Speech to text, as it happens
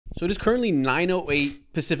So it is currently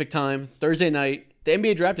 9:08 Pacific time, Thursday night. The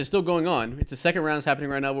NBA draft is still going on. It's the second round is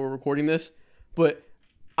happening right now while we're recording this. But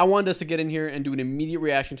I wanted us to get in here and do an immediate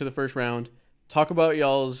reaction to the first round. Talk about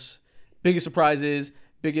y'all's biggest surprises,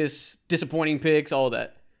 biggest disappointing picks, all of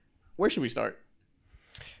that. Where should we start?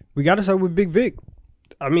 We got to start with Big Vic.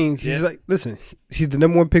 I mean, he's listen, he's the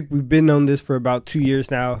number one pick. We've been on this for about 2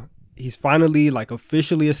 years now. He's finally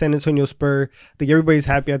officially a San Antonio Spur. I think everybody's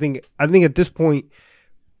happy. I think at this point,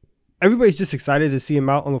 everybody's just excited to see him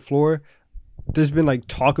out on the floor. There's been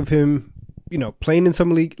talk of him, playing in some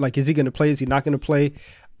league. Is he going to play? Is he not going to play?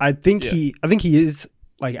 I think he is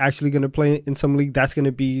actually going to play in some league. That's going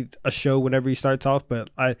to be a show whenever he starts off. But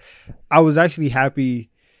I was actually happy.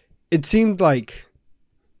 It seemed like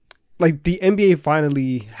the NBA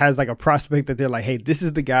finally has a prospect that they're like, hey, this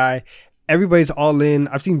is the guy. Everybody's all in.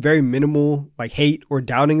 I've seen very minimal hate or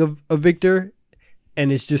doubting of Victor,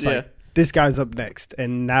 and it's just this guy's up next.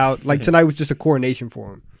 And now tonight was just a coronation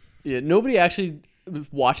for him. Yeah, nobody actually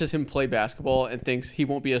watches him play basketball and thinks he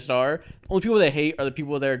won't be a star. The only people they hate are the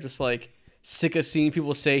people that are just sick of seeing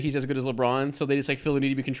people say he's as good as LeBron, so they just feel the need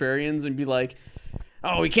to be contrarians and be like,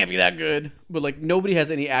 oh, he can't be that good. But nobody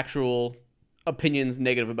has any actual opinions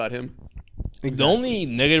negative about him. Exactly. The only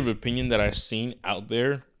negative opinion that I've seen out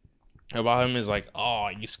there about him is oh,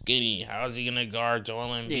 you skinny. How is he gonna guard Joel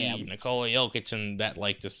Embiid, Nikola Jokic, and that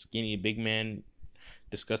the skinny big man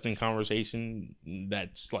disgusting conversation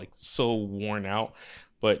that's so worn out.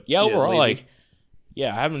 But overall, I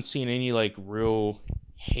haven't seen any real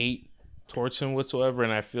hate towards him whatsoever,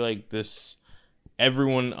 and I feel this.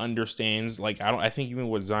 Everyone understands. I think even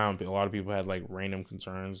with Zion, a lot of people had random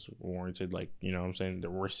concerns warranted. You know what I'm saying,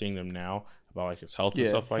 that we're seeing them now about his health and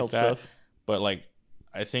stuff like that. Stuff. But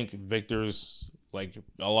I think Victor's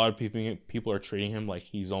a lot of people are treating him like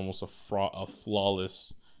he's almost a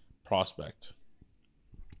flawless prospect.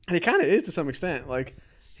 And it kind of is to some extent.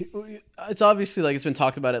 It's obviously it's been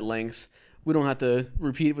talked about at lengths. We don't have to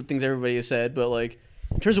repeat what things everybody has said, but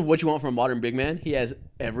in terms of what you want from a modern big man, he has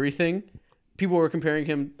everything. People were comparing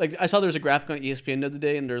him. I saw there was a graphic on ESPN the other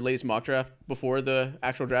day in their latest mock draft before the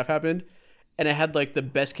actual draft happened, and it had the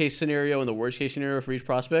best case scenario and the worst case scenario for each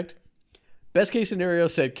prospect. Best case scenario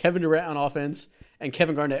said Kevin Durant on offense and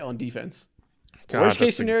Kevin Garnett on defense. Worst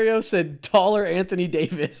case scenario said taller Anthony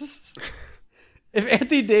Davis. If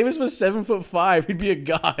Anthony Davis was 7'5", he'd be a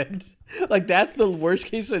god. That's the worst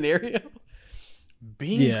case scenario.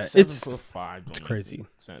 Being 7'5", it's crazy.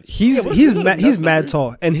 Sense. He's mad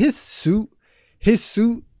tall, and his suit,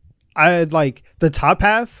 I had the top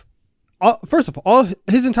half. First of all,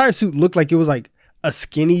 his entire suit looked like it was a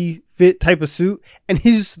skinny fit type of suit, and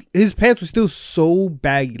his pants were still so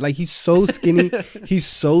baggy. He's so skinny, he's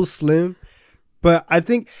so slim. But I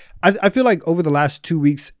think I feel over the last 2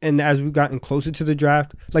 weeks, and as we've gotten closer to the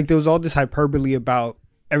draft, there was all this hyperbole about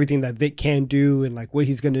everything that Vic can do and what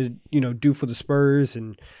he's gonna do for the Spurs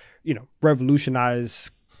and revolutionize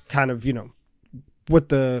kind of what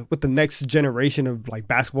the next generation of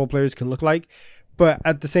basketball players can look like. But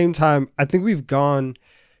at the same time, I think we've gone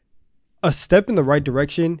a step in the right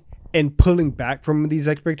direction and pulling back from these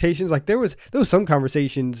expectations. There was some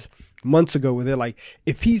conversations months ago where they're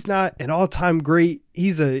if he's not an all-time great,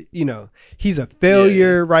 he's a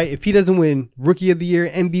failure, right? If he doesn't win Rookie of the Year,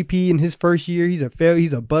 MVP in his first year, he's a failure,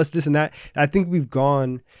 he's a bust, this and that. And I think we've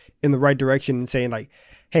gone in the right direction and saying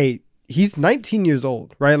hey, he's 19 years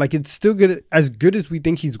old, right? It's still good as we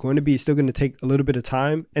think he's going to be. It's still going to take a little bit of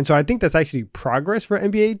time. And so I think that's actually progress for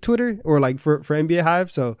NBA Twitter or for NBA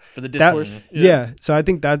Hive. So for the discourse. So I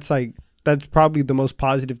think that's probably the most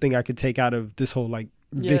positive thing I could take out of this whole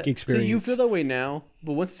Vic experience. So you feel that way now,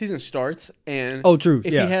 but once the season starts and true.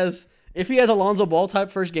 If he has Alonzo Ball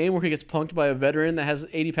type first game where he gets punked by a veteran that has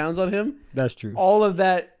 80 pounds on him, that's true. All of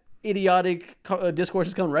that idiotic discourse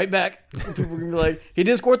is coming right back. People are gonna be he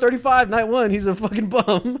did score 35 night one. He's a fucking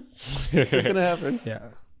bum. It's gonna happen.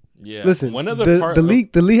 Yeah. Listen, the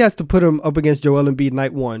league has to put him up against Joel Embiid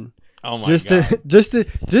night one. Oh my god! Just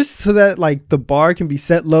so that the bar can be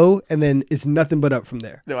set low, and then it's nothing but up from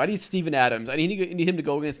there. No, I need Steven Adams. I need him to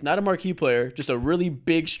go against not a marquee player, just a really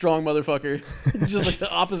big, strong motherfucker, just the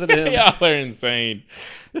opposite of him. Y'all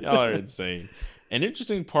are insane. An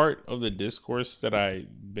interesting part of the discourse that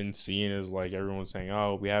I've been seeing is everyone's saying,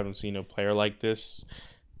 "Oh, we haven't seen a player like this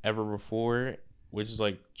ever before," which is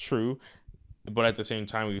true. But at the same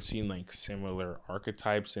time, we've seen similar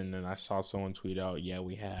archetypes, and then I saw someone tweet out, "Yeah,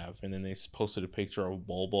 we have," and then they posted a picture of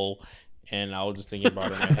Bobo, and I was just thinking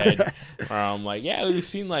about it in my head, where I'm yeah, we've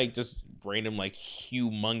seen just random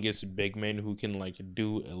humongous big men who can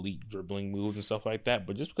do elite dribbling moves and stuff like that.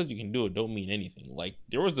 But just because you can do it, don't mean anything.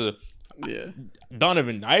 There was Yeah.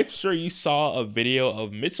 Donovan, I'm sure you saw a video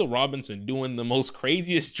of Mitchell Robinson doing the most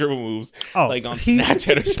craziest dribble moves, like on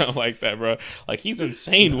Snapchat or something like that, bro. Like, he's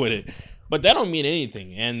insane with it. But that don't mean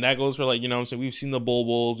anything. And that goes for, like, you know what I'm saying? We've seen the Bol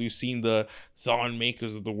Bols, we've seen the Thon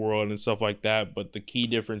Makers of the world and stuff like that. But the key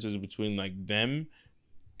differences between, like, them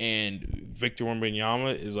and Victor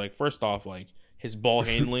Wembanyama is, like, first off, like, his ball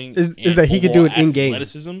handling is that he could do it in game.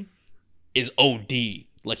 Athleticism is OD.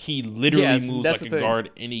 Like, he literally moves like a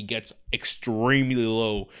guard, and he gets extremely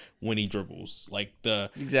low when he dribbles. Like, the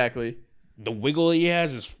wiggle he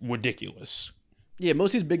has is ridiculous. Yeah,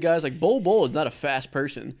 most of these big guys, like Bol is not a fast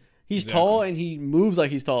person. He's tall and he moves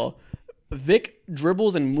like he's tall. Vic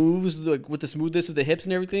dribbles and moves like with the smoothness of the hips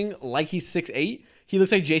and everything, like he's 6'8". He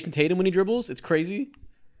looks like Jason Tatum when he dribbles. It's crazy.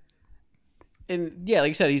 And yeah, like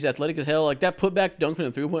you said, he's athletic as hell. Like that putback dunk from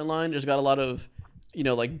the 3-point line, there's got a lot of, you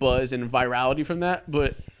know, like buzz and virality from that.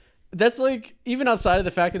 But that's like, even outside of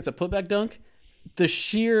the fact that it's a putback dunk, the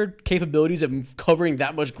sheer capabilities of covering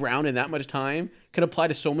that much ground in that much time can apply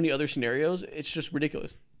to so many other scenarios. It's just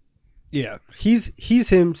ridiculous. Yeah, he's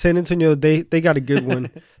him. San Antonio, they got a good one.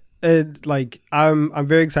 And like I'm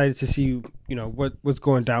very excited to see, you know, what's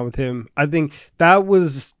going down with him. I think that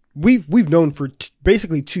was we've known for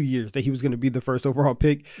basically 2 years that he was going to be the first overall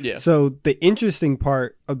pick. Yeah. So the interesting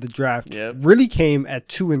part of the draft really came at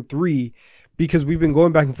 2 and 3 because we've been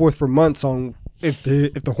going back and forth for months on if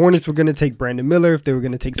the Hornets were going to take Brandon Miller, if they were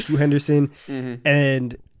going to take Scoot Henderson,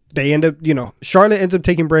 and they end up, you know, Charlotte ends up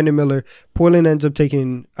taking Brandon Miller, Portland ends up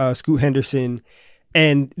taking Scoot Henderson,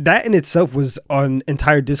 and that in itself was an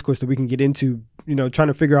entire discourse that we can get into, you know, trying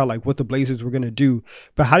to figure out like what the Blazers were going to do.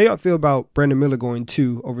 But how do y'all feel about Brandon Miller going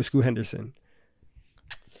 2 over Scoot Henderson?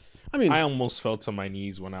 I mean, I almost fell to my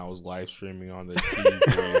knees when I was live streaming on the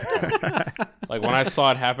TV. Like when I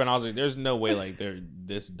saw it happen, I was like, "There's no way like they're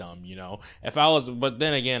this dumb," you know. If I was, but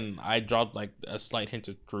then again, I dropped like a slight hint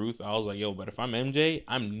of truth. I was like, "Yo, but if I'm MJ,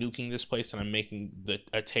 I'm nuking this place and I'm making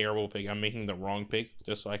a terrible pick. I'm making the wrong pick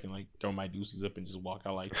just so I can like throw my deuces up and just walk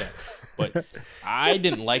out like that." But I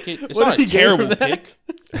didn't like it. It's not a terrible pick,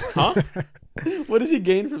 huh? What does he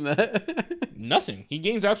gain from that? Nothing. He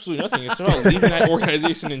gains absolutely nothing. It's about leaving that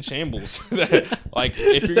organization in shambles. Like,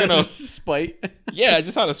 if just you're gonna spite, yeah,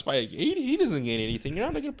 just out of spite. He doesn't gain anything. You're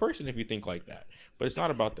not a good person if you think like that. But it's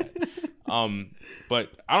not about that. But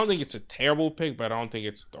I don't think it's a terrible pick, but I don't think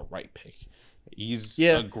it's the right pick. He's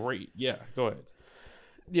a great. Yeah, go ahead.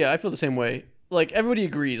 Yeah, I feel the same way. Like, everybody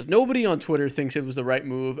agrees. Nobody on Twitter thinks it was the right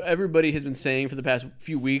move. Everybody has been saying for the past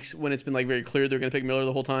few weeks, when it's been like very clear they're going to pick Miller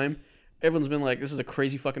the whole time, everyone's been like, this is a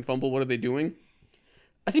crazy fucking fumble. What are they doing?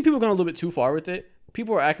 I think people have gone a little bit too far with it.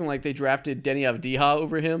 People are acting like they drafted Denny Avdija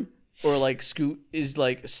over him, or like Scoot is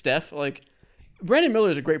like Steph. Like, Brandon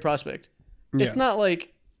Miller is a great prospect. Yeah. It's not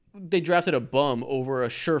like they drafted a bum over a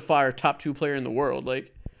surefire top 2 player in the world.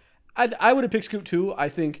 Like, I would have picked Scoot too. I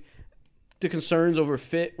think the concerns over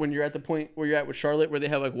fit when you're at the point where you're at with Charlotte, where they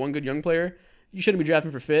have like one good young player, you shouldn't be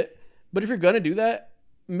drafting for fit. But if you're gonna do that,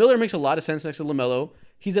 Miller makes a lot of sense next to LaMelo.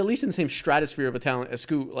 He's at least in the same stratosphere of a talent as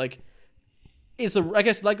Scoot. Like, it's the, I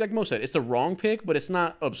guess, like Mo said, it's the wrong pick, but it's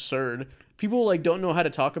not absurd. People like don't know how to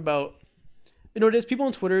talk about, you know, it is. People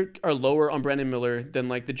on Twitter are lower on Brandon Miller than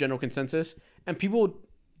like the general consensus, and people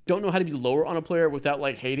don't know how to be lower on a player without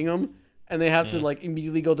like hating him, and they have to like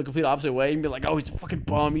immediately go the complete opposite way and be like, oh, he's a fucking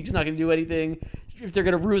bum. He's not gonna do anything. If they're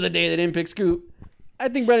gonna rue the day they didn't pick Scoot, I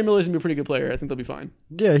think Brandon Miller's gonna be a pretty good player. I think they'll be fine.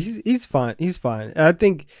 Yeah, he's fine. He's fine. And I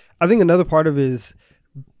think another part of it is,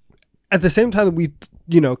 at the same time that we,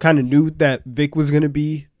 you know, kind of knew that Vic was going to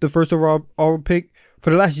be the first overall pick, for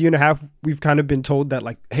the last year and a half, we've kind of been told that,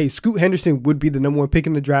 like, hey, Scoot Henderson would be the number 1 pick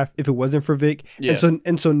in the draft if it wasn't for Vic. Yeah.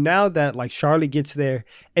 And so now that, like, Charlotte gets there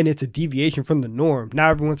and it's a deviation from the norm, now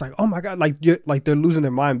everyone's like, oh, my God, like they're losing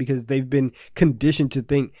their mind because they've been conditioned to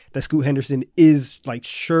think that Scoot Henderson is, like,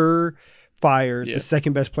 surefire, the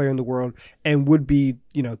second best player in the world, and would be,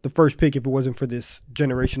 you know, the first pick if it wasn't for this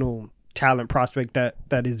generational talent prospect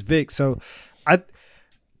that is Vic. So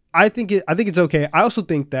I think it's okay. I also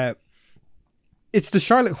think that it's the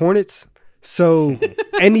Charlotte Hornets, so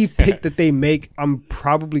any pick that they make, I'm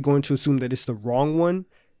probably going to assume that it's the wrong one,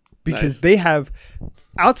 because they have,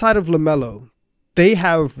 outside of LaMelo, they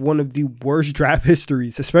have one of the worst draft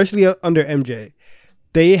histories, especially under MJ.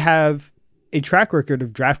 They have a track record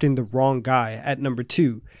of drafting the wrong guy at number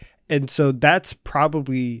 2. And so that's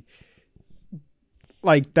probably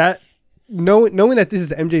like that. Knowing that this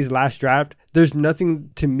is MJ's last draft, there's nothing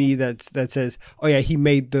to me that says, oh yeah, he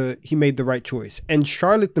made the right choice. And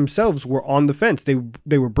Charlotte themselves were on the fence.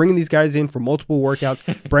 They were bringing these guys in for multiple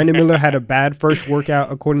workouts. Brandon Miller had a bad first workout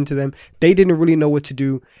according to them. They didn't really know what to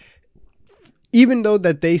do. even though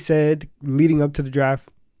that they said leading up to the draft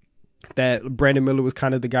that Brandon Miller was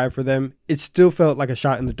kind of the guy for them, it still felt like a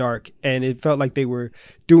shot in the dark, and it felt like they were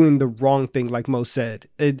doing the wrong thing, like Mo said.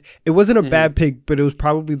 It wasn't a bad pick, but it was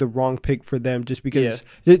probably the wrong pick for them just because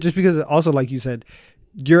also, like you said,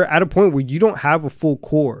 you're at a point where you don't have a full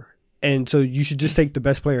core, and so you should just take the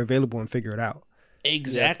best player available and figure it out.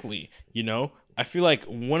 Exactly. You know, I feel like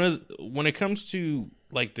when it comes to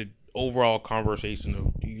like the overall conversation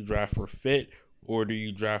of do you draft for fit or do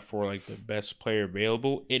you draft for like the best player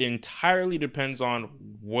available, it entirely depends on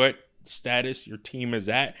what status your team is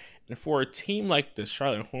at. And for a team like the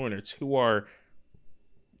Charlotte Hornets, who are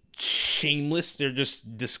shameless, they're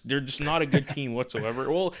just not a good team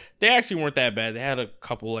whatsoever. Well, they actually weren't that bad. They had a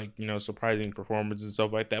couple like, you know, surprising performances and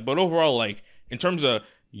stuff like that. But overall, like in terms of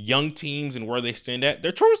young teams and where they stand at,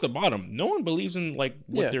 they're towards the bottom. No one believes in like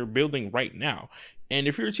what they're building right now. And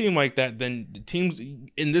if you're a team like that, then the teams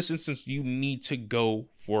in this instance, you need to go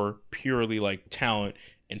for purely like talent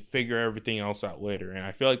and figure everything else out later. And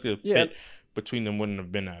I feel like the fit between them wouldn't have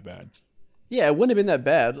been that bad. Yeah, it wouldn't have been that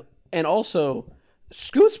bad. And also,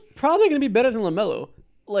 Scoot's probably going to be better than LaMelo.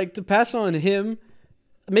 Like, to pass on him,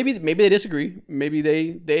 maybe they disagree. Maybe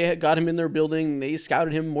they had got him in their building. They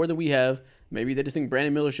scouted him more than we have. Maybe they just think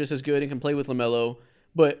Brandon Miller's just as good and can play with LaMelo.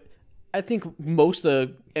 But I think most of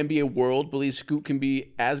the NBA world believes Scoot can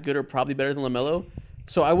be as good or probably better than LaMelo.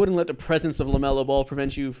 So I wouldn't let the presence of LaMelo Ball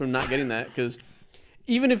prevent you from not getting that, because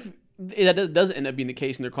even if that doesn't end up being the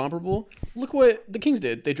case and they're comparable, look what the Kings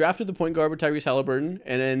did. They drafted the point guard with Tyrese Halliburton,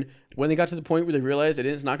 and then when they got to the point where they realized that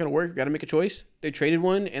it's not going to work, got to make a choice, they traded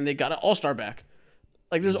one, and they got an all-star back.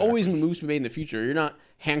 Like, there's always moves to be made in the future. You're not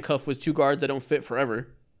handcuffed with two guards that don't fit forever.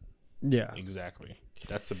 Yeah. Exactly.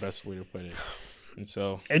 That's the best way to put it. And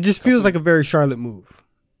so it just feels like a very Charlotte move.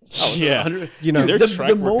 Oh, yeah. You know, their track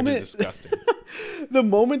record is disgusting. The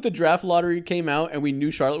moment the draft lottery came out and we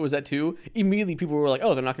knew Charlotte was at 2, immediately people were like,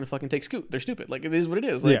 oh, they're not going to fucking take Scoot. They're stupid. Like, it is what it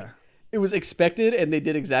is. Like, it was expected, and they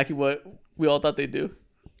did exactly what we all thought they'd do.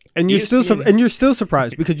 And you're still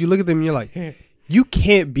surprised because you look at them and you're like, you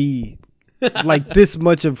can't be like this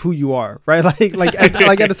much of who you are, right? Like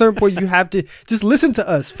at a certain point, you have to just listen to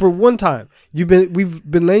us for one time. We've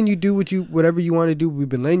been letting you do whatever you want to do. We've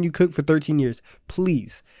been letting you cook for 13 years.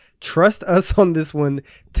 Please trust us on this one.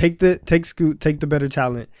 Take Scoot, take the better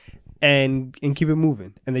talent, and keep it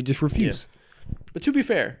moving. And they just refuse. Yeah. But to be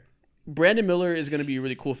fair, Brandon Miller is going to be a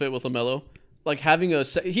really cool fit with LaMelo. Like having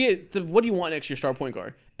what do you want next to your star point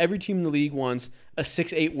guard? Every team in the league wants a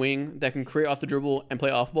 6'8" wing that can create off the dribble and play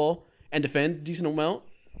off ball and defend a decent amount.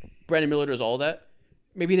 Brandon Miller does all that.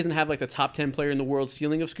 Maybe he doesn't have like the top 10 player in the world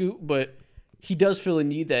ceiling of Scoot, but he does fill a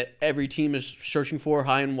need that every team is searching for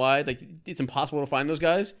high and wide. Like, it's impossible to find those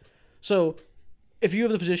guys. So if you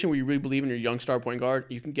have the position where you really believe in your young star point guard,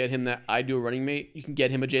 you can get him that ideal running mate. You can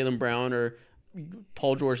get him a Jaylen Brown or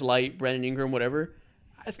Paul George Light, Brandon Ingram, whatever.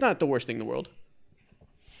 It's not the worst thing in the world.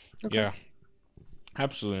 Okay. Yeah,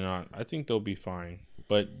 absolutely not. I think they'll be fine.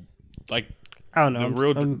 But like, I don't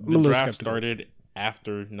know. The draft started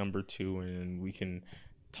after number 2, and we can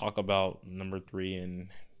talk about number 3 and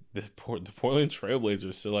the Portland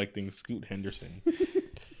Trailblazers selecting Scoot Henderson.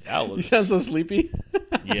 You sound so sleepy.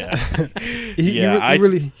 Yeah, he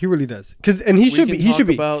really does. He should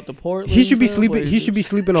be about the Portland. He should be sleeping. He should be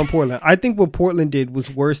sleeping on Portland. I think what Portland did was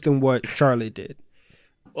worse than what Charlotte did.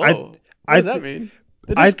 Oh, what does that mean?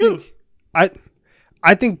 I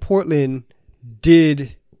think Portland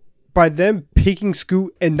did. By them picking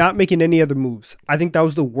Scoot and not making any other moves, I think that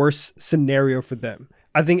was the worst scenario for them.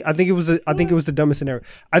 I think it was the dumbest scenario.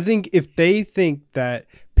 I think if they think that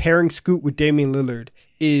pairing Scoot with Damian Lillard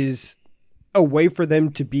is a way for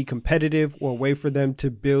them to be competitive or a way for them to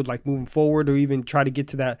build like moving forward or even try to get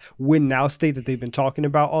to that win now state that they've been talking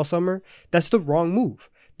about all summer, that's the wrong move.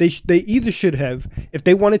 They either should have, if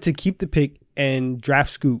they wanted to keep the pick and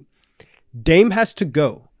draft Scoot, Dame has to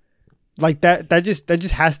go. Like that just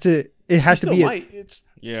has to, it has to be it.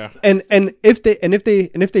 Yeah. And if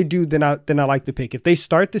they do, then I like the pick. If they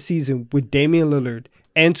start the season with Damian Lillard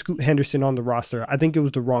and Scoot Henderson on the roster, I think it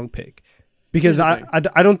was the wrong pick. Because I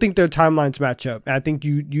don't think their timelines match up. I think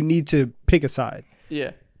you need to pick a side.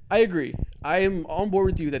 Yeah, I agree. I am on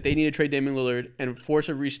board with you that they need to trade Damian Lillard and force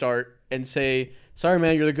a restart and say, sorry,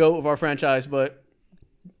 man, you're the GOAT of our franchise, but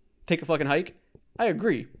take a fucking hike. I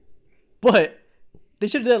agree. But they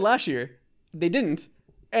should have done that last year. They didn't.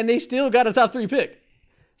 And they still got a top 3 pick.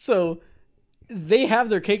 So they have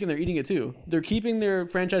their cake and they're eating it too. They're keeping their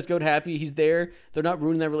franchise GOAT happy. He's there. They're not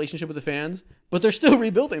ruining that relationship with the fans. But they're still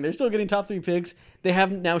rebuilding. They're still getting top 3 picks. They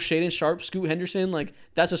have now Shaedon Sharpe, Scoot Henderson. Like,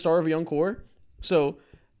 that's a star of a young core. So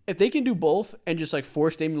if they can do both and just like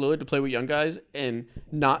force Damian Lillard to play with young guys and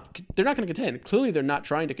they're not going to contend. Clearly, they're not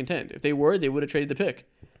trying to contend. If they were, they would have traded the pick.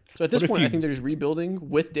 So at this point, I think they're just rebuilding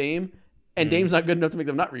with Dame, and Dame's not good enough to make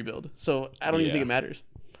them not rebuild. So I don't even think it matters.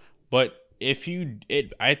 But I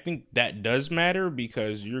think that does matter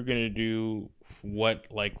because you're gonna do what,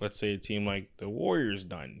 like, let's say a team like the Warriors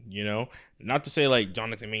done. You know, not to say like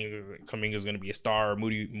Jonathan Kuminga is gonna be a star, or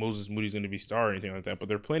Moses Moody's gonna be a star or anything like that. But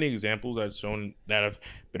there are plenty of examples that have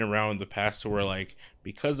been around in the past to where, like,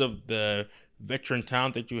 because of the veteran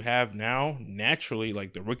talent that you have now, naturally,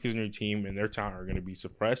 like, the rookies in your team and their talent are going to be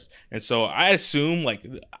suppressed. And so I assume, like,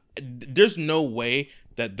 there's no way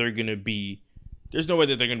that they're going to be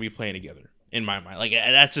playing together in my mind. Like,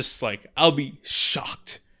 that's just like, I'll be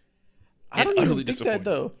shocked. I don't even think that,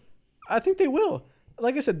 though. I think they will.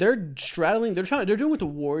 Like I said, they're straddling. They're doing what the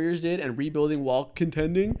Warriors did and rebuilding while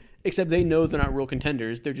contending. Except they know they're not real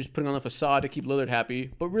contenders. They're just putting on a facade to keep Lillard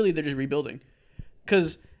happy. But really, they're just rebuilding.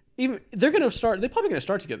 Because they're probably going to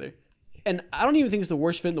start together. And I don't even think it's the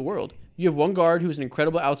worst fit in the world. You have one guard who's an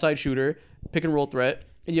incredible outside shooter, pick and roll threat,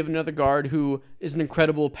 and you have another guard who is an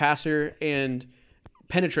incredible passer and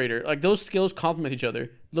penetrator. Like, those skills complement each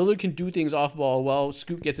other. Lillard can do things off ball while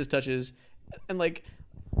Scoot gets his touches, and like,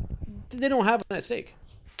 they don't have that at stake.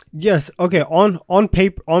 Yes, okay. On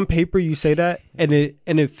paper you say that, and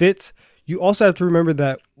it fits. You also have to remember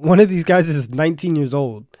that one of these guys is 19 years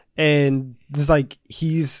old. And it's like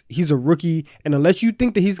he's a rookie, and unless you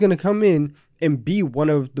think that he's going to come in and be one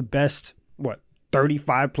of the best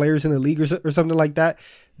 35 players in the league or something like that,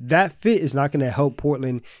 that fit is not going to help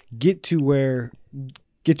Portland get to where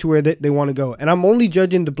they want to go. And I'm only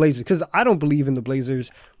judging the Blazers because I don't believe in the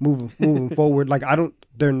Blazers moving forward. Like,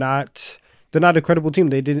 they're not a credible team.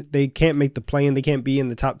 They can't make the play, and they can't be in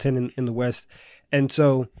the top 10 in the West. And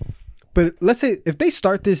so, but let's say if they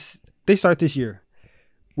start this year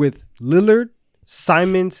with Lillard,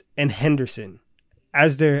 Simons, and Henderson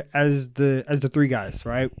as the three guys,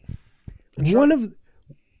 right? And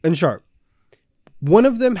Sharp. One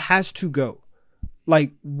of them has to go.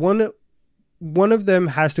 Like, one of them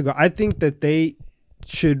has to go. I think that they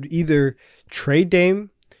should either trade Dame,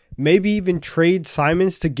 maybe even trade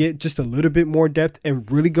Simons to get just a little bit more depth and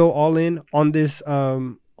really go all in on this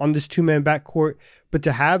two-man backcourt. But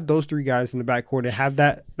to have those three guys in the backcourt and have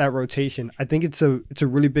that rotation, I think it's a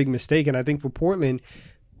really big mistake. And I think for Portland,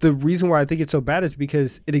 the reason why I think it's so bad is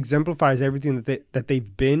because it exemplifies everything that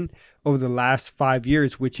they've been over the last 5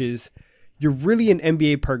 years, which is you're really in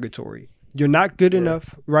NBA purgatory. You're not good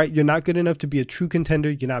enough, right? You're not good enough to be a true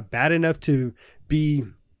contender. You're not bad enough to be.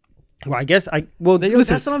 Well,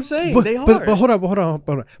 listen, that's what I'm saying. They are. But hold on.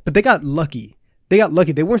 But they got lucky. They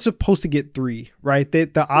They weren't supposed to get 3, right?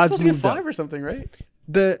 The odds supposed to get 5 or something, right?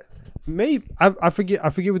 I forget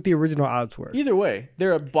what the original odds were. Either way,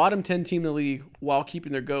 they're a bottom 10 team in the league while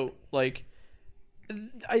keeping their GOAT. Like,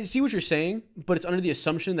 I see what you're saying, but it's under the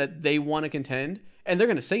assumption that they want to contend, and they're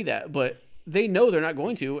going to say that, but they know they're not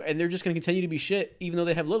going to, and they're just going to continue to be shit, even though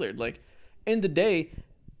they have Lillard. Like, end of the day,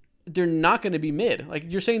 they're not going to be mid.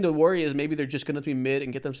 Like, you're saying the Warriors, maybe they're just going to be mid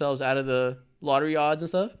and get themselves out of the lottery odds and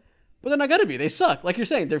stuff. But they're not going to be. They suck. Like you're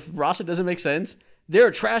saying, their roster doesn't make sense. They're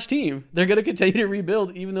a trash team. They're going to continue to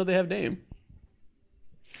rebuild even though they have Dame.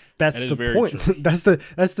 That's the point. That's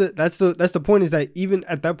the point, is that even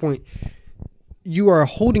at that point, you are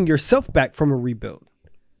holding yourself back from a rebuild.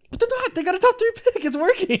 But they're not. They got a top 3 pick. It's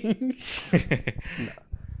working.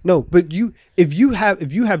 No, but if you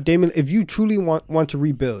have Damian, if you truly want to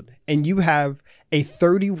rebuild, and you have a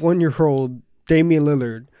 31-year-old Damian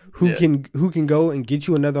Lillard who can go and get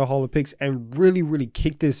you another haul of picks and really, really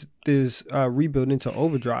kick this rebuild into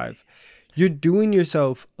overdrive, you're doing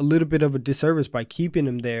yourself a little bit of a disservice by keeping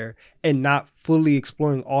him there and not fully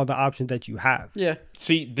exploring all the options that you have. Yeah.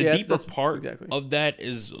 See, the deeper part of that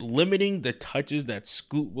is limiting the touches that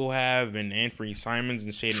Scoot will have and Anthony Simons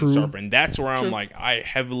and Shaedon Sharpe. And that's where I'm like, I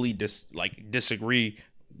heavily disagree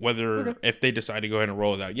whether if they decide to go ahead and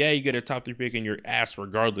roll it out. Yeah, you get a top 3 pick and you're ass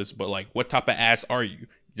regardless, but like, what type of ass are you?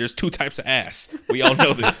 There's 2 types of ass. We all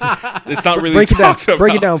know this. It's not really talked about.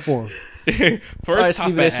 Break it down for him. First top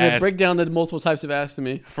of ass. Break down the multiple types of ass to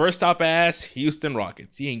me. First top of ass, Houston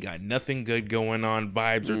Rockets. He ain't got nothing good going on.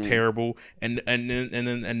 Vibes are terrible. And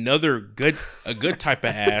then another good type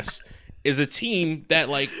of ass is a team that,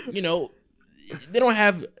 like, you know, they don't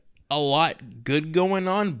have a lot good going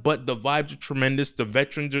on, but the vibes are tremendous. The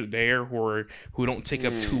veterans are there who don't take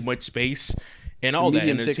up too much space and all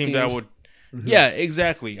medium that. And a team that would. Yeah,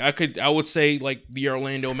 exactly. I would say like the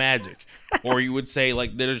Orlando Magic, or you would say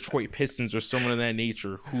like the Detroit Pistons or someone of that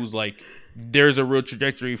nature, who's like there's a real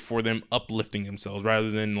trajectory for them uplifting themselves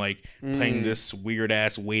rather than like playing this weird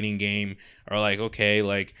ass waiting game or like, okay,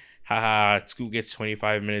 like, haha, Scoot gets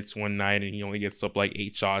 25 minutes one night and he only gets up like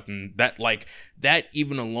 8 shots. And that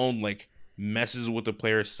even alone like messes with the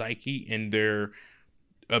player's psyche and their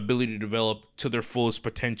ability to develop to their fullest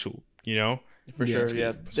potential, you know? For sure,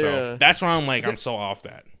 yeah. So that's why I'm like, I'm so off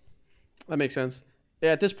that. That makes sense.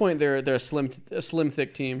 Yeah, at this point, they're a slim,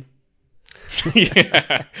 thick team.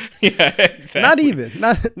 Yeah, exactly. Not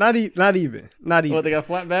even. What, they got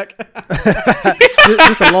flat back?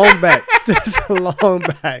 just a long back. Just a long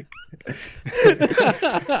back.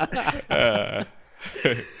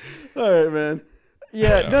 All right, man.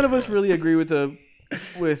 Yeah, none of us really agree with the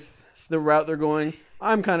route they're going.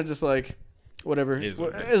 I'm kind of just like, whatever.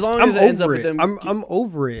 As long as it ends up with them. I'm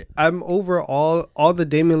over it. I'm over all the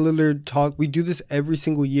Damian Lillard talk. We do this every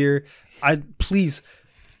single year. Please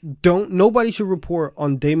nobody should report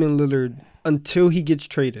on Damian Lillard until he gets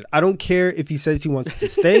traded. I don't care if he says he wants to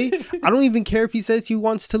stay. I don't even care if he says he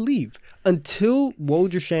wants to leave. Until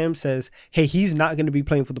Woj says, hey, he's not going to be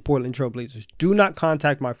playing for the Portland Trail Blazers, do not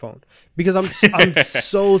contact my phone. Because I'm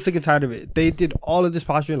so sick and tired of it. They did all of this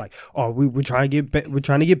posturing like, oh, we're trying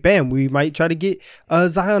to get Bam. We might try to get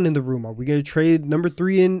Zion in the room. Are we going to trade number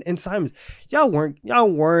 3 in Simons? Y'all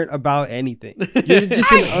weren't about anything. You're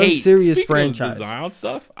just an unserious franchise. Of the Zion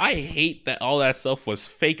stuff, I hate that all that stuff was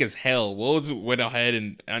fake as hell. Woj went ahead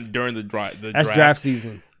and during the draft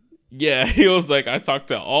season. Yeah, he was like, I talked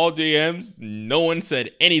to all GMs. No one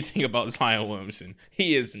said anything about Zion Williamson.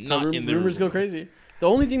 He is not in the rumors go crazy. The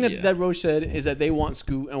only thing that Roche said is that they want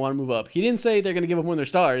Scoot and want to move up. He didn't say they're going to give up one of their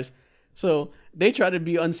stars. So they try to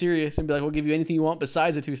be unserious and be like, we'll give you anything you want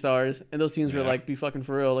besides the 2 stars. And those teams were like, be fucking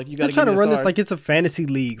for real. Like, you got to trying to run this like it's a fantasy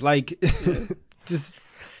league. Like,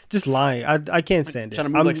 just lying. I can't stand it. Trying to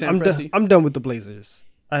move like Sam Presti. I'm done with the Blazers.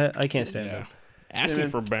 I can't stand it. Asking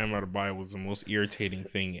for Bam Adebayo was the most irritating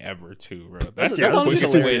thing ever, too, bro. That's the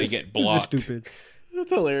quickest way to get blocked. It's stupid.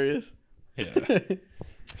 That's hilarious. Yeah.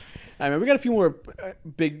 All right, man. We got a few more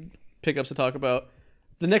big pickups to talk about.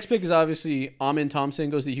 The next pick is obviously Amin Thompson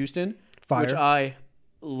goes to Houston, which I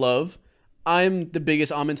love. I'm the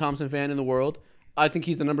biggest Amin Thompson fan in the world. I think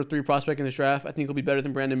he's the number 3 prospect in this draft. I think he'll be better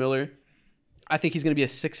than Brandon Miller. I think he's going to be a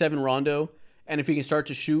 6'7" Rondo, and if he can start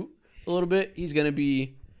to shoot a little bit, he's going to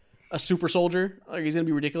be a super soldier. Like, he's going to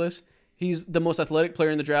be ridiculous. He's the most athletic player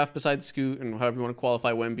in the draft besides Scoot, and however you want to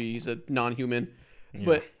qualify Wemby. He's a non-human. Yeah.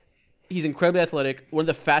 But he's incredibly athletic. One of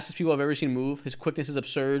the fastest people I've ever seen move. His quickness is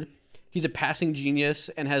absurd. He's a passing genius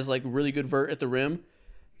and has like really good vert at the rim.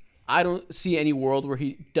 I don't see any world where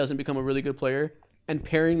he doesn't become a really good player. And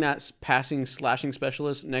pairing that passing slashing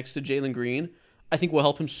specialist next to Jalen Green, I think will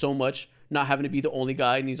help him so much, not having to be the only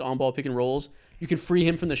guy in these on-ball pick and rolls. You can free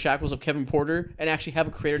him from the shackles of Kevin Porter and actually have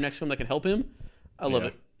a creator next to him that can help him. I love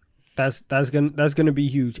it. That's gonna be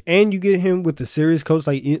huge, and you get him with the serious coach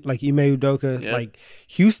like Ime Udoka. Yep. Like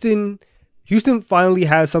Houston finally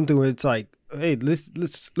has something where it's like, hey,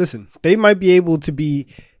 listen. They might be able to be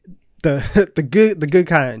the good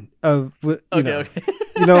kind of know.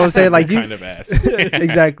 You know what I'm saying? Like kind of ass.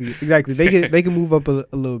 Exactly. They can move up a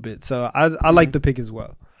little bit. So I like the pick as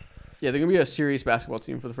well. Yeah, they're gonna be a serious basketball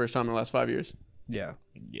team for the first time in the last 5 years. Yeah,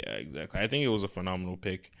 exactly. I think it was a phenomenal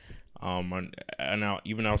pick. And now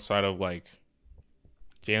even outside of like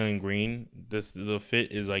Jalen Green, the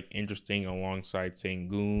fit is like interesting alongside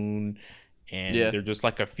Sengun, and they're just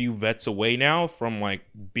like a few vets away now from like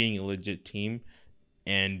being a legit team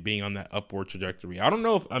and being on that upward trajectory. I don't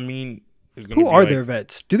know if is gonna who are their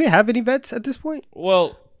vets? Do they have any vets at this point?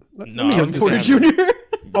 Well, no, Porter Jr.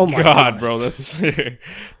 Oh my God, bro, that's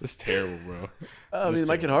terrible, bro. I mean,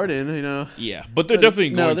 Mike and Harden, you know. Yeah, but they're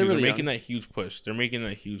definitely going to. Really they're making that huge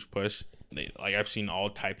push. Like I've seen all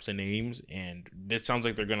types of names, and it sounds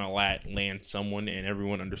like they're gonna land someone, and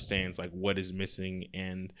everyone understands like what is missing,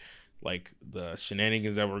 and like the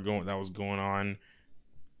shenanigans that was going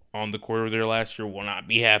on the court over there last year will not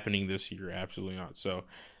be happening this year. Absolutely not. So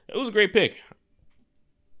it was a great pick.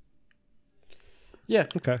 Yeah.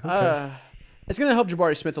 Okay. It's gonna help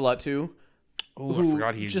Jabari Smith a lot too. Oh, I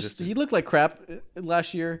forgot he looked like crap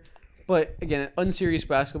last year, but again, an unserious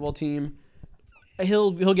basketball team.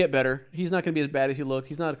 He'll get better. He's not gonna be as bad as he looked.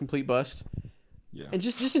 He's not a complete bust. Yeah. And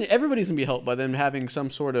everybody's gonna be helped by them having some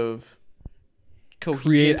sort of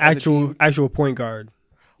create actual point guard.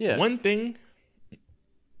 Yeah. One thing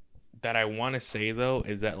that I want to say though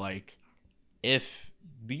is that like if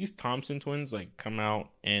these Thompson twins like come out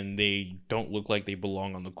and they don't look like they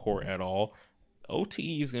belong on the court at all, OTE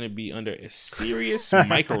is going to be under a serious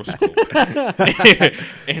microscope.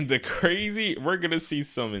 And we're going to see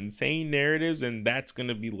some insane narratives, and that's going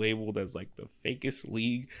to be labeled as like the fakest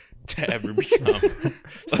league to ever become.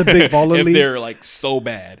 It's the big baller if league. they're like so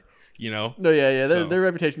bad, No, yeah. Their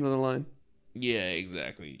reputation's on the line. Yeah,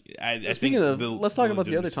 exactly. Speaking of, let's talk about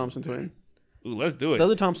the other Thompson twin. Ooh, let's do it. The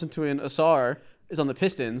other Thompson twin, Asar, is on the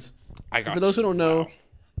Pistons. For those who don't know,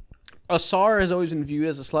 Asar has always been viewed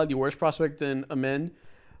as a slightly worse prospect than Amen,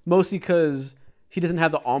 mostly because he doesn't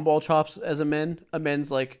have the on-ball chops as Amen.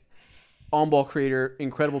 Amen's like on-ball creator,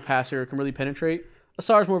 incredible passer, can really penetrate.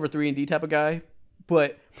 Asar's more of a 3-and-D type of guy,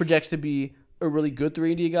 but projects to be a really good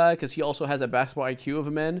 3-and-D guy because he also has that basketball IQ of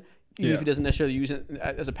Amen, even if he doesn't necessarily use it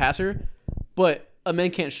as a passer. But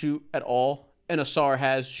Amen can't shoot at all, and Asar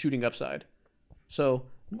has shooting upside. So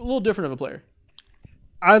a little different of a player.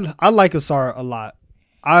 I like Asar a lot.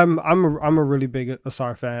 I'm a really big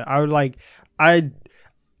Asar fan. I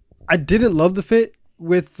didn't love the fit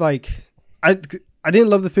with I didn't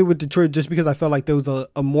love the fit with Detroit just because I felt like there was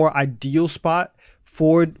a more ideal spot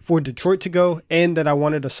for Detroit to go, and that I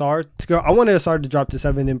wanted Asar to go. I wanted Asar to drop to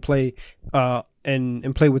 7 and play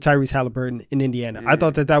and play with Tyrese Halliburton in Indiana. I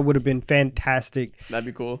thought that would have been fantastic. That'd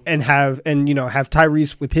be cool. And have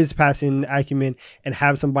Tyrese with his passing acumen, and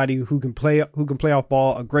have somebody who can play off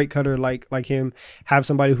ball, a great cutter like him, have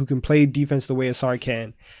somebody who can play defense the way Asar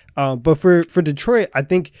can. But for Detroit, I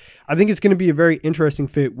think it's going to be a very interesting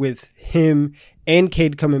fit with him and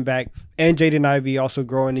Cade coming back, and Jaden Ivey also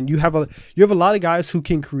growing, and you have a lot of guys who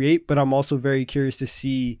can create. But I'm also very curious to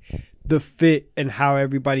see the fit and how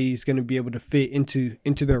everybody's going to be able to fit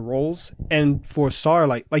into their roles. And for Asar,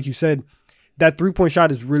 like you said, that 3-point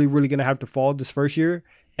shot is really, really going to have to fall this first year.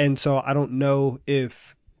 And so I don't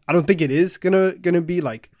think it is going to be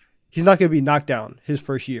like, he's not going to be knocked down his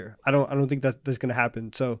first year. I don't think that's going to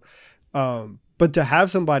happen. So, but to have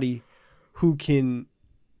somebody who can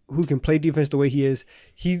play defense the way he is,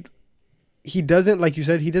 he doesn't, like you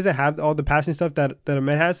said, he doesn't have all the passing stuff that a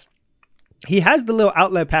man has. He has the little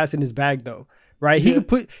outlet pass in his bag though, right? Yeah.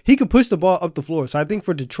 He could push the ball up the floor. So I think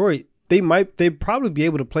for Detroit, they'd probably be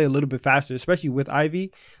able to play a little bit faster, especially with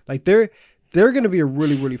Ivy. Like they're going to be a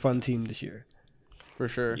really, really fun team this year. For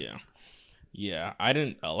sure. Yeah. I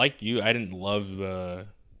didn't love the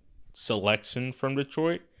selection from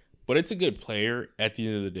Detroit, but it's a good player at the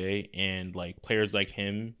end of the day. And like players like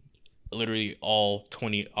him, literally all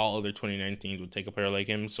other 29 teams would take a player like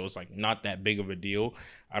him. So it's like not that big of a deal.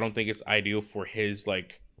 I don't think it's ideal for his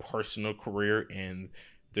like personal career and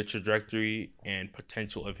the trajectory and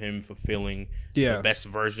potential of him fulfilling the best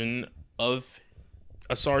version of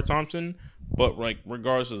Asar Thompson. But like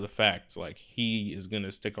regardless of the fact, like he is gonna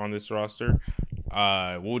stick on this roster.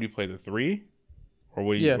 What would he play, the 3? Or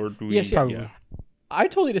would he I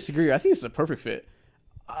totally disagree. I think it's a perfect fit.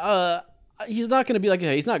 He's not going to be like,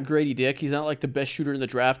 he's not Grady Dick. He's not like the best shooter in the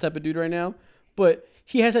draft type of dude right now. But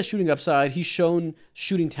he has that shooting upside. He's shown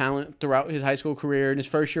shooting talent throughout his high school career. In his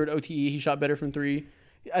first year at OTE, he shot better from 3.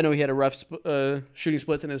 I know he had a rough shooting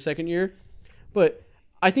splits in his second year. But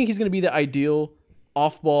I think he's going to be the ideal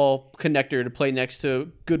off-ball connector to play next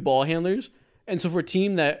to good ball handlers. And so for a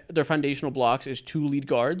team that their foundational blocks is 2 lead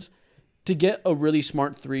guards, to get a really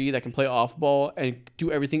smart 3 that can play off-ball and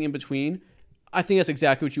do everything in between, I think that's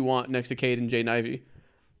exactly what you want next to Cade and Jaden Ivey.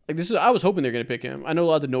 Like I was hoping they're going to pick him. I know a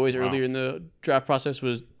lot of the noise earlier in the draft process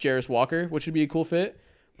was Jarris Walker, which would be a cool fit.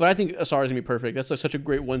 But I think Asar is going to be perfect. That's such a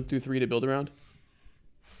great 1 through 3 to build around.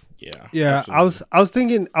 Yeah. Absolutely. I was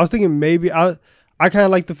thinking maybe I kind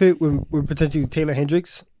of like the fit with potentially Taylor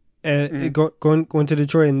Hendricks and going to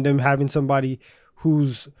Detroit, and them having somebody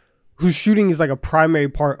whose shooting is like a primary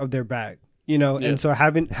part of their bag. And so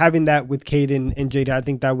having that with Cade and Jada, I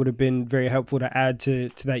think that would have been very helpful to add to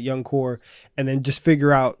that young core, and then just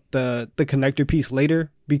figure out the connector piece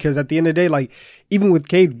later. Because at the end of the day, like even with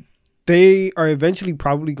Cade, they are eventually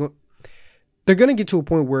probably they're going to get to a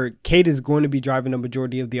point where Cade is going to be driving the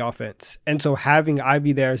majority of the offense. And so having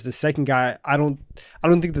Ivy there as the second guy, I don't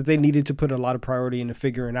think that they needed to put a lot of priority into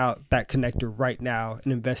figuring out that connector right now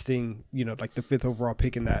and investing, like the 5th overall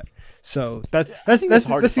pick in that. So that's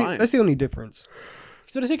the only difference.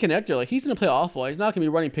 So to say connector, like he's going to play off ball. He's not going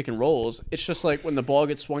to be running pick and rolls. It's just like when the ball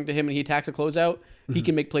gets swung to him and he attacks a closeout, he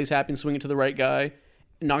can make plays happen, swing it to the right guy,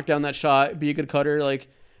 knock down that shot, be a good cutter. Like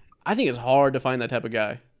I think it's hard to find that type of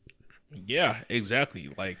guy. Yeah,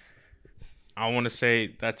 exactly. Like, I want to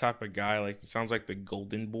say that type of guy, like, it sounds like the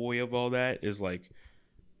golden boy of all that is, like,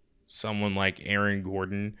 someone like Aaron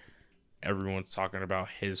Gordon. Everyone's talking about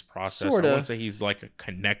his process. Sorta. I wouldn't say he's, like, a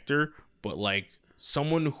connector, but, like,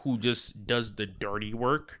 someone who just does the dirty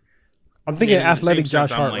work I'm thinking And in the athletic same Josh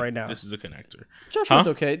sense, I'm Hart like, right now. This is a connector. Josh Hart's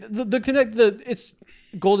okay. It's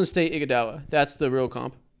Golden State Iguodala. That's the real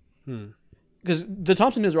comp. Because the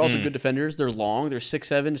Thompson-Hills are also good defenders. They're long. They're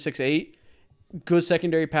 6'7", 6'8". Good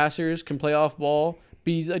secondary passers. Can play off ball.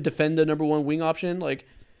 Defend the number one wing option. Like,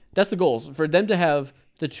 that's the goals. For them to have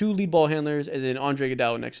the two lead ball handlers and then Andre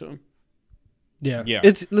Iguodala next to him. Yeah. Yeah.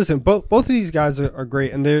 Listen, both of these guys are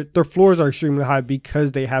great, and their floors are extremely high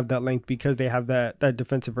because they have that length, because they have that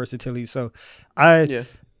defensive versatility. So I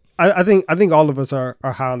think all of us are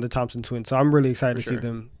high on the Thompson twins. So I'm really excited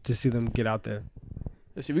to see them get out there.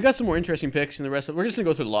 Let's see. We got some more interesting picks in the rest of. We're just gonna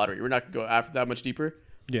go through the lottery. We're not gonna go after that much deeper.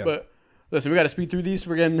 Yeah. But listen, we got to speed through these.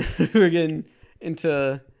 We're getting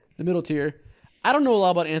into the middle tier. I don't know a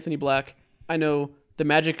lot about Anthony Black. I know the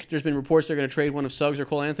Magic, there's been reports they're going to trade one of Suggs or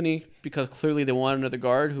Cole Anthony because clearly they want another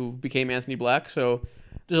guard who became Anthony Black. So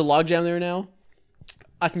there's a logjam there now.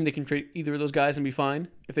 I think they can trade either of those guys and be fine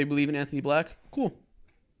if they believe in Anthony Black. Cool.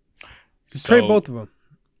 Trade both of them.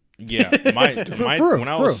 Yeah, when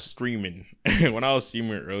I was streaming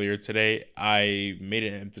earlier today, I made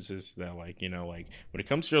an emphasis that when it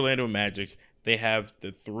comes to Orlando Magic, they have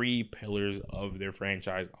the three pillars of their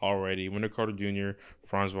franchise already: Wendell Carter Jr.,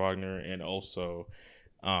 Franz Wagner, and also,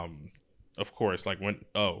 of course,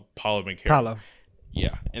 Paolo Banchero. Paolo.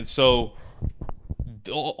 Yeah, and so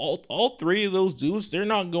all three of those dudes, they're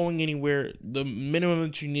not going anywhere. The minimum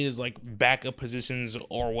that you need is backup positions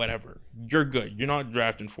or whatever. You're good. You're not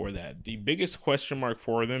drafting for that. The biggest question mark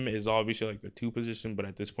for them is obviously the two position, but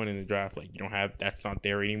at this point in the draft, you don't have, that's not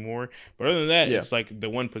there anymore. But other than that, it's the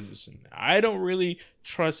one position. I don't really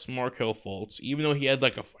trust Markelle Fultz, even though he had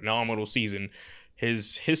a phenomenal season.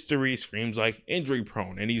 His history screams injury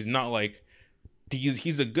prone, and he's not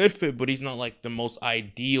he's a good fit, but he's not the most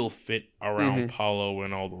ideal fit around Paolo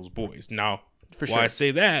and all those boys. Now, I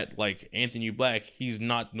say that, Anthony Black, he's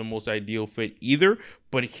not the most ideal fit either,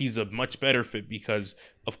 but he's a much better fit because,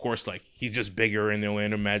 of course, he's just bigger, and the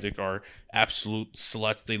Orlando Magic are absolute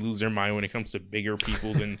sluts. They lose their mind when it comes to bigger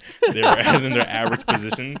people than their average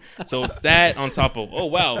position. So it's that on top of, oh,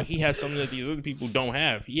 wow, he has something that these other people don't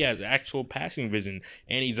have. He has actual passing vision,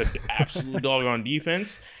 and he's an absolute dog on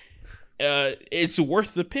defense. It's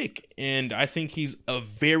worth the pick, and I think he's a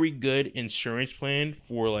very good insurance plan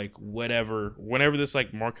for whenever this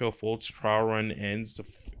Markelle Fultz trial run ends.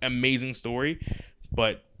 Amazing story,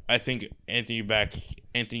 but I think Anthony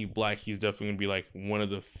Black, he's definitely gonna be one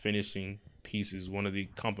of the finishing pieces, one of the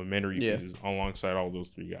complementary pieces alongside all those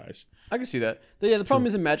three guys. I can see that. The problem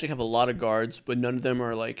is the Magic have a lot of guards, but none of them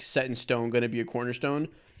are set in stone, going to be a cornerstone.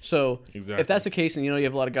 So if that's the case and you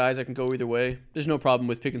have a lot of guys that can go either way, there's no problem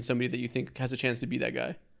with picking somebody that you think has a chance to be that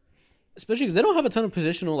guy. Especially because they don't have a ton of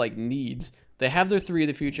positional needs. They have their 3 of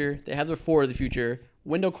the future. They have their 4 of the future.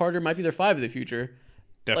 Wendell Carter might be their 5 of the future.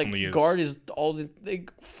 Definitely is. Guard is all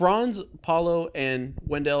Franz, Paulo, and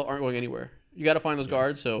Wendell aren't going anywhere. You got to find those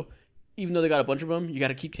guards. So even though they got a bunch of them, you got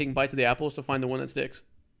to keep taking bites of the apples to find the one that sticks.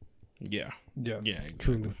 Yeah. Exactly.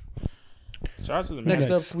 Truly. Shout out to the Next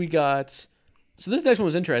up, we got. So this next one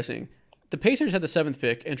was interesting. The Pacers had the 7th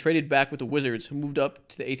pick and traded back with the Wizards, who moved up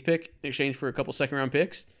to the 8th pick in exchange for a couple second-round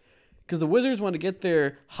picks. Because the Wizards wanted to get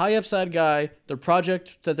their high-upside guy, their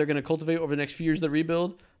project that they're going to cultivate over the next few years of the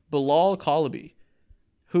rebuild, Bilal Colaby,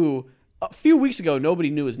 who a few weeks ago nobody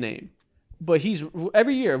knew his name. But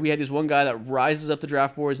every year we had this one guy that rises up the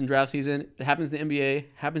draft boards in draft season. It happens in the NBA,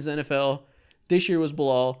 happens in the NFL. This year was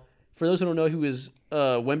Bilal. For those who don't know, he was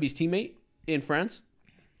Wemby's teammate in France.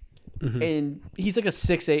 And he's a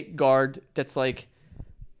 6'8" guard that's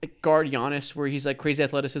guard Giannis, where he's crazy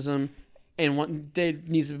athleticism, and they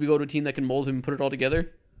needs to go to a team that can mold him and put it all together.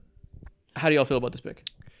 How do y'all feel about this pick?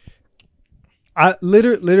 I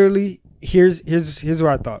literally here's what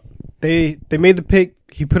I thought. They made the pick.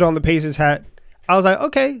 He put on the Pacers hat. I was like,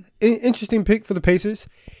 okay, interesting pick for the Pacers.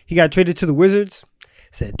 He got traded to the Wizards.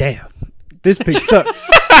 Said, damn, this pick sucks.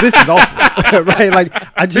 This is awful, right?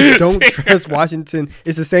 I just don't trust Washington.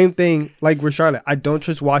 It's the same thing with Charlotte. I don't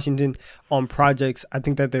trust Washington on projects. I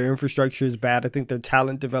think that their infrastructure is bad. I think their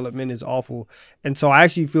talent development is awful, and so I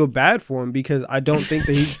actually feel bad for him because I don't think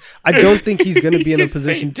that he's going to be in a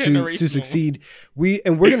position to succeed. We're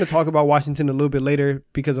going to talk about Washington a little bit later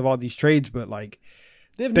because of all these trades, but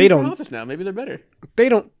they have new office now. Maybe they're better. They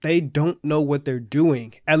don't know what they're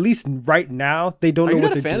doing. At least right now, they don't know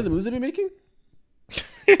what they're doing. Are you not a fan of the moves they've been making?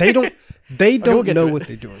 They don't know what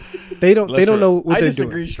they're doing. They don't know what they're doing. I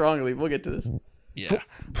disagree strongly. We'll get to this. Yeah.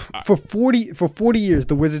 For 40 years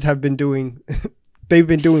the Wizards have been doing they've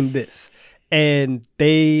been doing this, and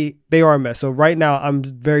they are a mess. So right now I'm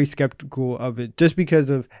very skeptical of it just because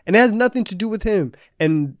of, and it has nothing to do with him.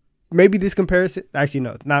 And maybe this comparison, actually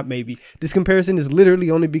no, not maybe. This comparison is literally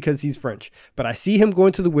only because he's French. But I see him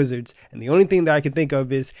going to the Wizards, and the only thing that I can think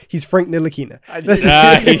of is he's Frank Ntilikina. That's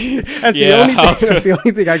the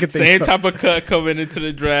only thing I can think same of. Same type of cut coming into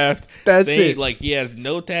the draft. That's same, it. Like he has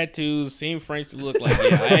no tattoos, same French look. Like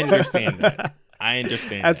I understand that.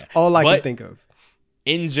 That's all I can think of.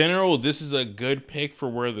 In general, this is a good pick for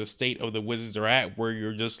where the state of the Wizards are at, where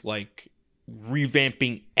you're just like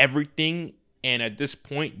revamping everything. And at this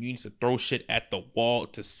point, you need to throw shit at the wall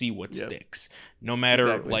to see what sticks. No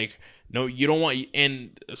matter you don't want,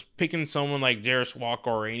 and picking someone like Jarris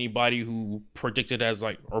Walker or anybody who projected as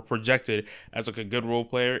a good role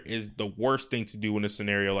player is the worst thing to do in a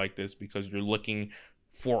scenario like this, because you're looking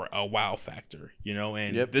for a wow factor,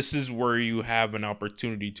 and this is where you have an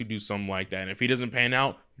opportunity to do something like that. And if he doesn't pan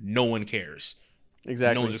out, no one cares.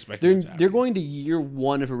 Exactly. No one's expecting they're going to year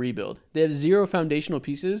one of a rebuild. They have 0 foundational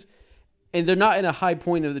pieces. And they're not in a high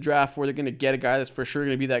point of the draft where they're going to get a guy that's for sure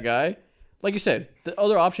going to be that guy. Like you said, the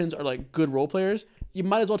other options are like good role players. You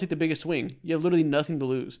might as well take the biggest swing. You have literally nothing to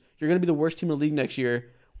lose. You're going to be the worst team in the league next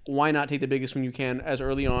year. Why not take the biggest swing you can as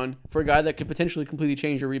early on for a guy that could potentially completely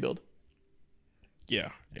change your rebuild?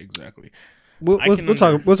 Yeah, exactly. We'll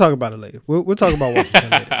talk about it later. We'll talk about Washington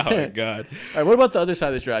later. Oh my god! All right, what about the other side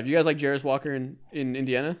of this draft? You guys like Jarris Walker in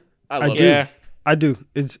Indiana? I love it. I do.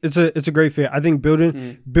 It's a great fit. I think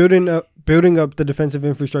building up the defensive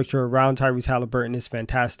infrastructure around Tyrese Halliburton is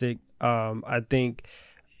fantastic. I think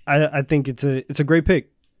it's a great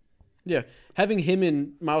pick. Yeah, having him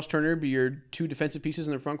and Miles Turner be your 2 defensive pieces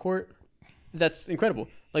in the front court, that's incredible.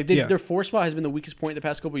 Like their 4 spot has been the weakest point the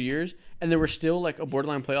past couple of years, and they were still like a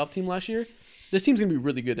borderline playoff team last year. This team's gonna be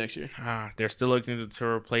really good next year. They're still looking to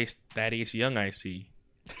replace Thaddeus Young. I see.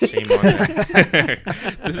 Shame on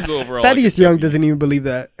that. This is overall. Thaddeus Young doesn't even believe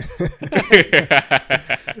that.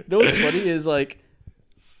 You know what's funny is like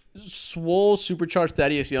swole supercharged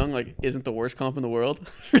Thaddeus Young like isn't the worst comp in the world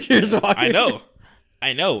for Jarris Walker.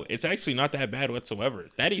 I know. It's actually not that bad whatsoever.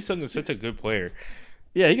 Thaddeus Young is such a good player.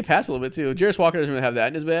 Yeah, he can pass a little bit too. Jarris Walker doesn't really have that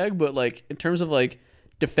in his bag, but like in terms of like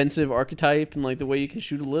defensive archetype and like the way you can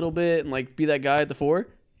shoot a little bit and like be that guy at the 4,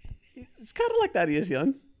 it's kind of like Thaddeus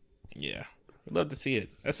Young. Yeah. I'd love to see it.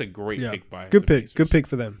 That's a great pick by Good pick. Pacers. Good pick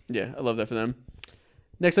for them. Yeah, I love that for them.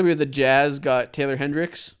 Next up, we have the Jazz got Taylor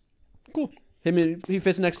Hendricks. Cool. He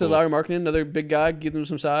fits next to Lauri Markkanen, another big guy, give him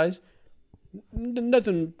some size.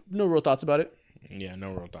 Nothing, no real thoughts about it. Yeah,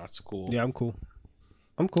 no real thoughts. Cool. Yeah, I'm cool.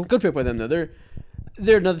 Good pick by them though.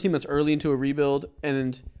 They're another team that's early into a rebuild,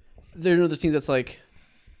 and they're another team that's like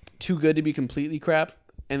too good to be completely crap,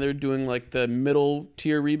 and they're doing like the middle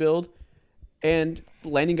tier rebuild. And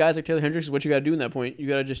landing guys like Taylor Hendricks is what you got to do in that point. You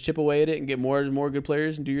got to just chip away at it and get more and more good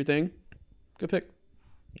players and do your thing. Good pick.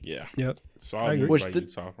 Yeah. Yep. Solid move by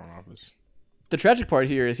Utah front office. The tragic part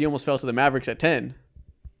here is he almost fell to the Mavericks at 10,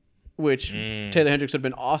 which Taylor Hendricks would have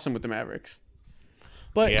been awesome with the Mavericks.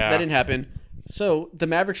 But that didn't happen. So the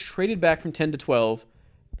Mavericks traded back from 10 to 12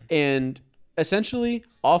 and essentially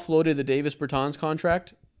offloaded the Davis Bertans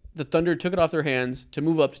contract. The Thunder took it off their hands to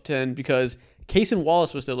move up to 10 because Cason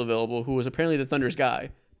Wallace was still available, who was apparently the Thunder's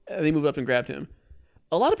guy. They moved up and grabbed him.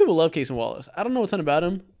 A lot of people love Cason Wallace. I don't know a ton about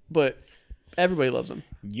him, but everybody loves him.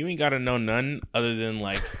 You ain't got to know none other than,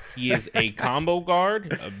 like, he is a combo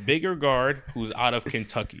guard, a bigger guard who's out of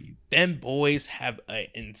Kentucky. Them boys have an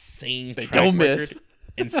insane track don't record, miss.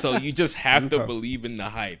 And so you just have to believe in the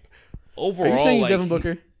hype. Overall, are you saying he's Devin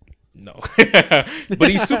Booker? No. But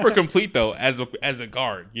he's super complete, though, as a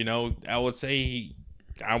guard. I would say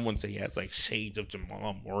I wouldn't say he has like shades of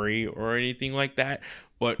Jamal Murray or anything like that,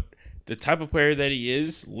 but the type of player that he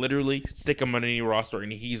is, literally stick him on any roster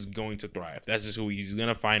and he's going to thrive. That's just who he's going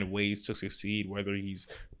to find ways to succeed, whether he's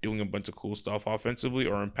doing a bunch of cool stuff offensively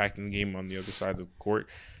or impacting the game on the other side of the court.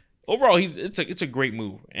 Overall, it's a great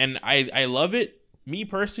move, and I love it. Me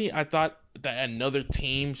personally, I thought that another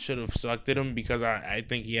team should have selected him because I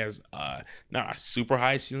think he has not a super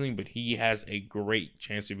high ceiling, but he has a great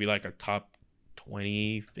chance to be like a top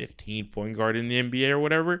 20, 15 point guard in the NBA or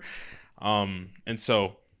whatever. And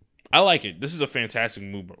so I like it. This is a fantastic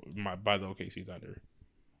move by the OKC Thunder.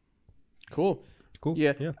 Cool.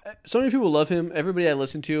 Yeah. So many people love him. Everybody I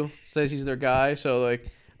listen to says he's their guy. So like,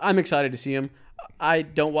 I'm excited to see him. I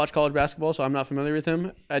don't watch college basketball, so I'm not familiar with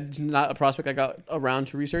him. It's not a prospect I got around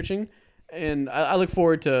to researching. And I look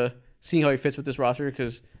forward to seeing how he fits with this roster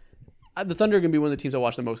because the Thunder are going to be one of the teams I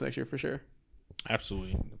watch the most next year for sure.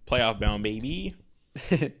 Absolutely. Playoff bound, baby.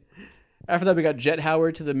 After that, we got Jet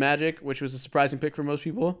Howard to the Magic, which was a surprising pick for most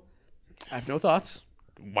people. I have no thoughts.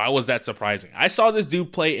 Why was that surprising? I saw this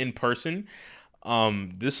dude play in person.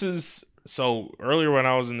 This is So earlier when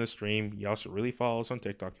I was in the stream, y'all should really follow us on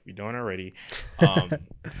TikTok if you don't already.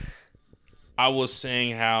 I was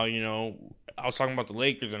saying how, I was talking about the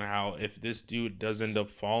Lakers and how if this dude does end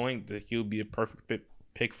up falling, that he'll be a perfect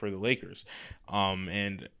pick for the Lakers.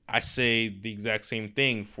 And I say the exact same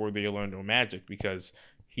thing for the Orlando Magic because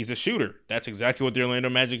he's a shooter. That's exactly what the Orlando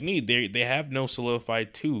Magic need. They have no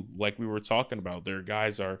solidified two, like we were talking about. Their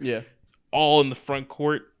guys are all in the front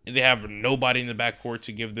court. They have nobody in the back court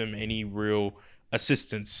to give them any real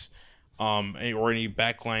assistance or any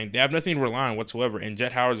backline. They have nothing to rely on whatsoever. And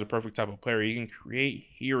Jet Howard is a perfect type of player. He can create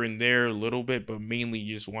here and there a little bit, but mainly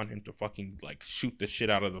you just want him to fucking shoot the shit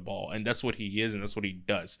out of the ball. And that's what he is, and that's what he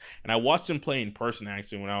does. And I watched him play in person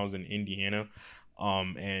actually when I was in Indiana.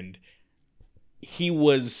 And he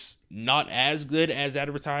was not as good as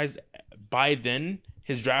advertised by then.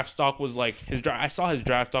 His draft stock was I saw his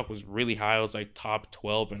draft stock was really high. It was top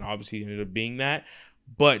 12, and obviously he ended up being that.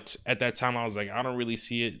 But at that time, I was like, I don't really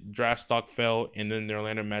see it. Draft stock fell, and then the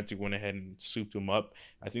Orlando Magic went ahead and souped him up.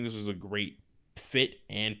 I think this was a great fit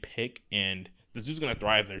and pick, and this is going to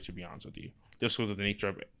thrive there, to be honest with you, just with the nature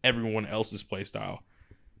of everyone else's play style.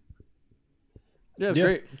 Yeah, it's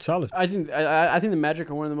great. Solid. I think the Magic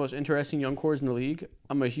are one of the most interesting young cores in the league.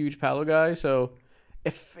 I'm a huge Paolo guy, so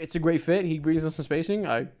if it's a great fit and he brings them some spacing,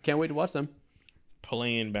 I can't wait to watch them.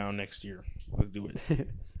 Play-in bound next year. Let's do it.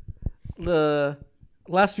 The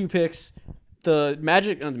last few picks, the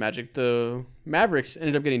Mavericks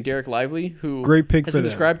ended up getting Derek Lively, who great pick has for been them.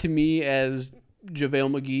 described to me as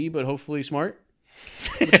JaVale McGee, but hopefully smart.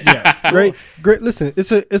 Yeah, great. Listen,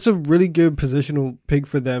 it's a really good positional pick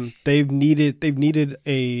for them. They've needed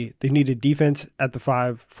defense at the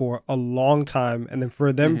 5 for a long time, and then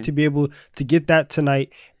for them to be able to get that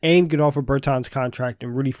tonight and get off of Berton's contract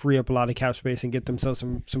and really free up a lot of cap space and get themselves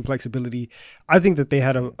some flexibility. I think that they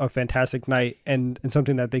had a fantastic night and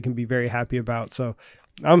something that they can be very happy about. So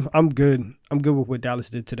I'm good. I'm good with what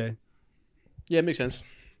Dallas did today. Yeah, it makes sense.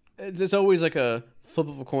 It's always like a flip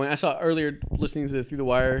of a coin. I saw earlier listening to the Through the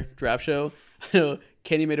Wire draft show. I know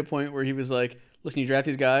Kenny made a point where he was like, listen, you draft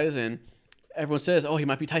these guys, and everyone says, oh, he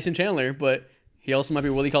might be Tyson Chandler, but he also might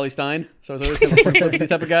be Willie Cauley-Stein. So it's always kind of flip these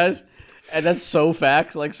type of guys. And that's so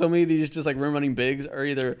facts. So many of these just rim running bigs are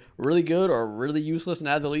either really good or really useless and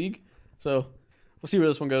out of the league. So we'll see where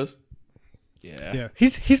this one goes. Yeah.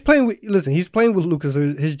 He's playing with Luka,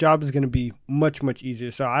 so his job is going to be much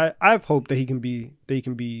easier. So I have hope that he can be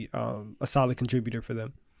a solid contributor for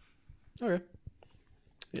them. Okay.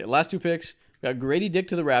 Yeah, last two picks. We got Grady Dick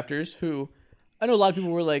to the Raptors, who I know a lot of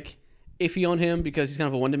people were iffy on him because he's kind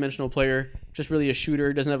of a one-dimensional player, just really a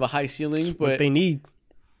shooter, doesn't have a high ceiling. That's but what they need.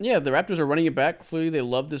 Yeah, the Raptors are running it back. Clearly, they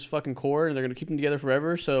love this fucking core, and they're going to keep them together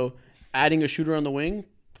forever. So adding a shooter on the wing,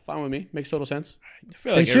 fine with me. Makes total sense. I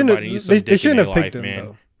feel like everybody needs some dick in their life,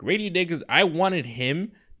 man. Grady Dick I wanted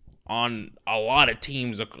him on a lot of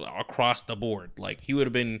teams across the board. He would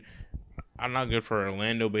have been, I'm not good for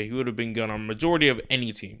Orlando, but he would have been good on a majority of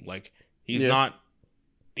any team. He's not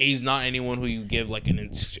anyone who you give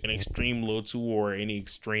an extreme low to or any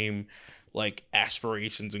extreme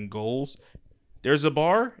aspirations and goals. There's a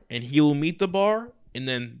bar, and he will meet the bar, and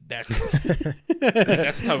then that's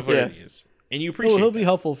that's the type of player he is. And you appreciate he'll be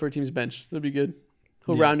helpful for a team's bench. That'd be good.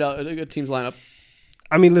 He'll round out a good team's lineup.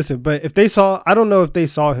 I mean, listen, but I don't know if they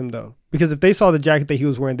saw him though, because if they saw the jacket that he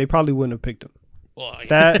was wearing, they probably wouldn't have picked him. Well,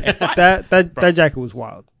 that jacket was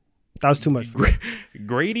wild. That was too much for me.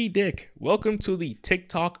 Grady Dick, welcome to the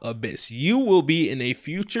TikTok abyss. You will be in a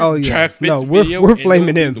future draft video. We're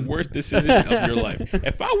flaming him. The worst decision of your life.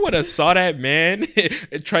 If I would have saw that man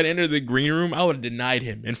and tried to enter the green room, I would have denied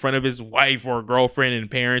him in front of his wife or girlfriend and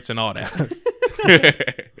parents and all that.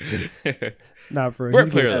 Not for Great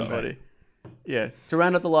player, that's funny. Yeah. To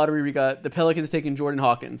round out the lottery, we got the Pelicans taking Jordan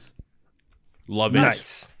Hawkins. Love it.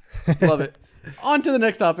 Nice. Love it. On to the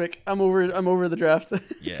next topic. I'm over the draft.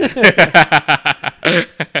 Yeah.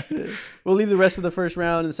 We'll leave the rest of the first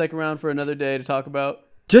round and the second round for another day to talk about.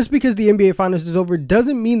 Just because the NBA Finals is over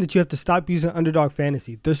doesn't mean that you have to stop using Underdog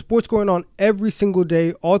Fantasy. There's sports going on every single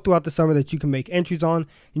day all throughout the summer that you can make entries on,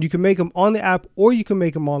 and you can make them on the app or you can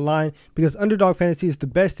make them online because Underdog Fantasy is the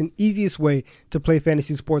best and easiest way to play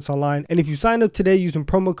fantasy sports online. And if you sign up today using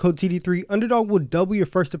promo code TD3, Underdog will double your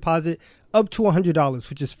first deposit up to $100,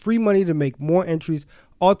 which is free money to make more entries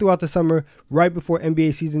all throughout the summer, right before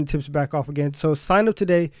NBA season tips back off again. So sign up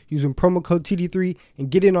today using promo code TD3 and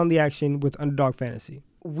get in on the action with Underdog Fantasy.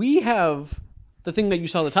 We have the thing that you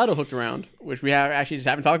saw the title hooked around, which we just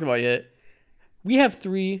haven't talked about yet. We have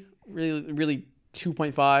 3 really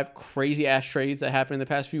 2.5 crazy ass trades that happened in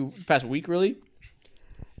the past week, really.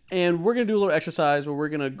 And we're going to do a little exercise where we're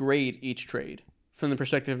going to grade each trade from the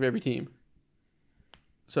perspective of every team.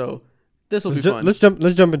 So this will be fun. Let's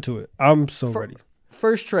jump into it. I'm so ready.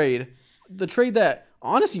 First trade, the trade that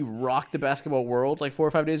honestly rocked the basketball world like 4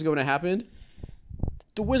 or 5 days ago when it happened.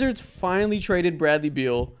 The Wizards finally traded Bradley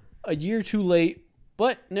Beal a year too late,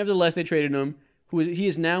 but nevertheless they traded him. He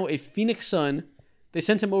is now a Phoenix Sun. They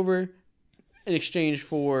sent him over in exchange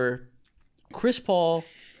for Chris Paul,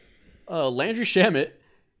 Landry Shamet,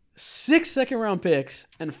 6 second-round picks,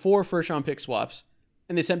 and 4 first-round pick swaps.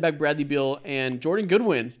 And they sent back Bradley Beal and Jordan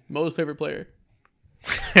Goodwin, Mo's favorite player.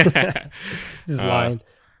 He's lying.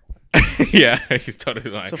 Yeah, he's totally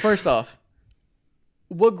lying. So first off,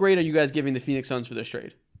 what grade are you guys giving the Phoenix Suns for this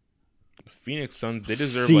trade? The Phoenix Suns, they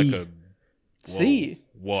deserve C. like a C.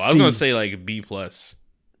 Well, I was gonna say like B+.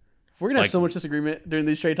 We're gonna have so much disagreement during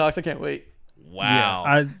these trade talks. I can't wait. Wow.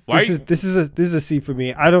 Yeah, this is a C for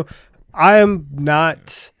me. I am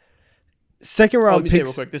not second round Let me say it picks.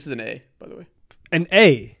 real quick. This is an A, by the way. An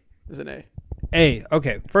A. This is an A. A.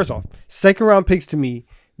 Okay. First off, second round picks to me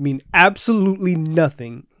mean absolutely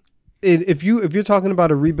nothing. If you're talking about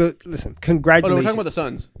a rebuild, listen, Oh, no, congratulations. we're talking about the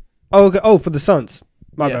Suns. Oh, okay. Oh, for the Suns.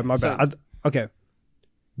 My Yeah, bad. Okay.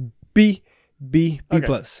 B Okay.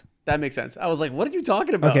 plus. That makes sense. I was like, what are you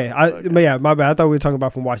talking about? Okay. But yeah, my bad. I thought we were talking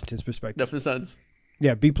about from Washington's perspective. No, for the Suns.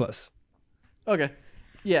 Yeah, B plus. Okay.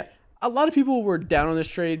 Yeah. A lot of people were down on this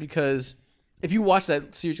trade because if you watch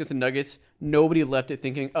that series against the Nuggets, nobody left it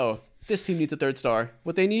thinking, oh, this team needs a third star.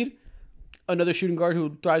 What they need? Another shooting guard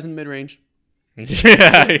who thrives in the mid-range.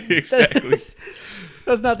 Yeah, exactly.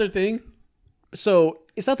 That's not their thing. So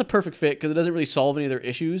it's not the perfect fit because it doesn't really solve any of their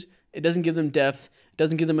issues. It doesn't give them depth. It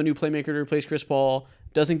doesn't give them a new playmaker to replace Chris Paul.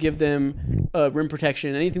 Doesn't give them rim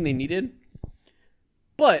protection, anything they needed.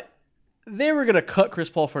 But they were going to cut Chris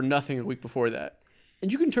Paul for nothing a week before that.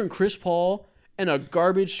 And you can turn Chris Paul and a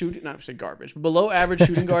garbage shooting, not say garbage, but below average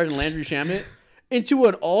shooting guard and Landry Shamet into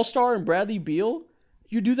an all-star and Bradley Beal.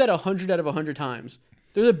 You do that 100 out of 100 times.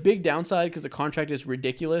 There's a big downside because the contract is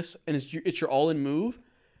ridiculous and it's your all-in move.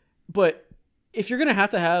 But if you're going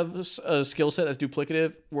to have a skill set that's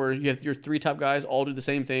duplicative where you have your 3 top guys all do the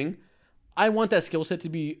same thing, I want that skill set to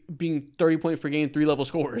be being 30 points per game, 3-level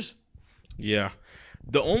scorers. Yeah.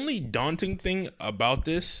 The only daunting thing about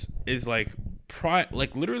this is like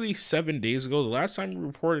literally 7 days ago, the last time we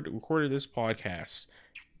recorded this podcast,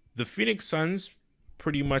 the Phoenix Suns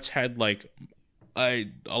pretty much had like a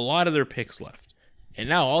lot of their picks left. And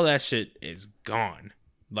now all that shit is gone.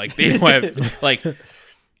 Like they don't have like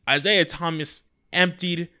Isaiah Thomas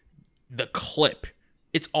emptied the clip.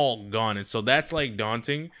 It's all gone. And so that's like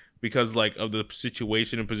daunting because like of the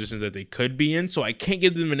situation and positions that they could be in. So I can't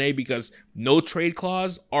give them an A because no trade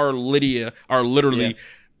clause are literally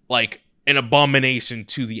like an abomination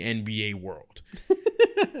to the NBA world.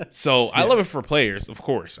 So I love it for players, of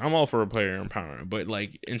course. I'm all for a player empowerment, but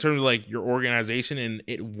like in terms of like your organization and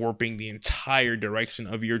it warping the entire direction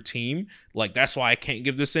of your team, like that's why I can't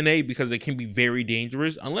give this an A because it can be very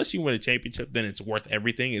dangerous. Unless you win a championship, then it's worth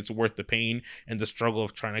everything. It's worth the pain and the struggle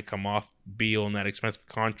of trying to come off Beal and that expensive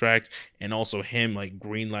contract, and also him like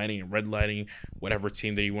green lighting and red lighting whatever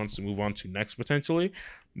team that he wants to move on to next potentially.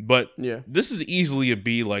 But this is easily a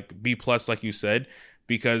B, like B plus, like you said.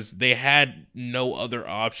 Because they had no other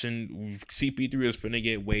option. CP3 was finna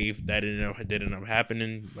get waived. That didn't end up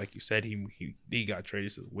happening. Like you said, he got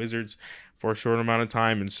traded to the Wizards for a short amount of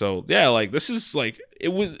time. And so, yeah, like this is like it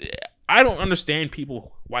was. I don't understand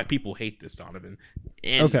why people hate this, Donovan.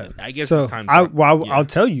 And okay, I guess so it's time. I'll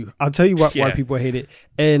tell you why people hate it.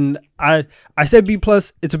 And I said B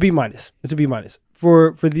plus. It's a B minus. It's a B minus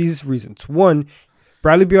for these reasons. One,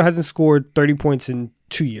 Bradley Beal hasn't scored 30 points in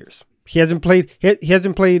 2 years. He hasn't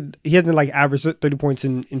like averaged 30 points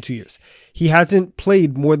in 2 years. He hasn't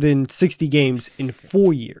played more than 60 games in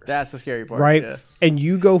 4 years. That's the scary part. Right? Yeah. And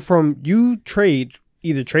you trade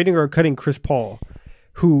either trading or cutting Chris Paul,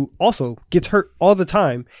 who also gets hurt all the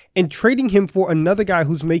time, and trading him for another guy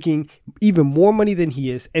who's making even more money than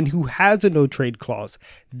he is and who has a no trade clause.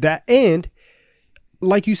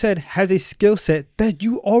 Like you said, has a skill set that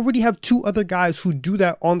you already have 2 other guys who do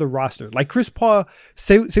that on the roster. Like Chris Paul,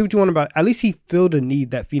 say what you want about it. At least he filled a need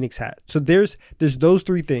that Phoenix had. So there's those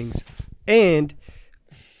 3 things. And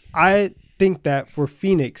I think that for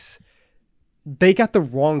Phoenix, they got the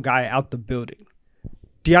wrong guy out the building.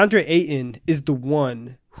 DeAndre Ayton is the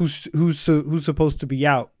one who's supposed to be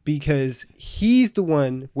out because he's the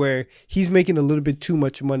one where he's making a little bit too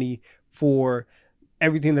much money for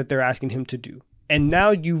everything that they're asking him to do. And now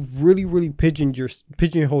you've really, really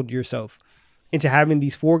pigeonholed yourself into having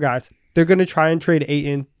these 4 guys they're going to try and trade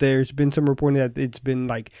Ayton. There's been some reporting that it's been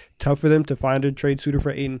like tough for them to find a trade suitor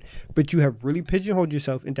for Ayton, but you have really pigeonholed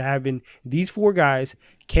yourself into having these 4 guys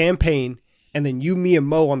campaign and then you, me, and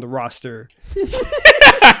Mo on the roster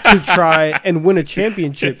to try and win a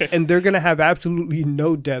championship, and they're going to have absolutely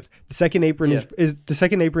no depth. The second apron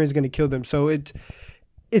is going to kill them. So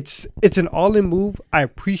it's an all-in move. I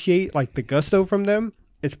appreciate like the gusto from them.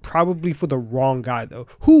 It's probably for the wrong guy though,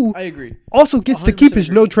 who I agree also gets to keep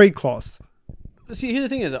his no trade clause. See, here's the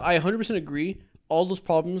thing: is I 100% agree. All those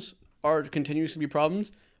problems are continuous to be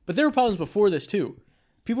problems, but there were problems before this too.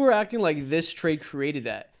 People were acting like this trade created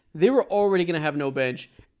that. They were already going to have no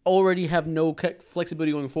bench, already have no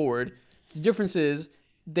flexibility going forward. The difference is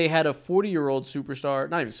they had a 40-year-old superstar,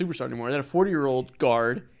 not even superstar anymore. They had a 40-year-old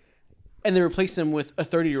guard, and they replaced him with a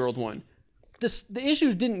 30-year-old one. The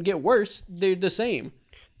issues didn't get worse; they're the same.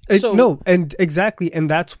 No, and exactly, and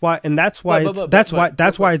that's why it's bad.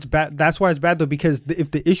 That's why it's bad though, because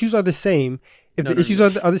if the issues are the same, are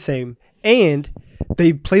the same, and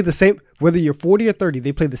they play the same, whether you're 40 or 30,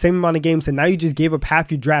 they play the same amount of games, and now you just gave up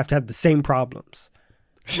half your draft to have the same problems.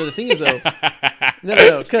 No, the thing is though,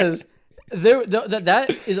 no, because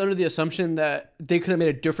that is under the assumption that they could have made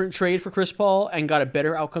a different trade for Chris Paul and got a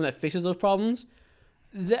better outcome that fixes those problems.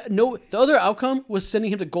 The other outcome was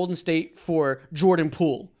sending him to Golden State for Jordan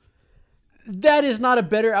Poole. That is not a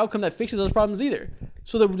better outcome that fixes those problems either.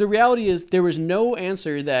 So the reality is there was no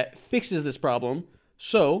answer that fixes this problem.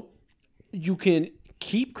 So you can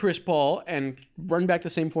keep Chris Paul and run back the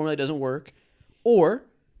same formula that doesn't work, or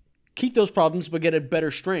keep those problems but get a better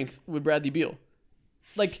strength with Bradley Beal.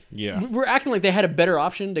 Like, we're acting like they had a better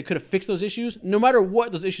option. They could have fixed those issues. No matter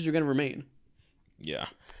what, those issues are going to remain. Yeah.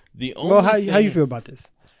 The only how you feel about this?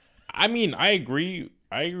 I mean, I agree.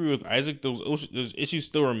 I agree with Isaac. Those issues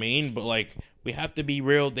still remain, but like we have to be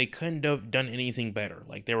real. They couldn't have done anything better.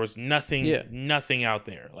 Like there was nothing out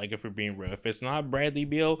there. Like if we're being real, if it's not Bradley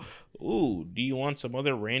Beal, do you want some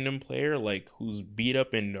other random player like who's beat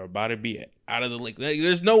up and about to be out of the league? Like,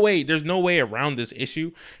 there's no way around this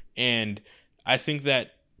issue, and I think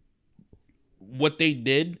that what they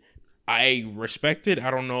did, I respect it.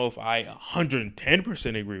 I don't know if I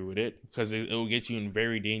 110% agree with it because it will get you in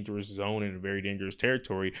very dangerous zone and very dangerous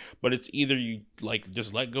territory. But it's either you like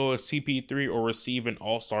just let go of CP3 or receive an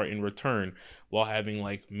all-star in return while having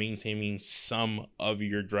like maintaining some of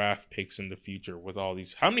your draft picks in the future with all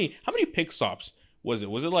these. How many pick swaps was it?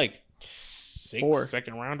 Was it like 6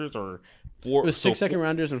 second rounders or 4? It was 6 second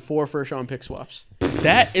rounders and 4 first round pick swaps.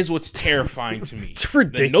 That is what's terrifying to me. It's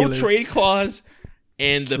ridiculous. The no trade clause.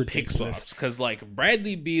 And the pick swaps, because like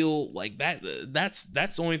Bradley Beal, like that's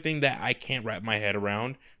the only thing that I can't wrap my head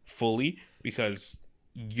around fully, because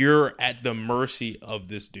you're at the mercy of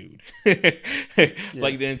this dude.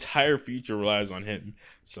 Like the entire future relies on him.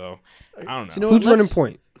 So I don't know. So who's running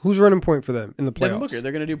point? Who's running point for them in the playoffs? Devin Booker.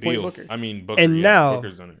 They're gonna do point Beal. Booker. I mean Booker. And now,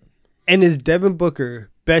 Booker's done it. And is Devin Booker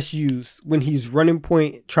best used when he's running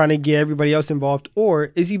point, trying to get everybody else involved,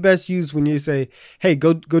 or is he best used when you say, "Hey,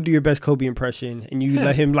 go do your best Kobe impression," and you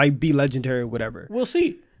let him like be legendary or whatever? We'll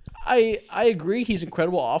see. I agree. He's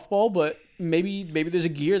incredible off ball, but maybe there's a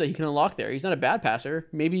gear that he can unlock there. He's not a bad passer.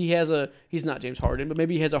 Maybe he's not James Harden, but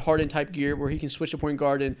maybe he has a Harden type gear where he can switch to point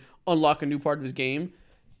guard and unlock a new part of his game.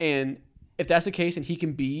 And if that's the case, and he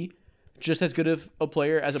can be just as good of a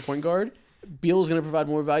player as a point guard, Beal is going to provide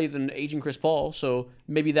more value than aging Chris Paul, so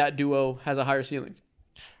maybe that duo has a higher ceiling.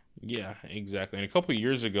 Yeah, exactly. And a couple of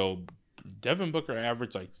years ago, Devin Booker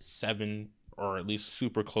averaged like 7, or at least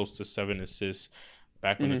super close to 7 assists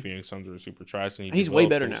back when the Phoenix Suns were super trash. And he's way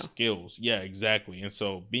better now. Skills. Yeah, exactly. And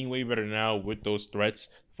so being way better now with those threats,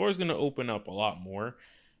 the floor is going to open up a lot more.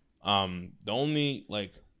 The only,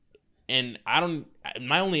 like, and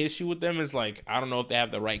my only issue with them is, like, I don't know if they have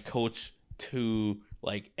the right coach to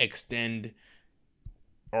like extend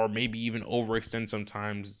or maybe even overextend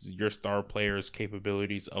sometimes your star players'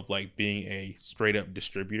 capabilities of like being a straight up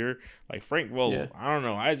distributor. Like Frank Vogel, I don't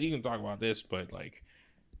know. You can talk about this, but like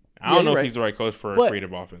I don't know if he's the right coach for a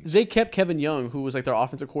creative offense. They kept Kevin Young, who was like their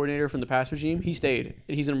offensive coordinator from the past regime. He stayed,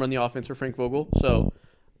 and he's going to run the offense for Frank Vogel. So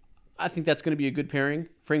I think that's going to be a good pairing.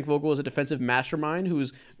 Frank Vogel is a defensive mastermind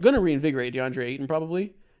who's going to reinvigorate DeAndre Ayton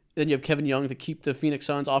probably. Then you have Kevin Young to keep the Phoenix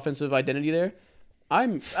Suns' offensive identity there. I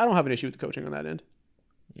don't have an issue with the coaching on that end.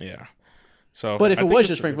 Yeah. So, but if it was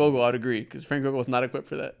just Frank Vogel, I'd agree, because Frank Vogel was not equipped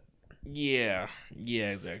for that. Yeah,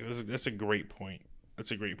 exactly. That's a great point.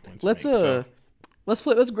 That's a great point. Let's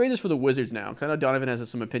grade this for the Wizards now, because I know Donovan has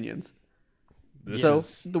some opinions.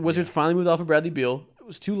 The Wizards finally moved off of Bradley Beal. It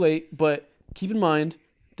was too late, but keep in mind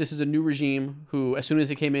this is a new regime who, as soon as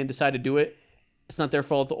they came in, decided to do it. It's not their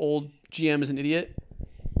fault. The old GM is an idiot.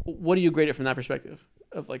 what do you grade it from that perspective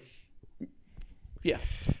of like, yeah,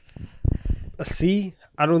 a C.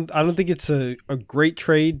 I don't think it's a great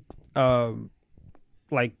trade.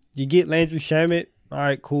 Like you get Landry Shamet. All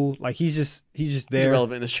right, cool. Like he's just there. He's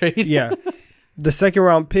irrelevant in this trade. Yeah. The second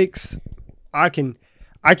round picks, I can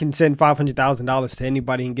send $500,000 to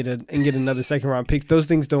anybody and get another second round pick. Those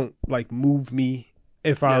things don't like move me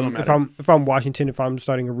if I'm Washington, if I'm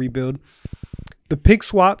starting a rebuild. The pick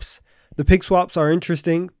swaps are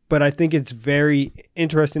interesting, but I think it's very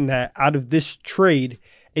interesting that out of this trade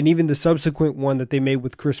and even the subsequent one that they made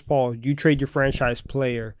with Chris Paul, you trade your franchise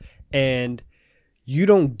player and you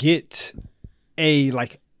don't get a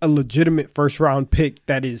legitimate first round pick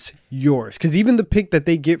that is yours. Because even the pick that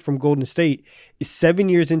they get from Golden State is 7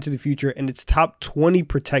 years into the future and it's top 20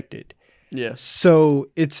 protected. Yeah. So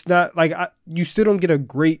it's not like you still don't get a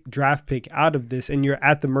great draft pick out of this, and you're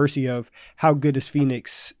at the mercy of how good is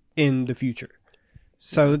Phoenix in the future.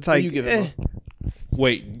 So it's like,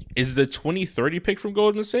 wait, is the 2030 pick from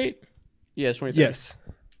Golden State? Yeah, it's 2030. Yes.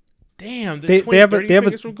 Damn, they have a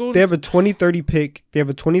 2030 pick. They have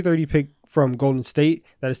a 2030 pick from Golden State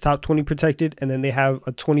that is top 20 protected, and then they have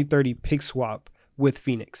a 2030 pick swap with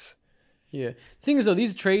Phoenix. Yeah. The thing is, though,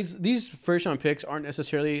 these trades, these first-round picks aren't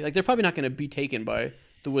necessarily, like, they're probably not going to be taken by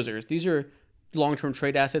the Wizards. These are long-term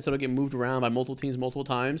trade assets that will get moved around by multiple teams multiple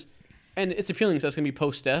times, and it's appealing because that's going to be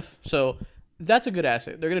post-Steph. So that's a good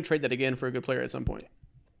asset. They're going to trade that again for a good player at some point.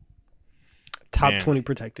 Top 20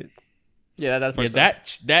 protected. Yeah,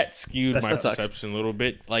 that skewed my sucks. perception a little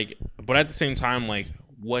bit. Like, but at the same time, like,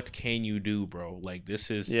 what can you do, bro? Like, this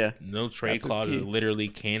is no trade clause is literally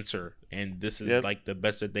cancer, and this is like the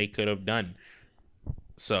best that they could have done.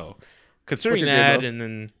 So, considering that, grade, and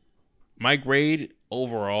then my grade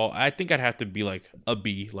overall, I think I'd have to be like a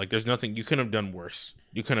B. Like, there's nothing you couldn't have done worse.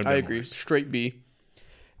 You couldn't have done I agree. Worse. Straight B.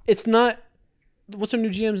 It's not. What's our new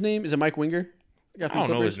GM's name? Is it Mike Winger? I don't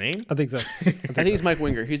know his name. I think so. I think it's Mike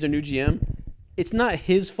Winger. He's their new GM. It's not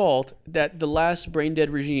his fault that the last brain dead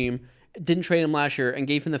regime didn't trade him last year and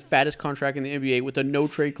gave him the fattest contract in the NBA with a no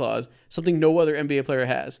trade clause, something no other NBA player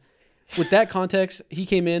has. With that context, he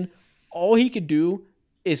came in. All he could do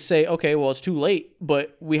is say, okay, well, it's too late,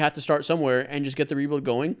 but we have to start somewhere and just get the rebuild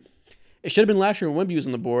going. It should have been last year when Wemby was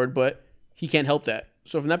on the board, but he can't help that.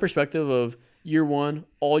 So from that perspective of year one,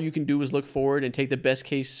 all you can do is look forward and take the best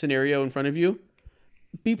case scenario in front of you.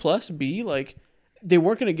 B+, B, like, they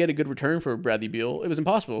weren't going to get a good return for Bradley Beal. It was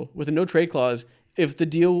impossible. With a no trade clause, if the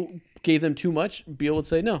deal gave them too much, Beal would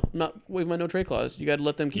say, no, I'm not waiving my no trade clause. You got to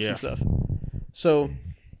let them keep some stuff. So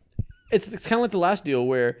it's kind of like the last deal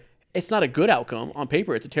where it's not a good outcome. On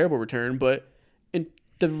paper, it's a terrible return, but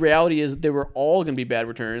the reality is they were all going to be bad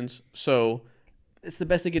returns. So it's the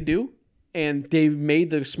best they could do. And they made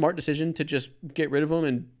the smart decision to just get rid of them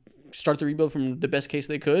and start the rebuild from the best case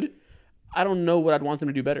they could. I don't know what I'd want them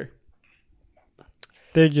to do better.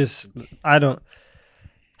 They're just,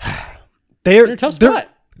 They're in a tough spot.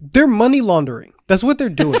 They're money laundering. That's what they're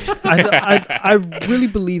doing. I really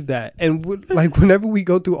believe that. And whenever we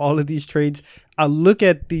go through all of these trades, I look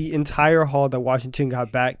at the entire haul that Washington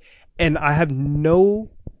got back, and I have no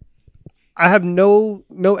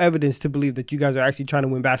evidence to believe that you guys are actually trying to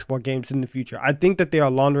win basketball games in the future. I think that they are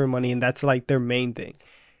laundering money, and that's like their main thing.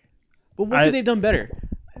 But what could they have done better?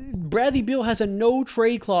 Bradley Beal has a no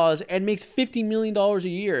trade clause and makes $50 million a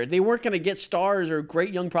year. They weren't going to get stars or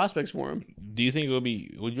great young prospects for him. Do you think it would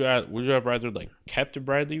be? Would you have rather like kept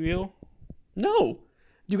Bradley Beal? No,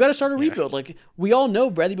 you got to start a rebuild. Like, we all know,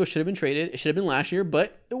 Bradley Beal should have been traded. It should have been last year,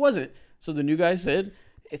 but it wasn't. So the new guy said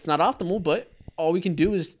it's not optimal, but all we can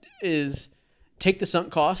do is take the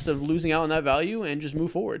sunk cost of losing out on that value and just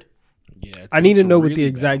move forward. Yeah, I need to know what the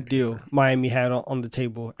exact deal Miami had on the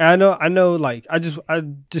table. And I know. Like,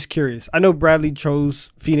 I'm just curious. I know Bradley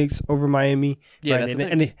chose Phoenix over Miami. Yeah, right?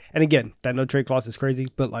 that's and again, that no trade clause is crazy.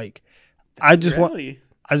 But like, I just want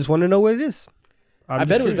to know what it is. I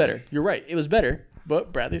bet it was better. You're right. It was better.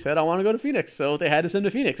 But Bradley said, I want to go to Phoenix. So they had to send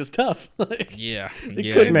to Phoenix. It's tough. Yeah.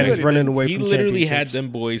 Man is running away he from literally had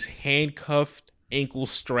them boys handcuffed, ankle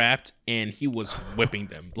strapped, and he was whipping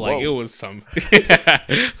them. Like, Whoa. It was some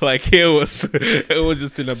like it was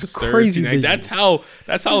just an absurd crazy thing. Like,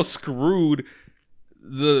 that's how screwed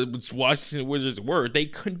the Washington Wizards were. They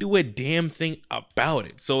couldn't do a damn thing about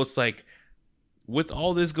it. So it's like, with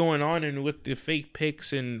all this going on and with the fake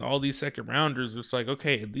picks and all these second rounders, it's like,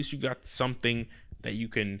 okay, at least you got something that you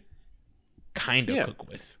can kind of cook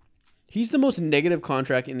with. He's the most negative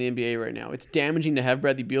contract in the NBA right now. It's damaging to have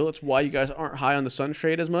Bradley Beal. That's why you guys aren't high on the Suns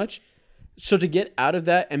trade as much. So to get out of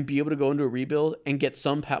that and be able to go into a rebuild and get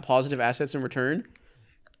some positive assets in return,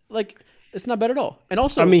 like, it's not bad at all. And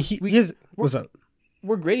also, I mean, what's up?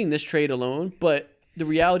 we're grading this trade alone, but the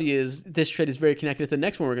reality is this trade is very connected to the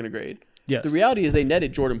next one we're going to grade. Yes. The reality is they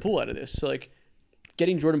netted Jordan Poole out of this. So, like,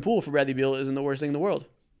 getting Jordan Poole for Bradley Beal isn't the worst thing in the world.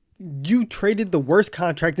 You traded the worst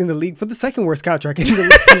contract in the league for the second worst contract in the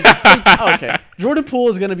league. Okay. Jordan Poole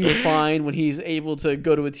is going to be fine when he's able to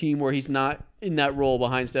go to a team where he's not in that role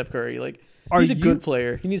behind Steph Curry. Like, he's a good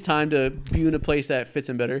player. He needs time to be in a place that fits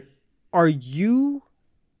him better. Are you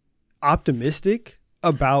optimistic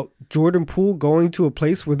about Jordan Poole going to a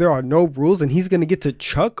place where there are no rules and he's going to get to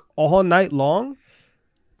chuck all night long?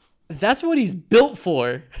 That's what he's built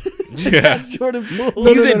for. Yeah. That's Jordan Poole.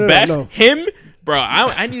 He's in best. Him, bro.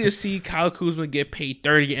 I need to see Kyle Kuzma get paid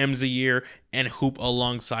 30 M's a year and hoop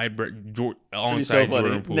alongside Jordan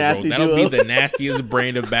Poole. Nasty bro. That'll duo. be the nastiest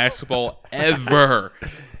brand of basketball ever.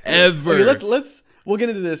 Okay, we'll get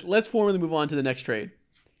into this. Let's formally move on to the next trade.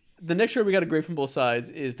 The next trade we got a grade from both sides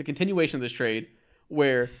is the continuation of this trade,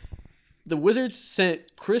 where the Wizards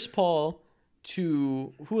sent Chris Paul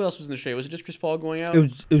to who else was in the trade? Was it just Chris Paul going out? It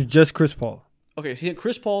was just Chris Paul. Okay, so he sent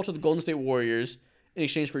Chris Paul to the Golden State Warriors in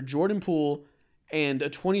exchange for Jordan Poole and a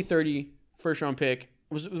 2030 first-round pick.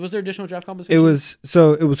 Was there additional draft compensation? It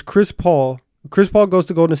was Chris Paul. Chris Paul goes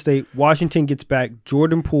to Golden State. Washington gets back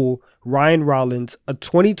Jordan Poole, Ryan Rollins, a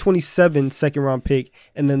 2027 second-round pick,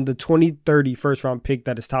 and then the 2030 first-round pick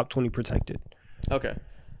that is top 20 protected. Okay.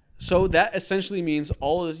 So that essentially means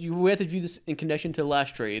we have to view this in connection to the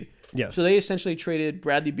last trade. Yes. So they essentially traded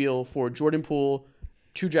Bradley Beal for Jordan Poole,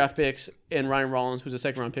 2 draft picks, and Ryan Rollins, who's a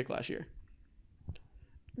second-round pick last year.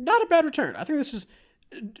 Not a bad return. I think this is...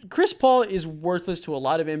 Chris Paul is worthless to a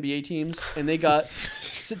lot of NBA teams, and they got...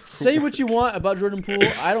 say what you want about Jordan Poole.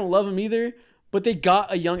 I don't love him either, but they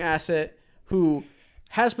got a young asset who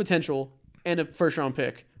has potential and a first-round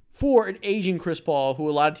pick for an aging Chris Paul who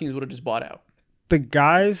a lot of teams would have just bought out. The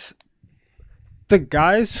guys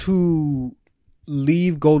who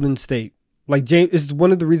leave Golden State, like James, is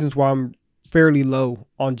one of the reasons why I'm fairly low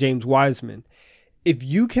on James Wiseman. If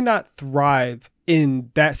you cannot thrive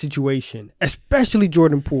in that situation, especially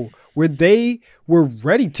Jordan Poole, where they were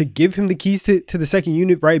ready to give him the keys to the second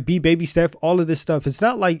unit, right? Be baby Steph, all of this stuff. It's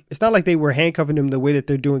not like they were handcuffing him the way that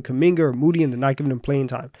they're doing Kuminga or Moody and they're not giving him playing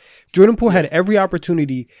time. Jordan Poole had every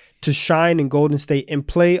opportunity to shine in Golden State and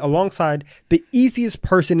play alongside the easiest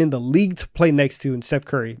person in the league to play next to in Steph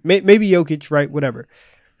Curry. Maybe Jokic, right? Whatever.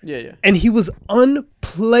 Yeah. And he was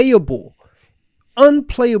unplayable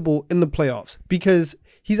in the playoffs because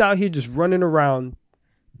he's out here just running around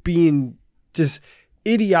being just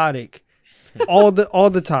idiotic all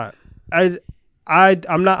the time.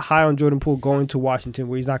 I'm not high on Jordan Poole going to Washington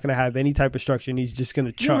where he's not going to have any type of structure and he's just going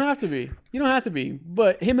to chuck. You don't have to be.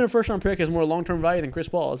 But him and a first-round pick has more long-term value than Chris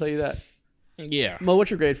Paul. I'll tell you that. Yeah. Mo, what's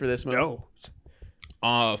your grade for this, Mo?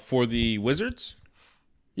 For the Wizards?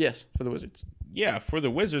 Yes, for the Wizards. Yeah, for the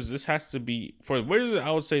Wizards, this has to be... For the Wizards, I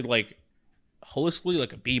would say, like, holistically,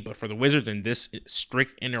 like a B. But for the Wizards in this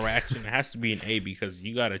strict interaction, it has to be an A because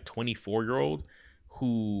you got a 24-year-old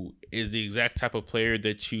who is the exact type of player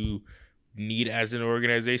that you need as an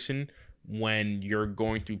organization when you're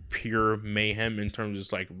going through pure mayhem in terms of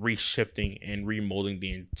just like reshifting and remolding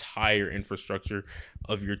the entire infrastructure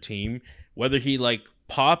of your team. Whether he like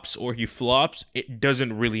pops or he flops, it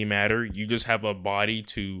doesn't really matter. You just have a body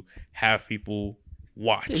to have people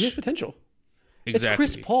watch. Yeah, he has potential. Exactly. It's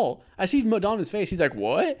Chris Paul. I see Donovan's face. He's like,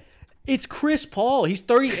 what? It's Chris Paul. He's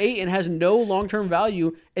 38 and has no long-term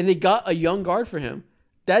value, and they got a young guard for him.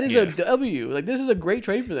 That is a W. Like, this is a great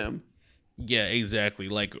trade for them. Yeah, exactly.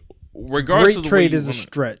 Like, regardless of the trade way is a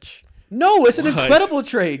stretch. No, it's an incredible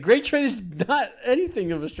trade. Great trade is not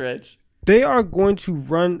anything of a stretch. They are going to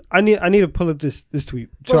run. I need to pull up this tweet.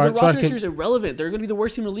 Bro, the roster next year is irrelevant. They're going to be the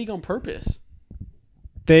worst team in the league on purpose.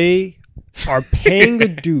 They are paying a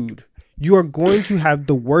dude. You are going to have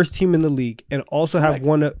the worst team in the league and also have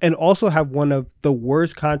one of the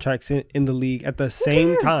worst contracts in the league at the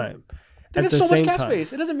same time. They have so much cap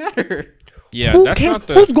space. It doesn't matter. Yeah, who cares?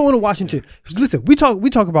 Who's going to Washington? Listen, we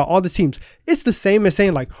talk about all the teams. It's the same as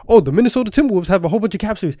saying like, oh, the Minnesota Timberwolves have a whole bunch of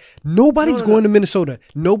cap space. Nobody's going to Minnesota.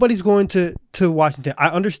 Nobody's going to Washington. I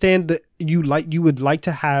understand that you would like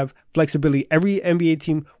to have flexibility. Every NBA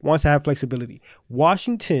team wants to have flexibility.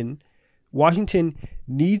 Washington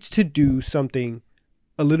needs to do something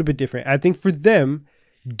a little bit different. I think for them,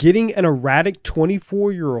 getting an erratic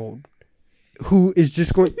 24-year-old who is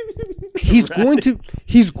just going he's going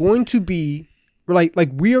to be like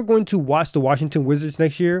we are going to watch the Washington Wizards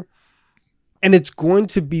next year, and it's going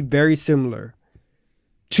to be very similar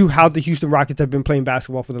to how the Houston Rockets have been playing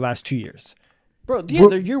basketball for the last 2 years. Bro, yeah,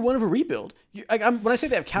 they're year one of a rebuild. When I say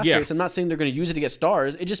they have cap space, I'm not saying they're going to use it to get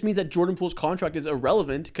stars. It just means that Jordan Poole's contract is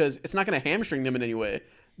irrelevant because it's not going to hamstring them in any way.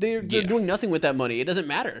 They're doing nothing with that money. It doesn't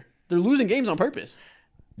matter. They're losing games on purpose.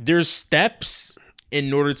 There's steps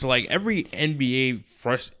in order to like every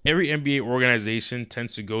NBA organization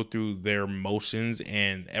tends to go through their motions,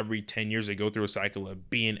 and every 10 years they go through a cycle of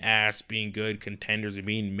being ass, being good, contenders, and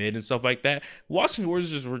being mid and stuff like that. Washington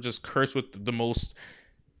Wizards were just cursed with the most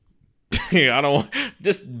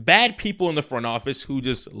just bad people in the front office who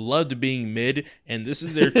just loved being mid, and this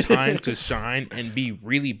is their time to shine and be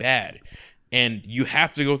really bad. And you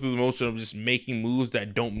have to go through the motion of just making moves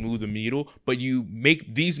that don't move the needle, but you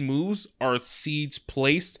make these moves are seeds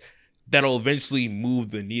placed that'll eventually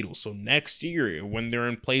move the needle. So next year, when they're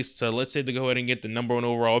in place to, let's say, to go ahead and get the number 1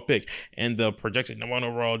 overall pick, and the projected number 1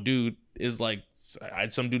 overall dude is like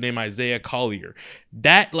some dude named Isaiah Collier,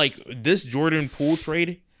 that like this Jordan Poole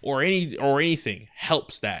trade or anything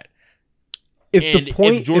helps that. If the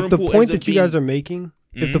point that you guys are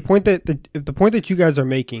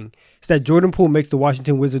making is that Jordan Poole makes the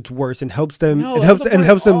Washington Wizards worse and helps them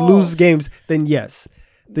lose games, then yes.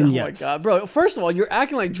 Yes. Oh my god, bro. First of all, you're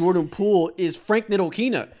acting like Jordan Poole is Frank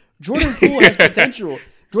Ntilikina. Jordan Poole has potential.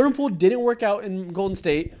 Jordan Poole didn't work out in Golden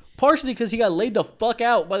State, partially because he got laid the fuck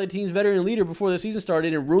out by the team's veteran leader before the season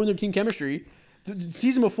started and ruined their team chemistry. The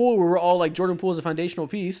season before, we were all like, Jordan Poole is a foundational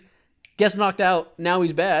piece. Gets knocked out. Now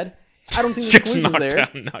he's bad. I don't think there's a coincidence there.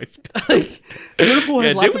 Like, Jordan Poole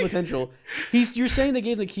has lots of potential. You're saying they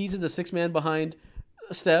gave the keys as a 6-man behind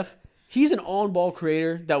Steph. He's an on-ball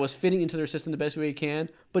creator that was fitting into their system the best way he can,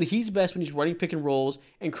 but he's best when he's running pick and rolls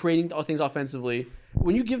and creating things offensively.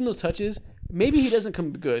 When you give him those touches, maybe he doesn't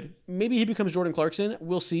come good. Maybe he becomes Jordan Clarkson.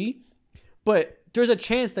 We'll see. But there's a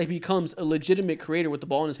chance that he becomes a legitimate creator with the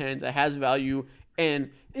ball in his hands that has value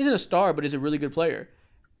and isn't a star, but is a really good player.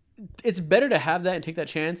 It's better to have that and take that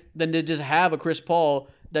chance than to just have a Chris Paul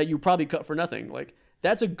that you probably cut for nothing. Like,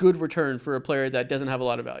 that's a good return for a player that doesn't have a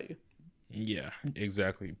lot of value. Yeah,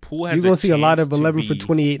 exactly. Poole has. You're going to see a lot of 11 for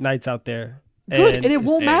 28 nights out there. Good, and it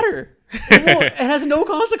won't matter. It has no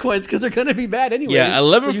consequence because they're going to be bad anyway. Yeah,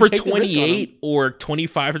 11 for 28 or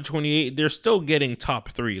 25 for 28, they're still getting top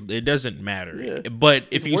 3. It doesn't matter. Yeah. But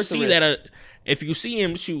if you see that, if you see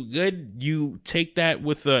him shoot good, you take that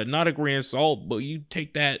with not a grain of salt, but you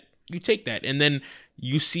take that, and then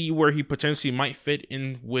you see where he potentially might fit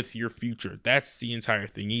in with your future. That's the entire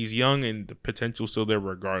thing. He's young and the potential's still there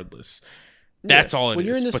regardless. That's all it is. When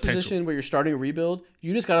you're in this position where you're starting a rebuild,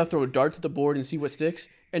 you just got to throw darts at the board and see what sticks.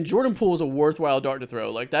 And Jordan Poole is a worthwhile dart to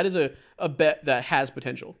throw. Like, that is a bet that has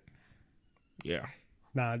potential. Yeah.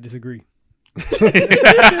 Nah, I disagree. So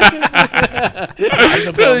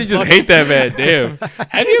you just hate that man. Damn.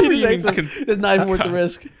 Have you ever it's not even worth the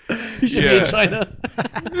risk. He should be in China.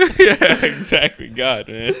 Yeah, exactly. God,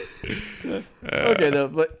 man. Okay, though,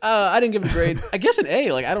 but I didn't give a grade. I guess an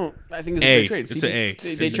A. Like, I think it's a great trade. It's an A.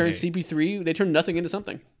 They turned CP3. They turned nothing into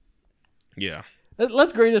something. Yeah.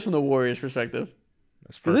 Let's grade this from the Warriors' perspective.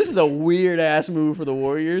 Because this is a weird ass move for the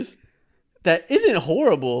Warriors. That isn't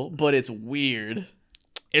horrible, but it's weird.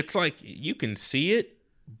 It's like you can see it,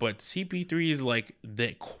 but CP3 is like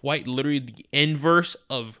quite literally the inverse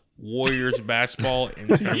of Warriors basketball in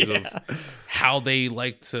terms of how they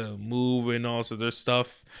like to move and also their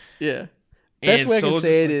stuff. Yeah. Best way I can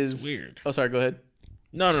say it is weird. Oh, sorry, go ahead.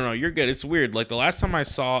 No, you're good. It's weird. Like the last time I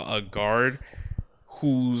saw a guard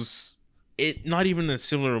who's not even a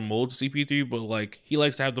similar mold to CP3, but like he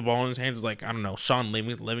likes to have the ball in his hands, like I don't know, Sean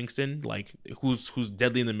Livingston, like who's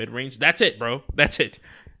deadly in the mid range. That's it, bro. That's it.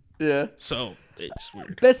 Yeah. So it's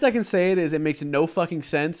weird. Best I can say it makes no fucking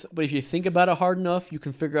sense. But if you think about it hard enough, you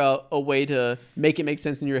can figure out a way to make it make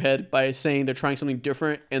sense in your head by saying they're trying something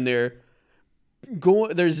different and they're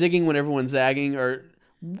zigging when everyone's zagging, or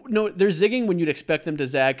no, they're zigging when you'd expect them to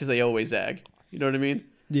zag because they always zag. You know what I mean?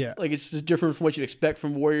 Yeah. Like it's just different from what you'd expect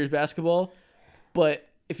from Warriors basketball. But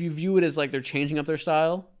if you view it as like they're changing up their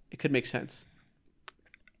style, it could make sense.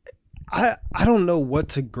 I don't know what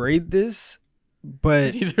to grade this,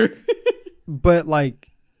 but either. But like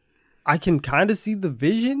I can kind of see the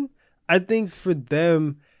vision. I think for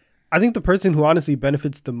them, I think the person who honestly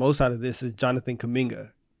benefits the most out of this is Jonathan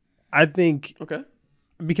Kuminga. I think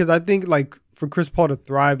because I think like for Chris Paul to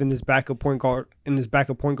thrive in this backup point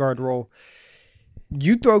guard role,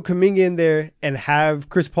 you throw Kuminga in there and have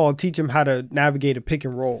Chris Paul teach him how to navigate a pick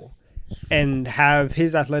and roll and have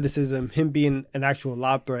his athleticism, him being an actual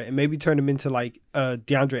lob threat, and maybe turn him into like a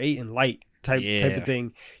DeAndre Ayton light type of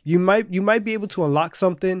thing. You might be able to unlock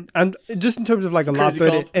something, and just in terms of like a lob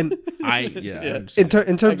threat in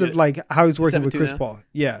terms of like how he's working with Chris Paul.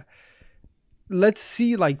 Yeah. let's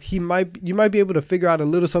see, like you might be able to figure out a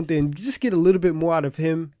little something and just get a little bit more out of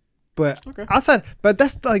him. But but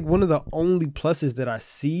that's like one of the only pluses that I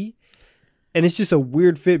see. And it's just a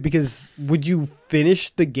weird fit because would you finish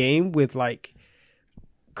the game with like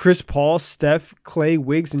Chris Paul, Steph, Clay,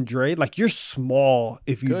 Wiggs, and Dre? Like you're small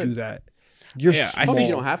if you do that. You're small. I think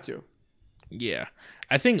you don't have to. Yeah.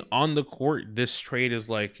 I think on the court, this trade is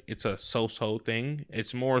like it's a so-so thing.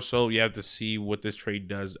 It's more so you have to see what this trade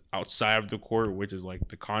does outside of the court, which is like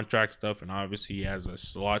the contract stuff. And obviously, he has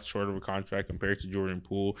a lot shorter of a contract compared to Jordan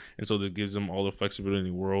Poole. And so this gives him all the flexibility in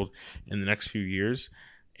the world in the next few years.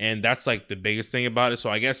 And that's like the biggest thing about it. So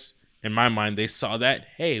I guess in my mind, they saw that,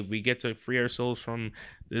 hey, we get to free ourselves from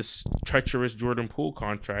this treacherous Jordan Poole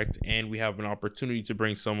contract. And we have an opportunity to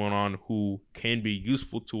bring someone on who can be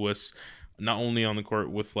useful to us. Not only on the court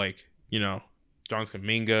with, like, you know, Jonathan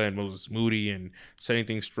Kuminga and Moses Moody and setting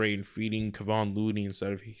things straight and feeding Kevon Looney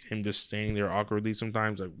instead of him just standing there awkwardly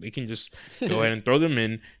sometimes. Like, they can just go ahead and throw them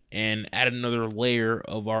in and add another layer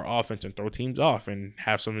of our offense and throw teams off and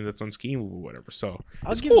have something that's unschemable or whatever. So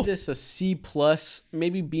I'll give this a C+,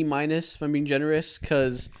 maybe B- if I'm being generous,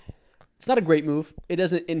 because it's not a great move. It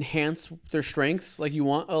doesn't enhance their strengths like you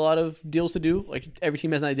want a lot of deals to do. Like every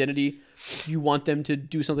team has an identity. You want them to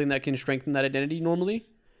do something that can strengthen that identity normally.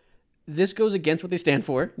 This goes against what they stand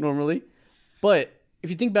for normally. But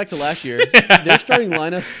if you think back to last year, their starting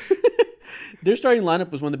lineup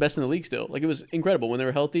was one of the best in the league still. Like it was incredible. When they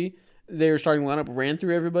were healthy, their starting lineup ran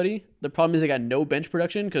through everybody. The problem is they got no bench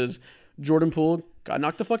production because Jordan Poole got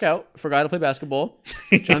knocked the fuck out, forgot to play basketball.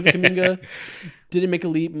 Jonathan Kuminga didn't make a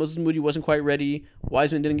leap. Moses Moody wasn't quite ready.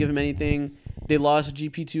 Wiseman didn't give him anything. They lost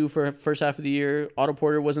GP2 for first half of the year. Otto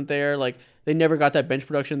Porter wasn't there. Like they never got that bench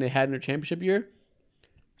production they had in their championship year.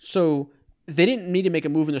 So they didn't need to make a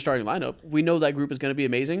move in their starting lineup. We know that group is going to be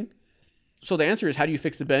amazing. So the answer is, how do you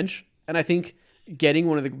fix the bench? And I think getting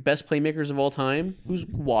one of the best playmakers of all time, who's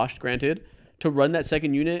washed, granted, to run that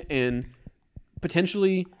second unit and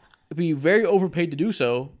potentially be very overpaid to do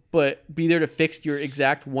so, but be there to fix your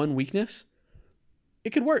exact one weakness, it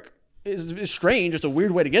could work. It's strange. It's a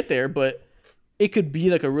weird way to get there, but it could be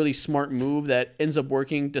like a really smart move that ends up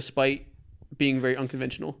working despite being very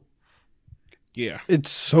unconventional. Yeah, it's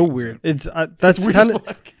so weird. It's that's kind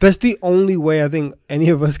of that's the only way I think any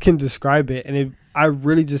of us can describe it, and I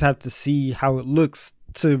really just have to see how it looks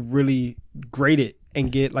to really grade it and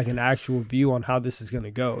get like an actual view on how this is going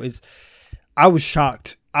to go. I was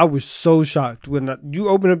shocked. I was so shocked when you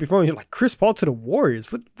open up your phone and you're like, Chris Paul to the Warriors.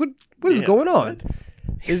 What is going on?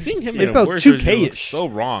 Seeing him in the Warriors looks so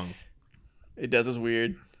wrong. It does. It's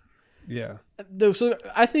weird. Yeah. So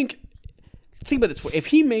I think about it this way. If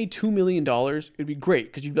he made $2 million, it'd be great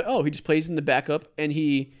because you'd be like, oh, he just plays in the backup and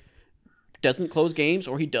he doesn't close games,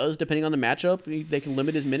 or he does depending on the matchup. They can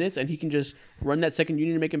limit his minutes and he can just run that second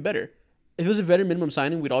unit and make him better. If it was a veteran minimum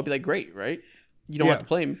signing, we'd all be like, great, right? You don't have to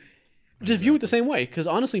play him. Just view it the same way, because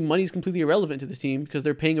honestly, money is completely irrelevant to this team because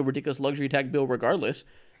they're paying a ridiculous luxury tax bill regardless.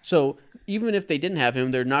 So even if they didn't have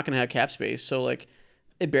him, they're not going to have cap space. So like,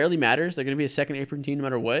 it barely matters. They're going to be a second apron team no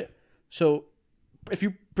matter what. So if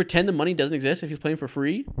you pretend the money doesn't exist, if he's playing for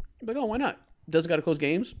free, you're like, oh, why not? Doesn't got to close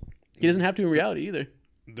games. He doesn't have to in reality either.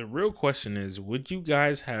 The real question is, would you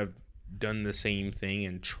guys have done the same thing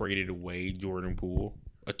and traded away Jordan Poole,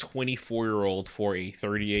 a 24-year-old for a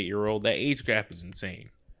 38-year-old? That age gap is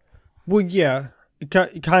insane. Well, yeah,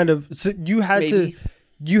 kind of. So you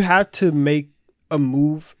had to make a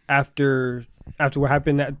move after what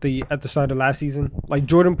happened at the start of last season. Like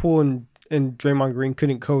Jordan Poole and Draymond Green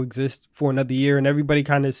couldn't coexist for another year, and everybody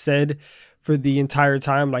kind of said for the entire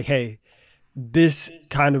time, like, hey, this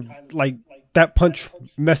kind of like that punch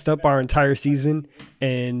messed up our entire season,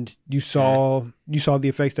 and you saw the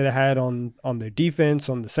effects that it had on their defense,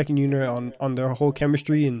 on the second unit, on their whole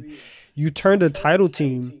chemistry, and you turned a title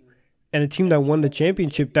team and a team that won the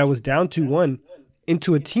championship that was down 2-1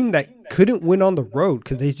 into a team that couldn't win on the road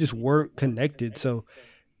because they just weren't connected. So,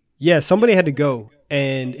 yeah, somebody had to go,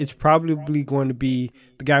 and it's probably going to be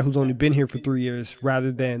the guy who's only been here for 3 years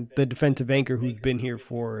rather than the defensive anchor who's been here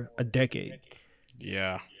for a decade.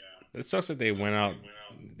 Yeah. It sucks that they went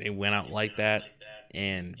out like that.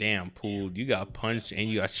 And damn, Poole, you got punched and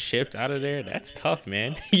you got shipped out of there. That's tough,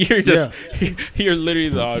 man. You're literally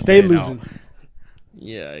the odd stay losing. Out.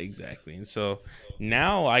 Yeah, exactly. And so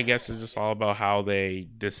now I guess it's just all about how they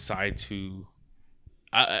decide to.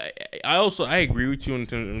 I agree with you in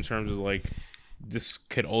terms of like this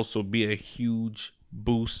could also be a huge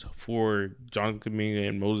boost for Jonathan Kuminga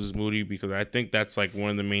and Moses Moody, because I think that's like one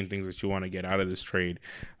of the main things that you want to get out of this trade.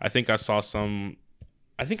 I think I saw something,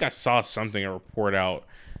 a report out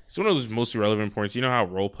It's one of those most relevant points. You know how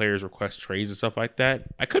role players request trades and stuff like that?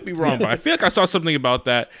 I could be wrong, but I feel like I saw something about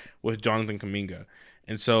that with Jonathan Kuminga.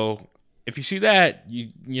 And so if you see that,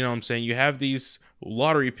 you know what I'm saying, you have these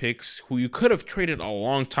lottery picks who you could have traded a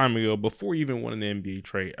long time ago before you even won the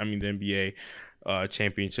NBA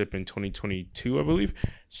championship in 2022, I believe.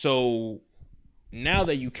 So now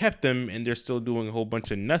that you kept them and they're still doing a whole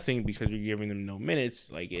bunch of nothing because you're giving them no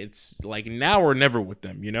minutes, like it's like now or never with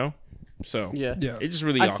them, you know? So yeah, it's just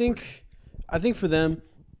really awkward. I think for them,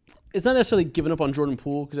 it's not necessarily giving up on Jordan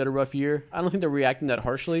Poole because they had a rough year. I don't think they're reacting that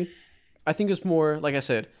harshly. I think it's more, like I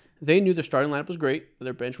said, they knew their starting lineup was great, but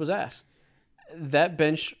their bench was ass. That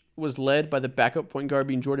bench was led by the backup point guard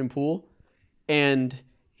being Jordan Poole, and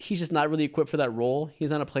he's just not really equipped for that role.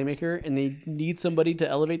 He's not a playmaker, and they need somebody to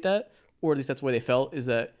elevate that, or at least that's the way they felt, is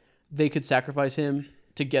that they could sacrifice him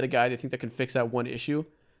to get a guy they think that can fix that one issue.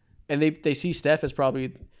 And they see Steph as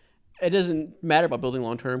probably... It doesn't matter about building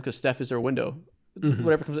long term because Steph is their window. Mm-hmm.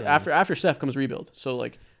 Whatever comes after Steph comes rebuild. So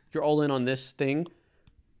like you're all in on this thing.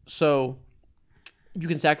 So you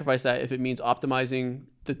can sacrifice that if it means optimizing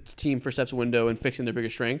the team for Steph's window and fixing their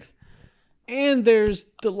biggest strength. And there's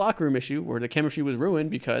the locker room issue where the chemistry was ruined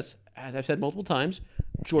because, as I've said multiple times,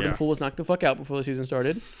 Jordan Poole was knocked the fuck out before the season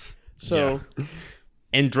started. So,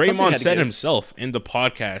 and Draymond said himself in the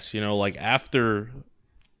podcast, you know, like after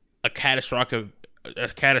a catastrophic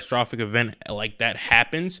event like that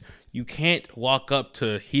happens, you can't walk up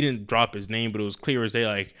to, he didn't drop his name, but it was clear as day,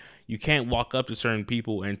 like you can't walk up to certain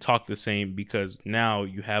people and talk the same because now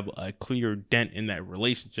you have a clear dent in that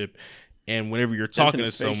relationship. And whenever you're talking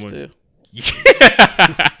to someone,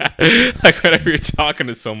 like whenever you're talking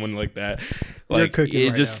to someone like that, like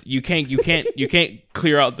it just you can't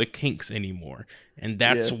clear out the kinks anymore. And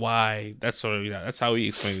that's that's how he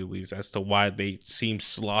explained it, at least, as to why they seem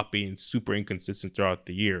sloppy and super inconsistent throughout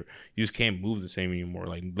the year. You just can't move the same anymore.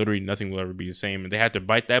 Like literally nothing will ever be the same. And they had to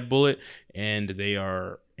bite that bullet, and they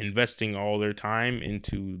are investing all their time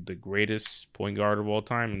into the greatest point guard of all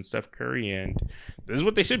time in Steph Curry, and this is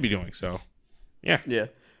what they should be doing. So yeah.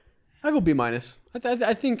 I go B-.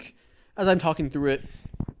 I think as I'm talking through it,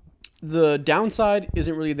 the downside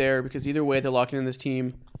isn't really there because either way they're locking in this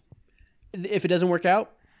team. If it doesn't work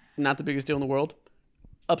out, not the biggest deal in the world.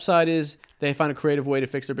 Upside is they find a creative way to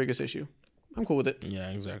fix their biggest issue. I'm cool with it.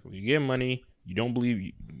 Yeah, exactly. You get money. You don't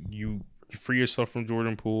believe you free yourself from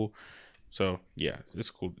Jordan Poole. So yeah, it's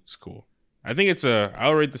cool. It's cool. I think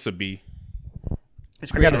I'll rate this a B.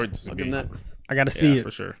 It's great. I gotta see it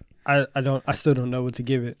for sure. I still don't know what to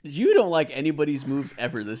give it. You don't like anybody's moves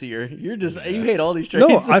ever this year. You're just you hate all these trades.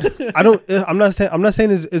 No, I don't. I'm not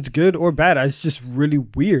saying it's good or bad. It's just really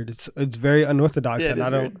weird. It's very unorthodox, and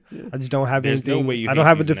I just don't have anything. I don't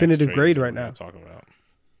have a definitive grade right now. Talking about.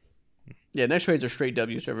 Yeah, next trades are straight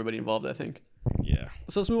W's for everybody involved, I think. Yeah.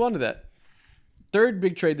 So let's move on to that. Third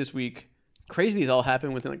big trade this week. Crazy these all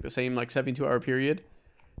happened within like the same 72-hour period.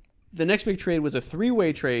 The next big trade was a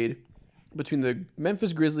 3-way trade between the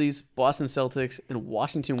Memphis Grizzlies, Boston Celtics, and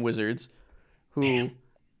Washington Wizards, who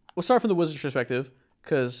we'll start from the Wizards' perspective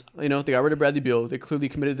because, they got rid of Bradley Beal. They clearly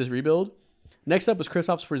committed this rebuild. Next up was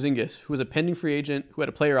Kristaps Porzingis, who was a pending free agent, who had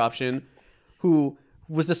a player option, who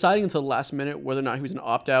was deciding until the last minute whether or not he was going to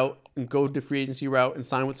opt out and go the free agency route and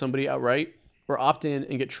sign with somebody outright, or opt in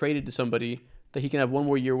and get traded to somebody that he can have one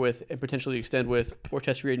more year with and potentially extend with or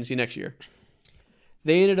test free agency next year.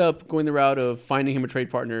 They ended up going the route of finding him a trade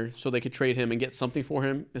partner so they could trade him and get something for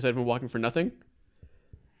him instead of him walking for nothing.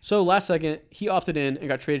 So last second, he opted in and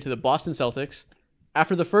got traded to the Boston Celtics.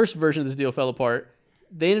 After the first version of this deal fell apart,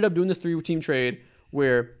 they ended up doing this 3-team trade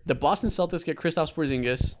where the Boston Celtics get Kristaps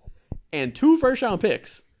Porzingis and 2 first-round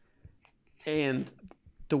picks. And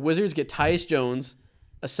the Wizards get Tyus Jones,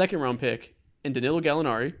 a second-round pick, and Danilo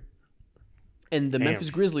Gallinari. And the Memphis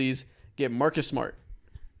Grizzlies get Marcus Smart.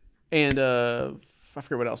 And I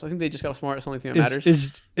forget what else. I think they just got Smart. It's the only thing that matters.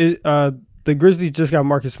 The Grizzlies just got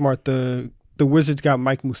Marcus Smart. The Wizards got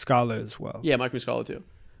Mike Muscala as well. Yeah, Mike Muscala too.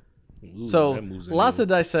 Ooh, so lots to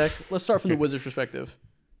dissect. Let's start from the Wizards' perspective.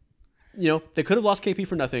 They could have lost KP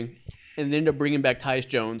for nothing, and they ended up bringing back Tyus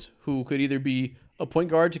Jones, who could either be a point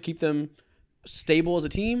guard to keep them stable as a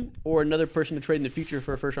team, or another person to trade in the future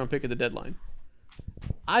for a first-round pick at the deadline.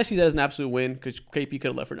 I see that as an absolute win because KP could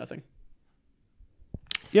have left for nothing.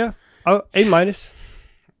 Yeah, A-. A-.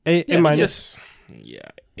 Yeah,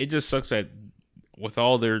 it just sucks that with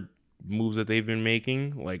all their moves that they've been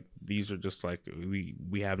making, like these are just like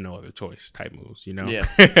we have no other choice type moves, Yeah,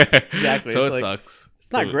 exactly. So it sucks.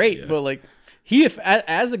 It's not great, but like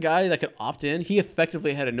as the guy that could opt in, he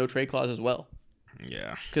effectively had a no trade clause as well.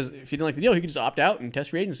 Yeah, because if he didn't like the deal, he could just opt out and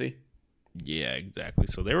test free agency. Yeah, exactly.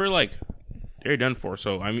 So they were like they're done for.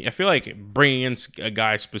 So I mean, I feel like bringing in a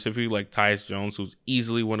guy specifically like Tyus Jones, who's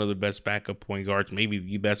easily one of the best backup point guards, maybe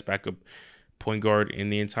the best backup point guard in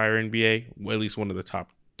the entire NBA, well, at least one of the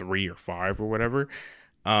top 3 or 5 or whatever.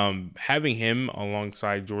 Having him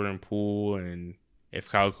alongside Jordan Poole, and if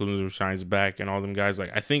Kyle Kuzma shines back and all them guys,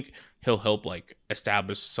 like I think he'll help like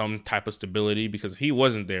establish some type of stability, because if he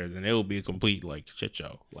wasn't there, then it would be a complete like shit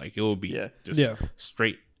show. Like it would be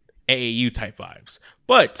straight AAU type vibes.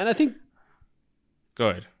 And I think go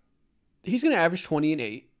ahead. He's going to average 20 and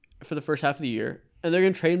 8 for the first half of the year, and they're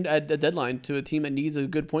going to trade him at the deadline to a team that needs a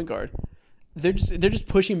good point guard. They're just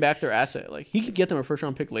pushing back their asset. Like he could get them a first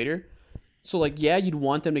round pick later. So like you'd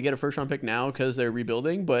want them to get a first round pick now because they're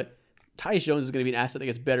rebuilding, but Tyus Jones is going to be an asset that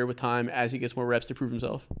gets better with time as he gets more reps to prove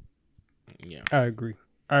himself. Yeah, I agree.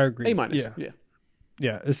 A-.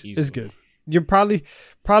 Yeah, it's good. You probably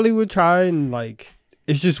would try and like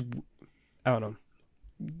it's just I don't know.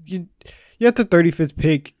 You have the 35th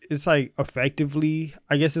pick. It's like effectively,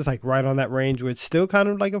 I guess it's like right on that range where it's still kind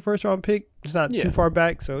of like a first round pick. It's not too far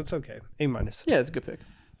back, so it's okay. A-. Yeah, it's a good pick.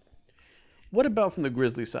 What about from the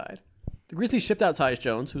Grizzlies side? The Grizzlies shipped out Tyus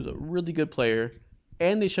Jones, who's a really good player,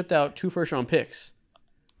 and they shipped out 2 first round picks.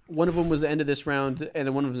 One of them was the end of this round, and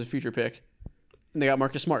then one of them was a future pick. And they got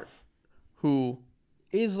Marcus Smart, who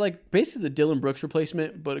is like basically the Dylan Brooks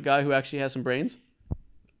replacement, but a guy who actually has some brains.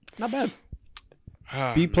 Not bad.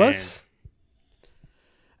 Oh, B+? I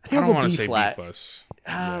think I I'll don't go want B to say flat.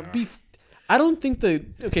 B+. I don't think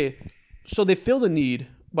so they filled a need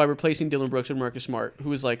by replacing Dylan Brooks with Marcus Smart,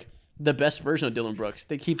 who is like the best version of Dylan Brooks.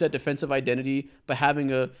 They keep that defensive identity by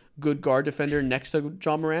having a good guard defender next to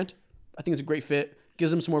John Morant. I think it's a great fit.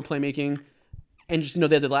 Gives them some more playmaking. And just, they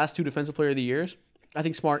had the last 2 defensive player of the years. I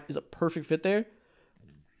think Smart is a perfect fit there.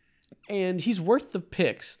 And he's worth the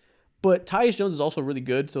picks. But Tyus Jones is also really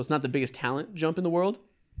good, so it's not the biggest talent jump in the world.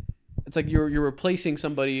 It's like you're replacing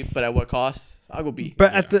somebody, but at what cost? I'll go B.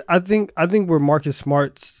 But I think where Marcus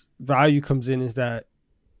Smart's value comes in is that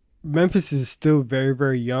Memphis is still very,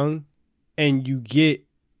 very young, and you get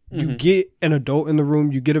an adult in the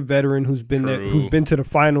room, you get a veteran who's been there, who's been to the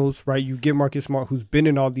finals, right? You get Marcus Smart, who's been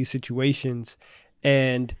in all these situations,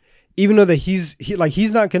 and even though that he's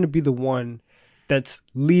not going to be the one that's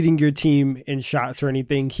leading your team in shots or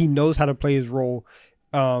anything, he knows how to play his role,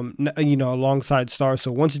 alongside stars.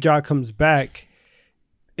 So once Ja comes back,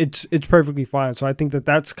 it's perfectly fine. So I think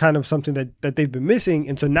that's kind of something that they've been missing.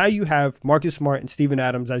 And so now you have Marcus Smart and Steven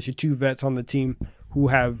Adams as your 2 vets on the team who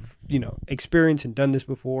have, experience and done this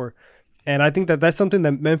before. And I think that's something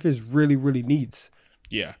that Memphis really, really needs.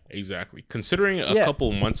 Yeah, exactly. Considering a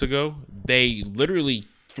couple months ago, they literally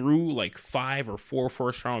threw like 5 or 4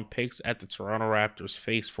 first-round picks at the Toronto Raptors'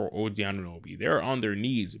 face for OG Anunoby. They're on their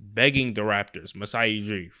knees begging the Raptors, Masai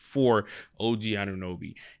Ujiri, for OG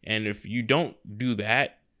Anunoby. And if you don't do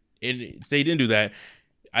that, if they didn't do that,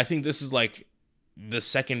 I think this is like the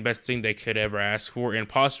second best thing they could ever ask for, and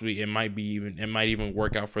possibly it might even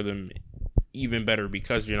work out for them even better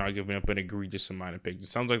because you're not giving up an egregious amount of picks. It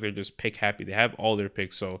sounds like they're just pick happy. They have all their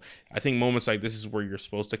picks, so I think moments like this is where you're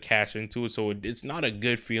supposed to cash into it. So it's not a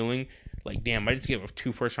good feeling. Like, damn, I just gave up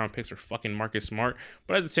 2 first-round picks for fucking Marcus Smart.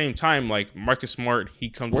 But at the same time, like Marcus Smart, he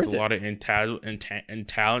comes with a lot of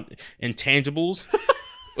intangibles.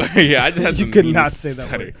 Yeah, I just had you could not say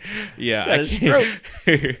that word. Yeah, I can't.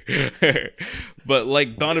 But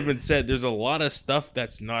like Donovan said, there's a lot of stuff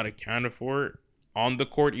that's not accounted for on the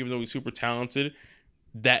court, even though he's super talented,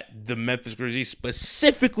 that the Memphis Grizzlies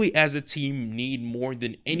specifically as a team need more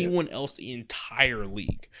than anyone else in the entire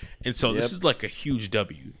league. And so this is like a huge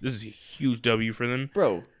W. This is a huge W for them.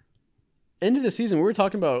 Bro, end of the season, we were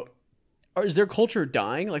talking about, is their culture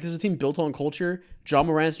dying? Like, is a team built on culture? John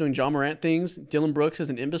Morant's doing John Morant things. Dylan Brooks is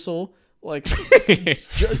an imbecile. Like,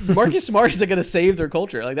 Marcus Smart is going to save their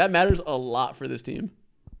culture. Like, that matters a lot for this team.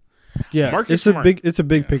 Yeah, it's a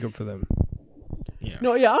big pickup for them. Yeah.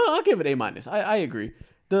 No, yeah, I'll give it A-. I agree.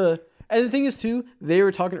 And the thing is, too, they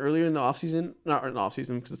were talking earlier in the offseason, not in the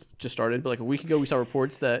offseason because it's just started, but like a week ago we saw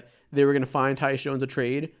reports that they were going to find Tyus Jones a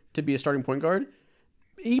trade to be a starting point guard.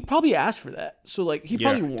 He probably asked for that. So, like, he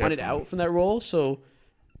probably wanted out from that role. So,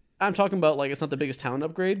 I'm talking about, like, it's not the biggest talent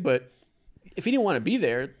upgrade, but if he didn't want to be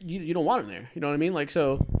there, you don't want him there. You know what I mean? Like,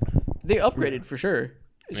 so they upgraded for sure.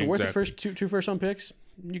 Is it worth the first two first-round picks?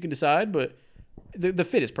 You can decide, but the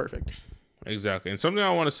fit is perfect. Exactly. And something I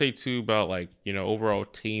want to say too about like, overall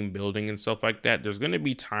team building and stuff like that. There's going to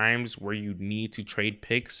be times where you need to trade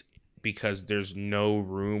picks because there's no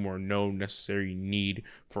room or no necessary need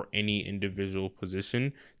for any individual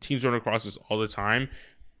position. Teams run across this all the time.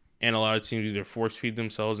 And a lot of teams either force feed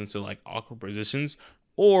themselves into like awkward positions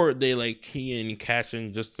or they like key in cash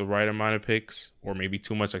in just the right amount of picks, or maybe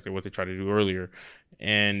too much, like what they tried to do earlier.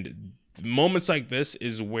 And moments like this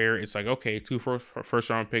is where it's like, okay, two first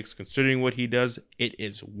round picks, considering what he does, it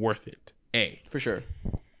is worth it. For sure.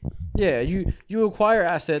 Yeah, you acquire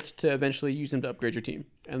assets to eventually use them to upgrade your team,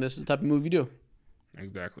 and this is the type of move you do.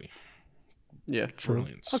 Exactly. Yeah. True.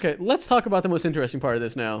 Brilliance. Okay, let's talk about the most interesting part of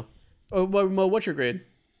this now. Oh, Mo, what's your grade?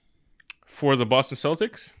 For the Boston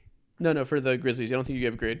Celtics? No, for the Grizzlies. I don't think you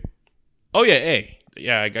gave a grade. Oh yeah, A.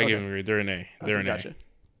 Yeah, I gave them a grade. They're an A. They're an gotcha.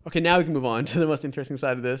 A. Okay, now we can move on to the most interesting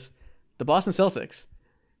side of this. The Boston Celtics.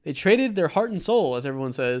 They traded their heart and soul, as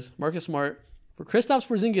everyone says, Marcus Smart, for Kristaps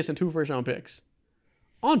Porzingis and 2 first-round picks.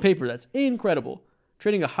 On paper, that's incredible.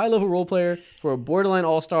 Trading a high-level role player for a borderline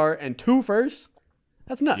all-star and 2 firsts?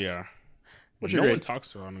 That's nuts. Yeah. What's your no grade? one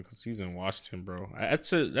talks about him because he's in Washington, bro.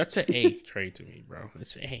 That's an A trade to me, bro.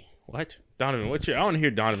 It's A. What? Donovan, what's your... I want to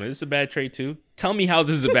hear Donovan. This is a bad trade, too? Tell me how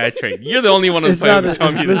this is a bad trade. You're the only one on the planet to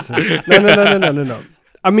tell me this. No.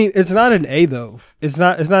 I mean, it's not an A though. It's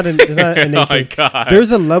not an A. Oh my God.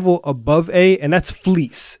 There's a level above A, and that's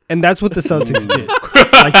fleece, and that's what the Celtics did.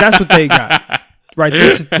 Like that's what they got. Right.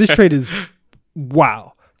 This trade is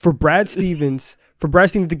wow for Brad Stevens. For Brad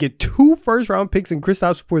Stevens to get 2 first-round picks and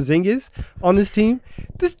Kristaps Porzingis on this team,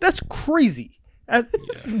 that's crazy.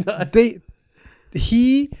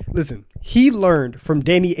 He learned from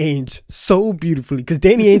Danny Ainge so beautifully because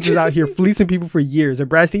Danny Ainge was out here fleecing people for years, and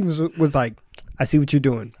Brad Stevens was like, "I see what you're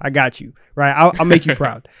doing. I got you. Right? I'll make you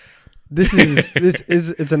proud."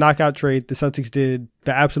 It's a knockout trade. The Celtics did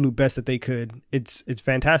the absolute best that they could. It's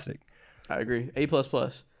fantastic. I agree. A++.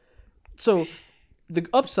 So the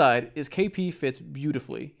upside is KP fits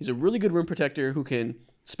beautifully. He's a really good rim protector who can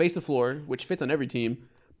space the floor, which fits on every team.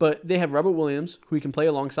 But they have Robert Williams, who he can play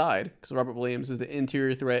alongside, because Robert Williams is the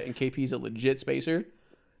interior threat and KP is a legit spacer.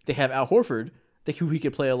 They have Al Horford, who he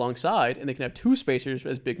could play alongside, and they can have 2 spacers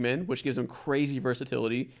as big men, which gives them crazy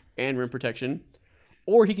versatility and rim protection.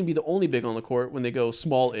 Or he can be the only big on the court when they go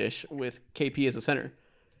small-ish with KP as a center.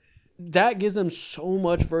 That gives them so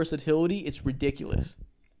much versatility, it's ridiculous.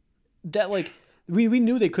 That, like, we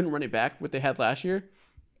knew they couldn't run it back what they had last year,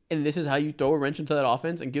 and this is how you throw a wrench into that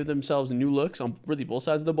offense and give themselves new looks on really both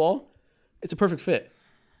sides of the ball. It's a perfect fit.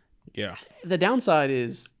 Yeah. The downside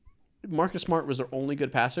is Marcus Smart was their only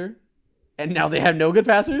good passer, and now they have no good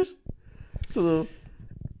passers. So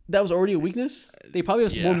that was already a weakness. They probably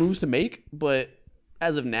have some more moves to make, but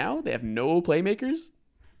as of now, they have no playmakers.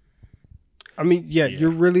 I mean,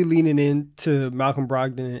 you're really leaning into Malcolm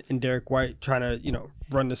Brogdon and Derek White trying to,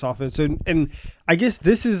 run this offense. And I guess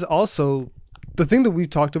this is also the thing that we've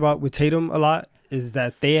talked about with Tatum a lot is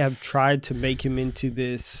that they have tried to make him into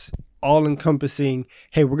this all-encompassing,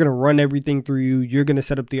 hey, we're going to run everything through you. You're going to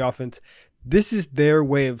set up the offense. This is their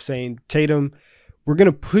way of saying, Tatum, we're going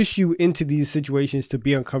to push you into these situations to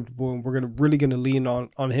be uncomfortable, and we're really going to lean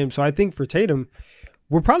on him. So I think for Tatum,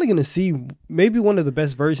 we're probably going to see maybe one of the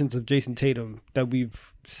best versions of Jason Tatum that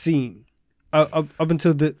we've seen up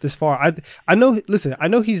until this far. I know. Listen, I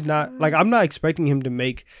know he's not like I'm not expecting him to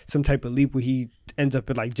make some type of leap where he ends up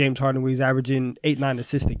at like James Harden, where he's averaging 8-9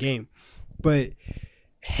 assists a game, but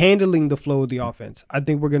handling the flow of the offense, I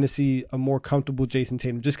think we're going to see a more comfortable Jason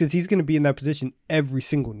Tatum just because he's going to be in that position every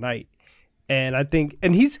single night, and I think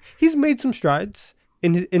he's made some strides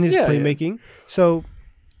in his playmaking. Yeah. So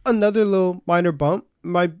another little minor bump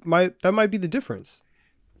might be the difference.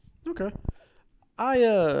 Okay.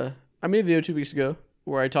 I made a video 2 weeks ago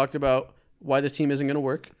where I talked about why this team isn't going to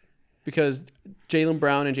work because Jaylen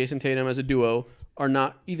Brown and Jason Tatum as a duo are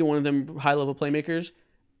not either one of them high-level playmakers,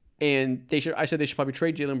 and I said they should probably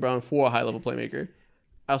trade Jaylen Brown for a high-level playmaker.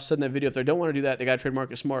 I also said in that video if they don't want to do that, they got to trade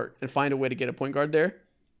Marcus Smart and find a way to get a point guard there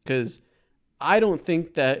because I don't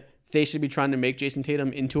think that they should be trying to make Jason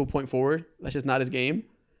Tatum into a point forward. That's just not his game.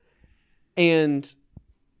 And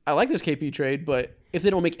I like this KP trade, but if they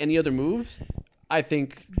don't make any other moves, I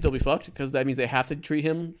think they'll be fucked because that means they have to treat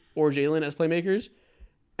him or Jaylen as playmakers.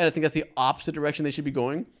 And I think that's the opposite direction they should be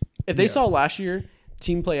going. If they saw last year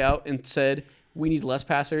team play out and said, we need less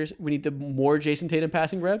passers, we need the more Jason Tatum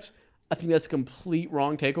passing reps, I think that's a complete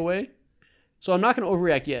wrong takeaway. So I'm not going to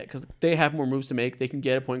overreact yet because they have more moves to make. They can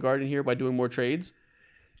get a point guard in here by doing more trades.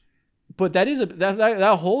 But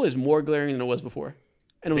that hole is more glaring than it was before.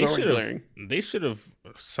 And it was already glaring. They should have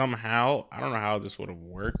somehow, I don't know how this would have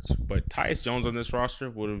worked, but Tyus Jones on this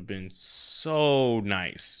roster would have been so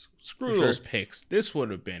nice. Screw those picks. This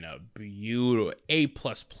would have been a beautiful A++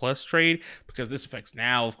 trade because this affects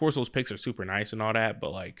now. Of course, those picks are super nice and all that,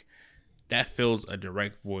 but like that fills a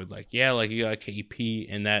direct void. Like, yeah, like you got KP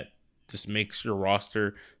and that just makes your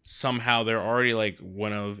roster somehow they're already like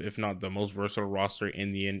one of, if not the most versatile roster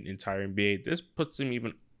in the entire NBA. This puts them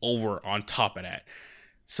even over on top of that.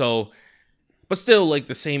 So, but still, like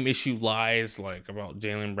the same issue lies like about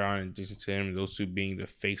Jaylen Brown and Jason Tatum, those two being the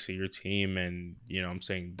face of your team, and you know what I'm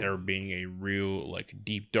saying, they're being a real like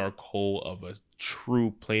deep dark hole of a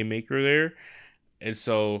true playmaker there. And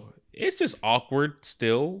so it's just awkward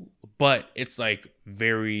still, but it's like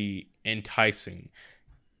very enticing.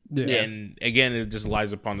 Yeah. And again, it just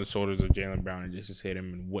lies upon the shoulders of Jaylen Brown and Jason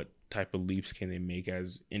Tatum, and what type of leaps can they make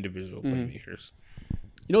as individual playmakers.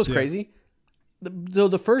 You know what's crazy?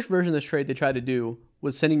 The first version of this trade they tried to do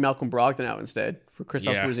was sending Malcolm Brogdon out instead for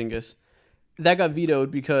Kristaps Porzingis. That got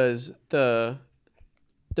vetoed because the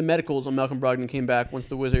medicals on Malcolm Brogdon came back once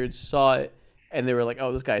the Wizards saw it, and they were like,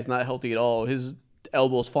 "Oh, this guy's not healthy at all. His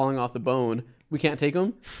elbow's falling off the bone. We can't take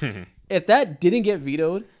him." If that didn't get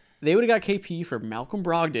vetoed, they would have got KP for Malcolm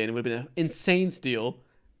Brogdon. It would have been an insane steal.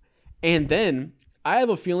 And then I have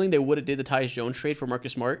a feeling they would have did the Tyus Jones trade for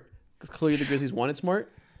Marcus Smart, because clearly the Grizzlies wanted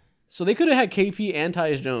Smart. So they could have had KP and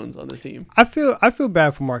Tyus Jones on this team. I feel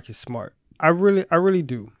bad for Marcus Smart. I really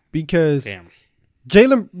do, because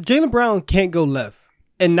Jaylen Brown can't go left,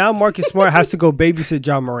 and now Marcus Smart has to go babysit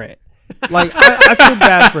John Morant. Like I feel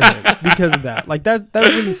bad for him because of that. Like that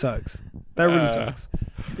really sucks. That really sucks.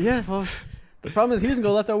 Yeah, well, the problem is he doesn't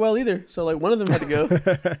go left that well either. So like one of them had to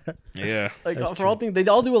go. Yeah, like for true. All things, they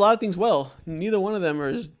all do a lot of things well. Neither one of them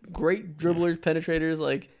are great dribblers, penetrators.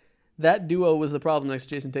 Like that duo was the problem next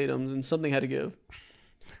to Jason Tatum, and something had to give.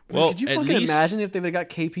 Well, could you fucking imagine if they would have got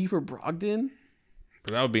KP for Brogdon?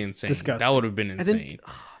 But that would be insane. Disgusting. That would have been insane.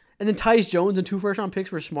 And then Tyus Jones and 2 first-round picks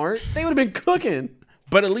for Smart. They would have been cooking.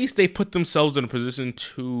 But at least they put themselves in a position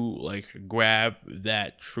to like grab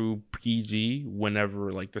that true PG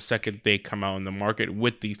whenever like the second they come out in the market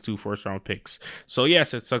with these 2 first-round picks. So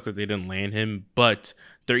yes, it sucks that they didn't land him, but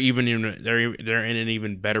they're in an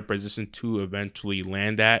even better position to eventually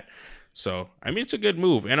land that. So I mean, it's a good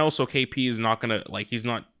move. And also KP is not gonna he's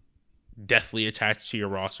not deathly attached to your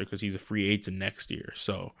roster because he's a free agent next year.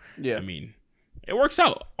 So yeah, I mean, it works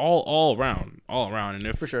out all around. And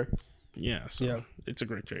if for sure. Yeah, so it's a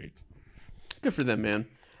great trade. Good for them, man.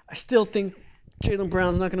 I still think Jaylen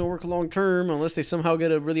Brown's not going to work long term unless they somehow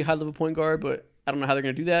get a really high level point guard, but I don't know how they're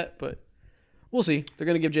going to do that, but we'll see. They're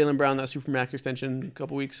going to give Jaylen Brown that Supermax extension in a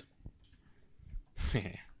couple weeks.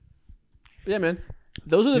 Yeah, man.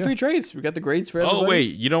 Those are the 3 trades. We got the grades for everybody. Oh,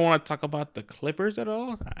 wait. You don't want to talk about the Clippers at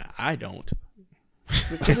all? I don't.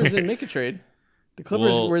 The Clippers didn't make a trade. The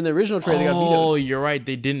Clippers were in the original trade. They got vetoed. Oh, you're right.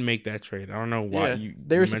 They didn't make that trade. I don't know why. Yeah,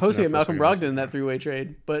 they were supposed to get Malcolm Brogdon in that 3-way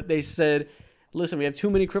trade, but they said, listen, we have too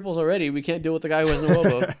many cripples already. We can't deal with the guy who has no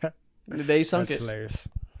elbow. They sunk That's it. Hilarious.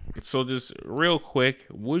 So just real quick,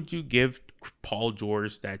 would you give Paul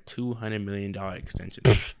George that $200 million extension?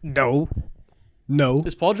 No.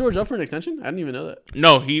 Is Paul George up for an extension? I didn't even know that.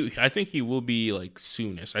 No, I think he will be like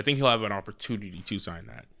soonish. I think he'll have an opportunity to sign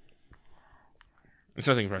that. It's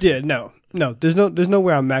nothing personal. Yeah, no. There's no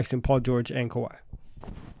way I'm maxing Paul George and Kawhi.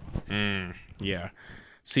 Yeah.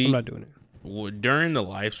 See, I'm not doing it. During the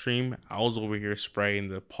live stream, I was over here spraying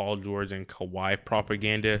the Paul George and Kawhi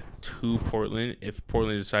propaganda to Portland if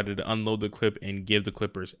Portland decided to unload the clip and give the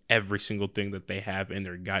Clippers every single thing that they have in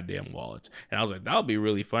their goddamn wallets. And I was like, that would be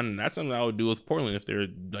really fun. And that's something I would do with Portland if they're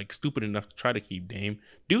like stupid enough to try to keep Dame.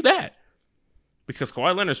 Do that. Because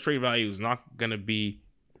Kawhi Leonard's trade value is not going to be,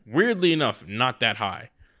 weirdly enough, not that high.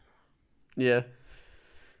 Yeah.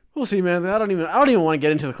 We'll see, man. I don't even want to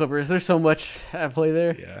get into the Clippers. There's so much at play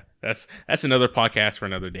there. Yeah. That's another podcast for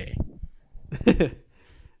another day.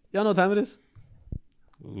 Y'all know what time it is?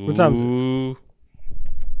 What time is it?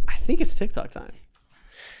 I think it's TikTok time.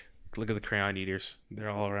 Look at the crayon eaters. They're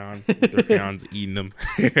all around with their crayons eating them.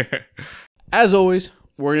 As always,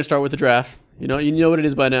 we're going to start with the draft. You know what it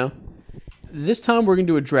is by now. This time we're going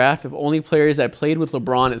to do a draft of only players that played with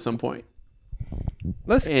LeBron at some point.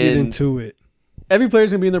 Let's get into it. Every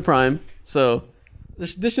player's going to be in their prime, so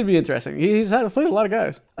this should be interesting. He's had to play with a lot of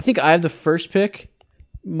guys. I think I have the first pick.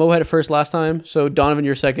 Mo had it first last time, so Donovan,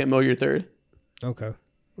 you're second. Mo, you're third. Okay.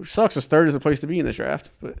 Which sucks, as third is the place to be in this draft,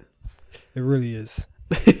 but it really is.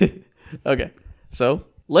 Okay, so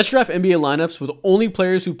let's draft NBA lineups with only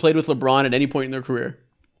players who played with LeBron at any point in their career,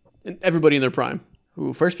 and everybody in their prime.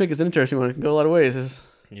 Ooh, first pick is an interesting one. It can go a lot of ways.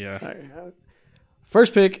 Yeah. Right.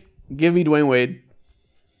 First pick, give me Dwayne Wade.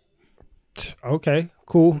 Okay,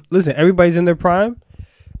 cool. Listen, everybody's in their prime.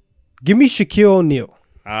 Give me Shaquille O'Neal.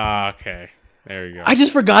 Okay. There you go. I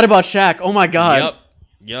just forgot about Shaq. Oh my god.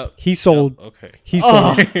 Yep. He sold. Yep. Okay. He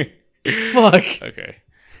sold. Fuck. Okay.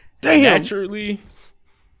 Damn. Naturally,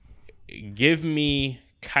 give me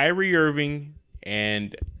Kyrie Irving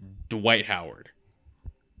and Dwight Howard.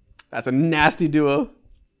 That's a nasty duo.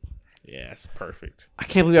 Yeah, it's perfect. I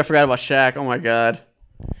can't believe I forgot about Shaq. Oh my god.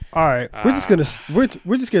 All right, we're just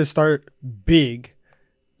gonna start big.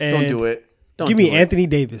 And Don't do it. Don't give do me it. Anthony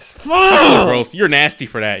Davis, Oh, gross. You're nasty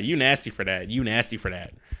for that. You nasty for that.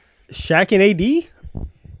 Shaq, and AD.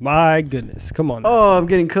 My goodness, come on. Now. Oh, I'm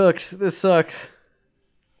getting cooked. This sucks.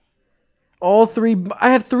 All three. I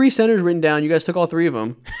have 3 centers written down. You guys took all 3 of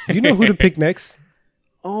them. You know who to pick next.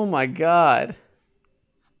 Oh my god.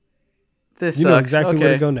 This You sucks. know exactly okay.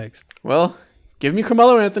 where to go next. Well, give me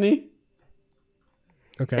Carmelo Anthony.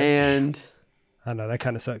 Okay. And I know that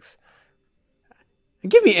kind of sucks.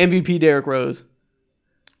 give me MVP Derrick Rose.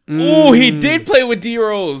 Oh, he did play with D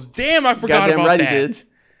Rose. Damn, I forgot Goddamn about right that. he did.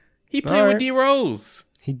 He played All with right. D Rose.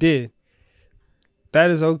 He did. That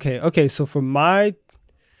is okay. Okay, so for let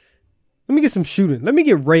me get some shooting. Let me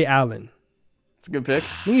get Ray Allen. It's a good pick.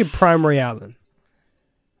 Let me get prime Ray Allen.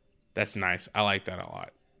 That's nice. I like that a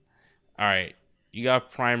lot. All right, you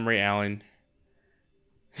got prime Ray Allen.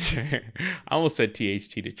 I almost said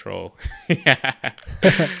THT to troll.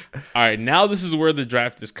 All right, now this is where the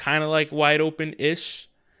draft is kind of like wide open-ish.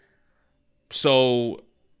 So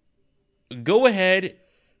go ahead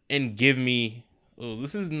and give me. Oh,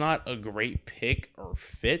 this is not a great pick or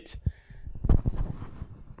fit,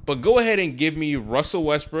 but go ahead and give me Russell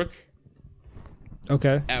Westbrook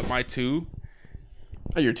Okay. at my 2.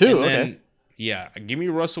 Oh, you're 2. And then, Okay. yeah, give me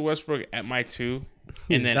Russell Westbrook at my 2,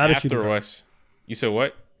 and then not a shooting after guard. us, you said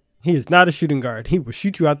what? He is not a shooting guard. He will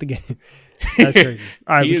shoot you out the game. That's crazy.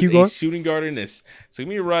 All right, He we is keep a going. shooting guard in this. So give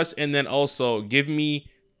me Russ, and then also give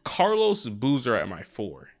me Carlos Boozer at my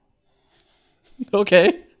 4.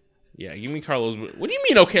 Okay. Yeah, give me Carlos. What do you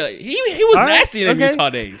mean? Okay, like, he was All right, nasty in okay. Utah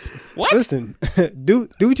days. What? Listen, do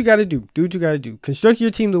what you got to do. Do what you got to do. Construct your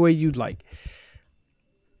team the way you'd like.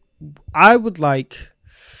 I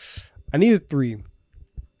need a 3.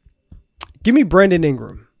 Give me Brandon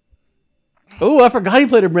Ingram. Oh, I forgot he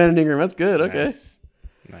played with Brandon Ingram. That's good. Okay.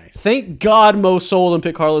 Nice. Thank God Mo sold and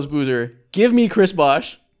picked Carlos Boozer. Give me Chris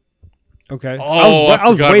Bosh. Okay. Oh, I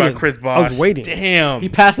was forgot waiting. about Chris Bosh. I was waiting. Damn. He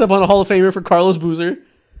passed up on a Hall of Famer for Carlos Boozer.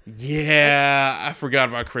 Yeah, I forgot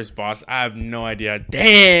about Chris Bosh. I have no idea.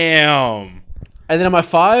 Damn. And then at my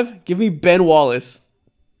 5, give me Ben Wallace.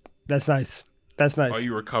 That's nice. That's nice. Oh,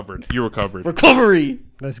 you recovered. You recovered. Recovery.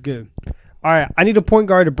 That's good. All right. I need a point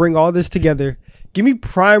guard to bring all this together. Give me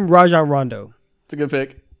prime Rajon Rondo. It's a good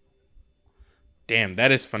pick. Damn,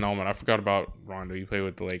 that is phenomenal. I forgot about Rondo. You play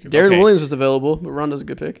with the Lakers. Darren Okay. Williams was available, but Rondo's a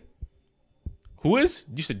good pick. Who is?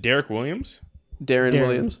 You said Derek Williams? Darren Darren.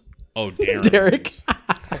 Williams. Oh, Darren Derek. Williams.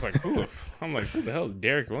 I was like, who the hell is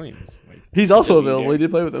Derek Williams? Like, He's also Derek. available. He did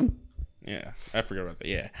play with him. Yeah, I forgot about that.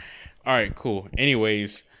 Yeah. All right, cool.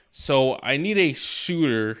 Anyways, so I need a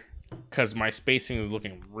shooter because my spacing is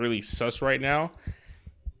looking really sus right now.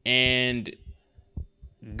 And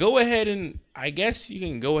go ahead and I guess you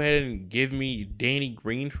can go ahead and give me Danny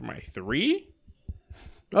Green for my 3.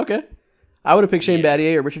 Okay. I would have picked Shane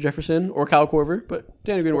Battier or Richard Jefferson or Kyle Korver, but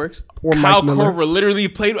Danny Green works. Or Kyle Mike Miller. Korver literally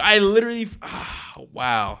played.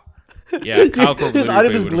 Wow. Yeah, Kyle Korver. His literally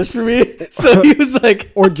item just played with glitched for me. So he was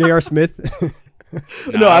like, Or J.R. Smith. him.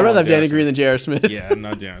 no, I I'd rather want have Danny J.R. Green than J.R. Smith. Yeah,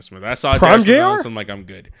 not J.R. Smith. I saw Prime J.R. JR? Smith, I'm like, I'm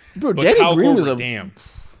good. Bro, But Danny Kyle Green was Korver, a damn.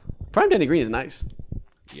 prime. Danny Green is nice.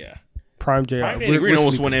 Yeah. Prime J.R. Prime Danny Green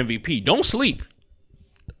almost won MVP. Don't sleep.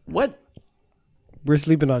 What? We're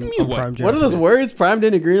sleeping on mean, what? Prime J.R. What are those Smith. words? Prime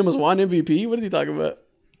Danny Green almost won MVP. What is he talking about?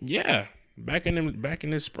 Yeah, back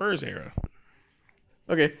in his Spurs era.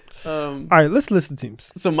 Okay. All right, let's list the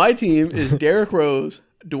teams. So my team is Derrick Rose,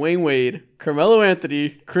 Dwayne Wade, Carmelo Anthony,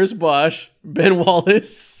 Chris Bosh, Ben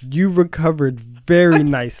Wallace. You recovered very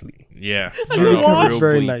nicely. Yeah, You started off recovered real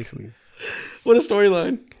very bleak. nicely. What a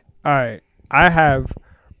storyline. All right. I have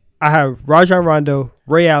Rajon Rondo,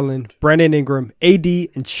 Ray Allen, Brandon Ingram, AD,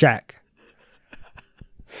 and Shaq.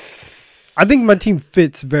 I think my team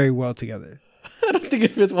fits very well together. I don't think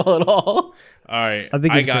it fits well at all. All right, I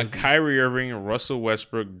think I it's got crazy. Kyrie Irving, Russell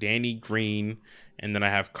Westbrook, Danny Green, and then I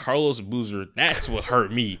have Carlos Boozer. That's what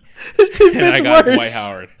hurt me. This team And I fits got worse. Dwight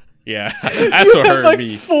Howard. Yeah, that's what have hurt like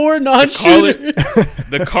me. 4 non-shooters.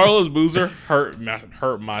 The Carlos Boozer hurt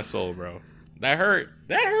my soul, bro. That hurt.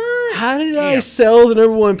 That hurt. How did I Damn. sell the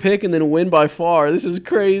number 1 pick and then win by far? This is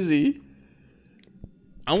crazy.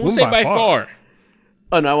 I won't Win say by by far. far.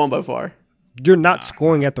 Oh, no, I won by far. You're not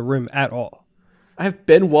scoring at the rim at all. I have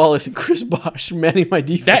Ben Wallace and Chris Bosh manning my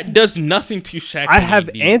defense. That does nothing to Shaq. I and have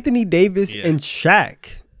AD. Anthony Davis Yeah. and Shaq.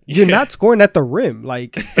 You're Yeah. not scoring at the rim.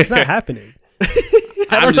 Like, it's not happening.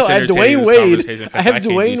 I don't know. I have Dwayne Wade. I have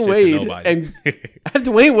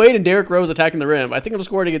Dwayne Wade and Derrick Rose attacking the rim. I think I'm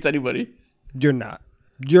scoring against anybody. You're not.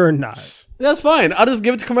 You're not. That's fine. I'll just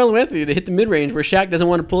give it to Carmelo Anthony to hit the mid range where Shaq doesn't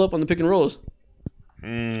want to pull up on the pick and rolls.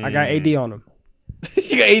 I got AD on him.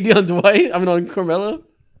 You got AD on Dwight? I mean on Carmelo?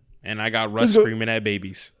 And I got Russ screaming at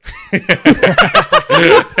babies.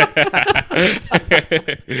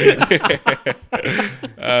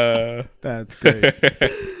 That's great.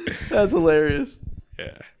 That's hilarious.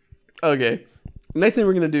 Yeah. Okay. Next thing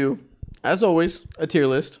we're going to do, as always, a tier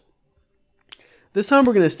list. This time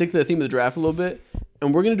we're going to stick to the theme of the draft a little bit,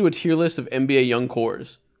 and we're going to do a tier list of NBA young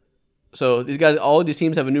cores. So these guys, all of these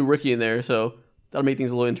teams have a new rookie in there, so that'll make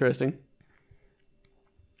things a little interesting.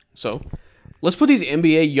 So let's put these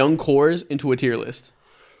NBA young cores into a tier list.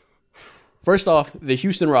 First off, the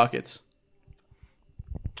Houston Rockets.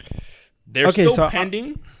 They're still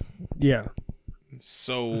pending. Yeah.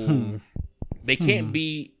 So they can't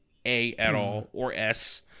be A at all or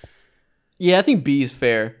S. Yeah, I think B is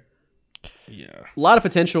fair. Yeah. A lot of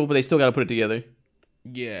potential, but they still got to put it together.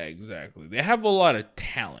 Yeah, exactly. They have a lot of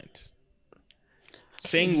talent.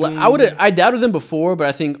 I doubted them before, but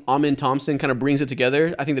I think Amin Thompson kind of brings it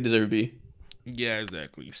together. I think they deserve B. Yeah,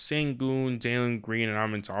 exactly. Sengun, Jalen Green, and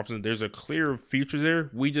Amin Thompson. There's a clear future there.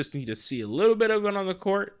 We just need to see a little bit of it on the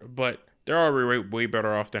court, but they're already way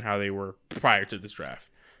better off than how they were prior to this draft.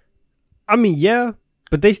 I mean, yeah,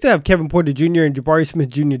 but they still have Kevin Porter Jr. and Jabari Smith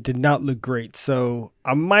Jr. did not look great, so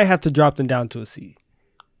I might have to drop them down to a C.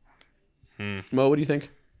 Mo, what do you think?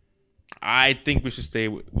 I think we should stay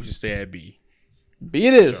at B. B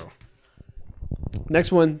it is. So.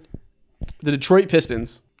 Next one, the Detroit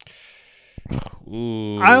Pistons.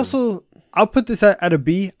 Ooh. I'll put this at a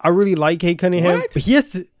B. I really like Cade Cunningham, but he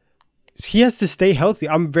has to stay healthy.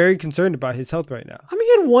 I'm very concerned about his health right now. I mean,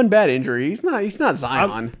 he had one bad injury. He's not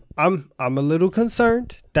Zion. I'm a little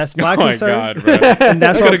concerned. That's my concern. Oh my god, bro! And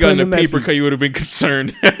that's I could have gotten a paper cut. You would have been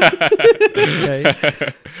concerned.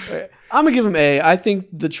 Okay. I'm gonna give him A. I think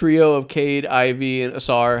the trio of Cade, Ivy, and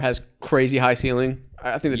Asar has crazy high ceiling.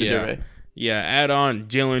 I think they deserve A. Yeah, add on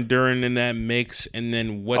Jalen Duren in that mix, and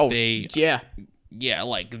then like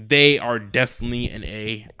they are definitely an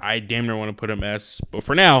A. I damn near want to put them S, but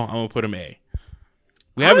for now, I'm gonna put them A.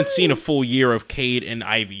 We haven't seen a full year of Cade and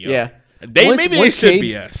Ivy. Yeah, they should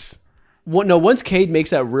be S. Once Cade makes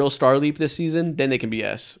that real star leap this season, then they can be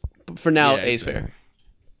S. But for now, A is fair.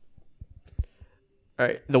 All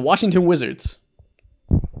right, the Washington Wizards.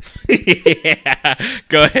 Yeah,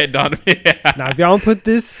 go ahead, Donovan. Now, if y'all put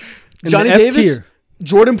this in Johnny the F Davis, tier,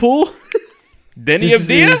 Jordan Poole, Denny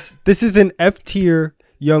Avdia. This is an F tier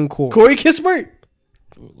young core. Corey Kispert.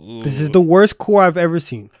 This is the worst core I've ever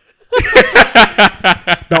seen.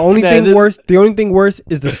 The only thing worse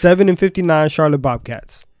is the 7-59 Charlotte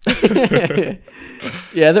Bobcats.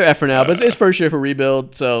 Yeah, they're F for now, but it's first year for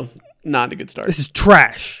rebuild, so not a good start. This is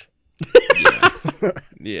trash.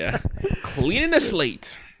 Yeah. Cleaning the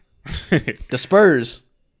slate. The Spurs.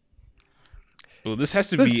 Well, this has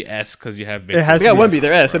to be S because you have Victor. They got Wemby.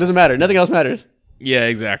 They're S. It doesn't matter. Nothing else matters. Yeah,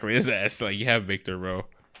 exactly. It's S. Like you have Victor, bro.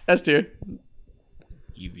 S tier.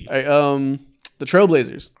 Easy. All right, the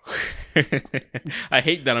Trailblazers. I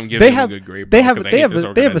hate that I'm giving them a good grade. Bro, they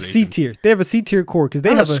have a C tier. They have a C tier core because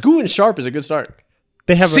they have Scoot and Sharp is a good start.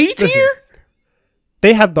 They have C tier.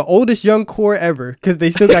 They have the oldest young core ever because they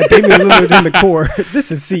still got Damian Lillard in the core.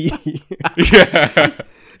 This is C.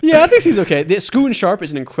 Yeah, I think he's okay. Scoot and Sharp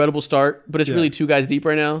is an incredible start, but it's really two guys deep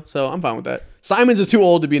right now, so I'm fine with that. Simons is too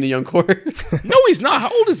old to be in a young core. No, he's not. How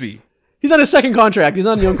old is he? He's on his second contract. He's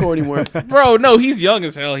not in a young core anymore. Bro, no, he's young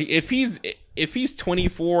as hell. If he's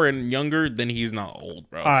 24 and younger, then he's not old,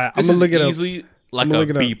 bro. All right, I'm gonna look it up. Easily like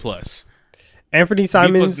a B plus. Anthony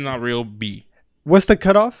Simons. B plus is not real B. What's the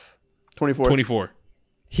cutoff? 24.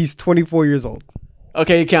 He's 24 years old.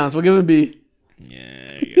 Okay, it counts. We'll give him B.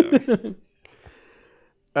 Yeah.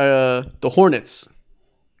 The Hornets.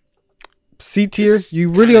 C tier. You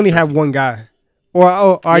really only have one guy,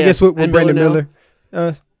 or I guess with Brandon Miller.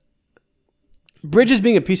 Bridges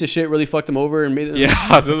being a piece of shit really fucked him over and made it. Yeah,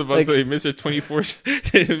 I was about to say Mr. 24.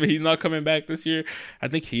 He's not coming back this year. I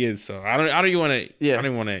think he is. So I don't even want to. Yeah, I don't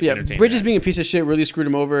even want to. Yeah, Bridges being a piece of shit really screwed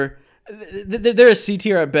him over. They're a C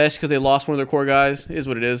tier at best because they lost one of their core guys. It is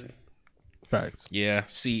what it is. Facts. Yeah,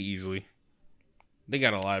 C easily. They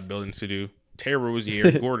got a lot of building to do. Terry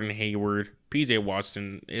Rozier, Gordon Hayward, PJ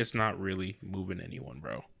Washington. It's not really moving anyone,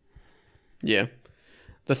 bro. Yeah.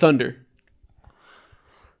 The Thunder.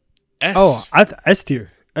 S. Oh, S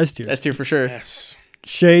tier. S tier for sure. S.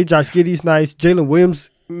 Shea, Josh Giddey's nice. Jalen Williams.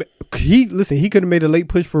 He could have made a late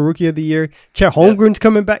push for Rookie of the Year. Chet Holmgren's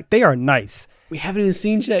coming back. They are nice. We haven't even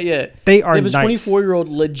seen Chet yet. They are They have a nice. 24-year-old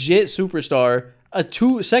legit superstar, a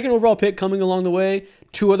second overall pick coming along the way,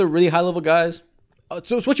 2 other really high-level guys.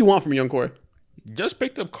 So it's what you want from a young core. Just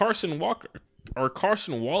picked up Carson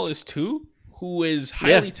Wallace too, who is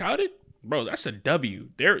highly touted. Bro, that's a W.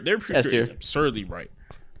 Their future is absurdly bright.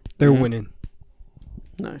 They're winning.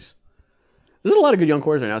 Nice. There's a lot of good young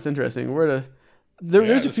cores right now. It's interesting.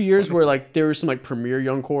 There's a few years where like there were some like premier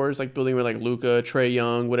young cores, like building with like Luka, Trey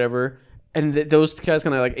Young, whatever, and those guys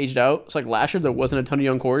kind of like aged out. It's like last year there wasn't a ton of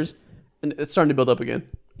young cores, and it's starting to build up again.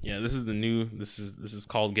 Yeah, this is the new. This is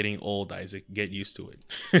called getting old, Isaac. Get used to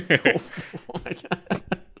it. Oh my god!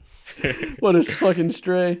 What a fucking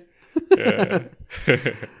stray.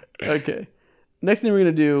 Okay. Next thing we're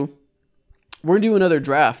gonna do another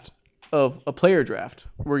draft of a player draft.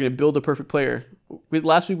 We're gonna build the perfect player.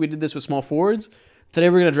 Last week we did this with small forwards. Today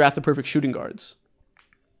we're gonna draft the perfect shooting guards.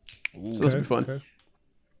 So this will be fun. Okay.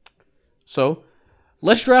 So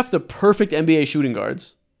let's draft the perfect NBA shooting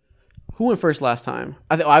guards. Who went first last time?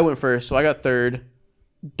 I went first, so I got third.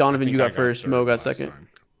 Donovan, you got first. Mo got second. Time.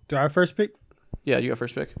 Do I have first pick? Yeah, you got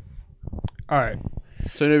first pick. All right.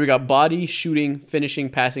 So now we got body, shooting, finishing,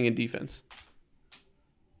 passing, and defense.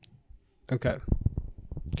 Okay.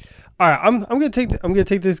 All right, I'm gonna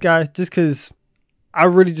take this guy just because I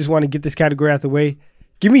really just want to get this category out the way.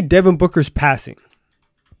 Give me Devin Booker's passing.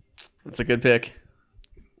 That's a good pick.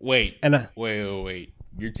 Wait. Wait.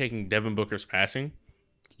 You're taking Devin Booker's passing?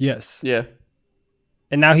 Yes. Yeah.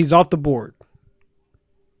 And now he's off the board.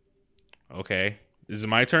 Okay. Is it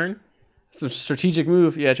my turn? It's a strategic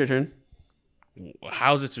move. Yeah, it's your turn.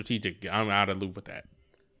 How's it strategic? I'm out of loop with that.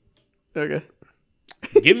 Okay.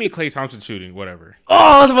 Give me Klay Thompson shooting, whatever.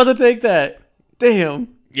 Oh, I was about to take that.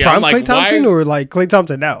 Damn. Yeah, prime Klay Thompson or like Klay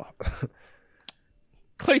Thompson now?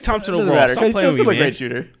 Klay Thompson overall. Stop playing with me, man. He's a great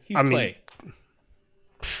shooter. He's Klay.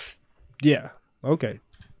 Yeah. Okay.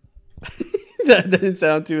 That didn't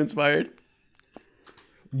sound too inspired.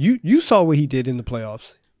 You saw what he did in the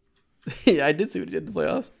playoffs. Yeah, I did see what he did in the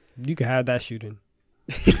playoffs. You can have that shooting.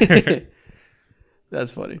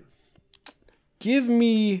 That's funny. Give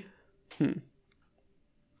me...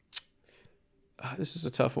 this is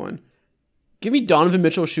a tough one. Give me Donovan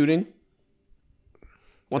Mitchell shooting.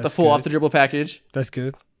 Want the full off the dribble package. That's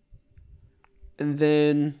good. And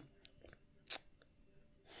then...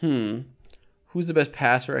 Who's the best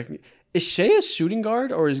passer? Is Shea a shooting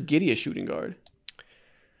guard or is Giddey a shooting guard?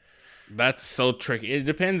 That's so tricky. It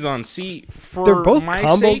depends on... See, for they're both my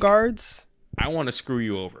combo sake, guards. I want to screw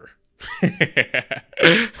you over.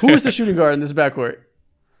 Who is the shooting guard in this backcourt?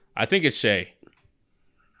 I think it's Shea.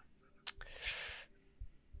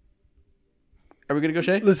 Are we going to go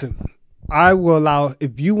Shea? Listen, I will allow...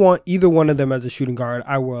 If you want either one of them as a shooting guard,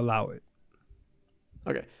 I will allow it.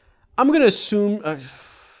 Okay. I'm going to assume...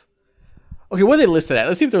 okay, what are they listed at?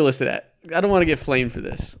 Let's see if they're listed at. I don't want to get flamed for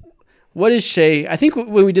this. What is Shea? I think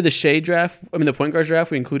when we did the Shea draft, the point guard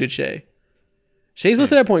draft, we included Shea. Shea's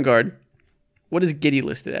listed at point guard. What is Giddey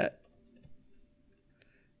listed at?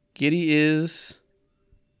 Giddey is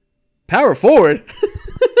power forward.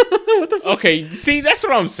 What the fuck? Okay, see, that's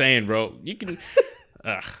what I'm saying, bro. You can...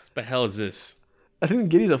 Ugh, what the hell is this? I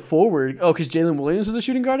think Giddey's a forward. Oh, because Jalen Williams is a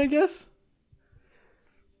shooting guard, I guess?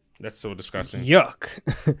 That's so disgusting. Yuck.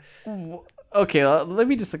 Okay, let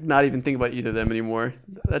me just not even think about either of them anymore.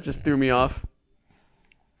 That just threw me off.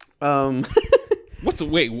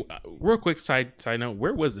 Wait, real quick side note.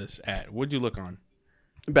 Where was this at? What'd you look on?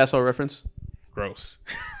 Basketball Reference. Gross.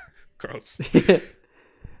 Gross.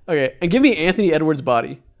 Okay, and give me Anthony Edwards'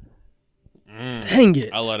 body. Dang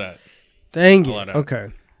it. I love that. Dang it. Okay.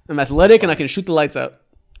 I'm athletic and I can shoot the lights out.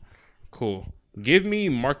 Cool. Give me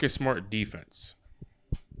Marcus Smart defense.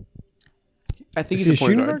 I think he's a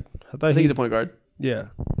point guard. I think he's a point guard. Yeah.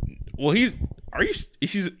 Well, he was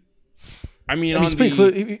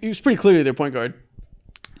pretty clearly their point guard.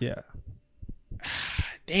 Yeah.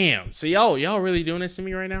 Damn. So y'all really doing this to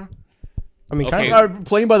me right now? I mean, okay. Kind of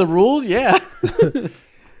playing by the rules. Yeah.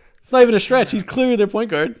 It's not even a stretch. He's clearly their point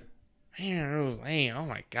guard. Man, it was lame. Oh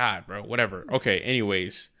my god, bro. Whatever. Okay.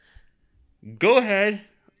 Anyways, go ahead.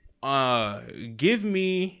 Give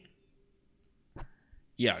me.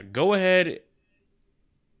 Yeah. Go ahead.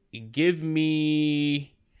 Give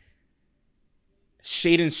me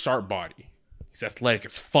Shaedon Sharp body. He's athletic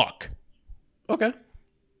as fuck. Okay.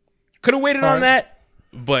 Could have waited on that,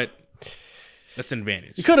 but that's an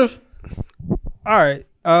advantage. You could have. All right.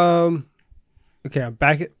 Okay, I'm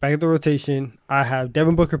back at the rotation. I have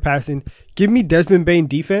Devin Booker passing. Give me Desmond Bane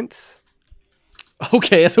defense.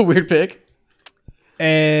 Okay, that's a weird pick.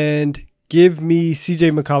 And give me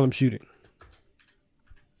CJ McCollum shooting.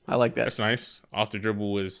 I like that. That's nice. Off the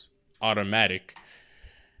dribble is automatic.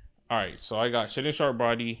 All right, so I got Shannon Sharp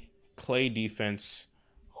body, Clay defense.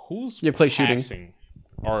 Who's You have Clay shooting. passing?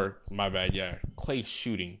 Or my bad, yeah, Clay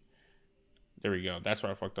shooting. There we go. That's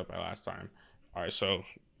where I fucked up my last time. All right, so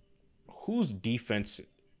whose defense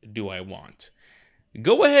do I want?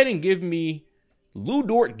 Go ahead and give me Lou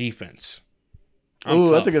Dort defense.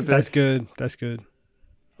 Oh, that's a good pick. That's good. That's good.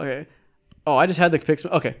 Okay. Oh, I just had the picks.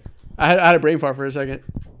 Okay. I had a brain fart for a second.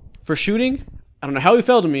 For shooting, I don't know how he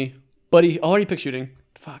fell to me. Buddy, already picked shooting.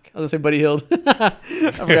 Fuck. I was going to say Buddy Hield. I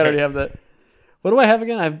forgot I already have that. What do I have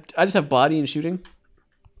again? I just have body and shooting.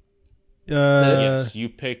 Yes, you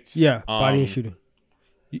picked. Yeah, body and shooting.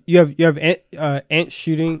 You have Ant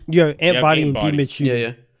shooting. You have Ant body and D mid shooting.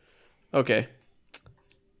 Yeah. Okay.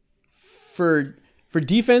 For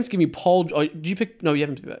defense, give me Paul. Oh, did you pick? No, you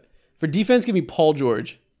haven't picked that. For defense, give me Paul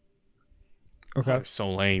George. Okay. Oh, so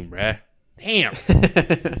lame, bruh. Damn.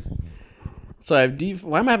 So I have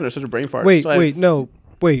Why am I having such a brain fart? Wait. So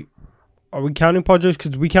Wait. Are we counting Paul George?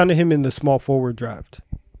 Because we counted him in the small forward draft.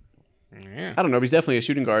 Yeah. I don't know. But he's definitely a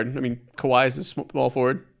shooting guard. I mean, Kawhi is a small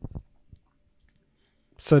forward.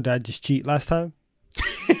 So did I just cheat last time?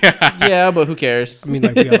 Yeah, but who cares? I mean,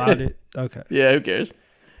 like we allowed it. Okay. Yeah, who cares?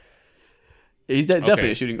 Yeah, he's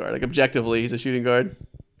definitely a shooting guard. Like objectively, he's a shooting guard.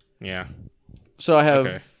 Yeah. So I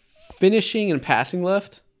have finishing and passing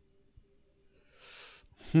left.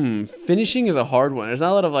 Finishing is a hard one. There's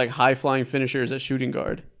not a lot of like high flying finishers at shooting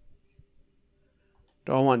guard.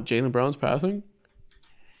 Do I want Jaylen Brown's passing?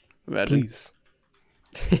 Imagine. Please.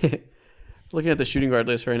 Looking at the shooting guard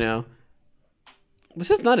list right now. This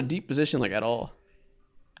is not a deep position like at all.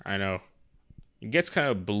 I know. It gets kind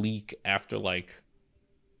of bleak after like.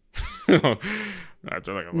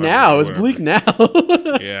 After like 11 now or it's whatever. bleak now.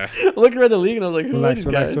 Yeah. Looking around the league and I was like, who are these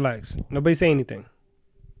guys? Relax. Nobody say anything.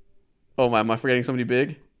 Oh, am I forgetting somebody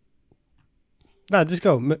big? Nah, just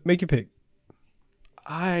go. Make your pick.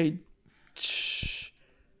 CJ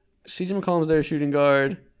McCollum's there, shooting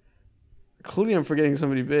guard. Clearly, I'm forgetting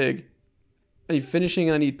somebody big. I need finishing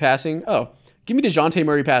and I need passing. Oh, give me DeJounte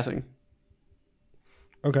Murray passing.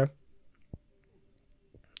 Okay. All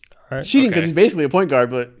right. Cheating because he's basically a point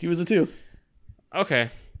guard, but he was a 2.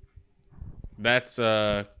 Okay. That's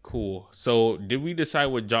cool. So did we decide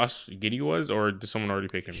what Josh Giddey was, or did someone already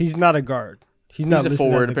pick him? He's not a guard. He's not a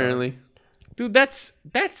forward, apparently. Dude, that's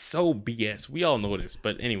so BS. We all know this,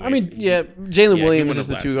 but anyways. I mean, yeah, Jalen Williams is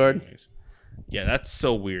the 2 guard. Anyways. Yeah, that's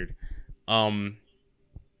so weird.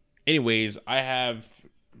 Anyways, I have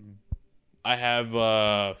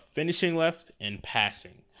finishing left and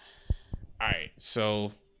passing. All right,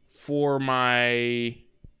 so for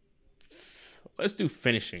let's do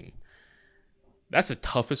finishing. That's the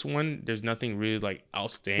toughest one. There's nothing really like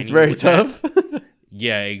outstanding. It's very tough.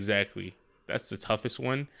 Yeah, exactly. That's the toughest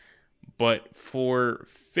one. But for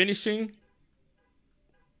finishing,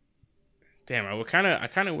 damn, I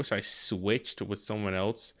kind of wish I switched with someone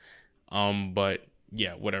else. But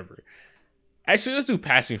yeah, whatever. Actually, let's do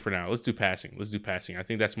passing for now. Let's do passing. I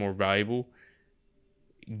think that's more valuable.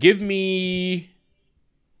 Give me.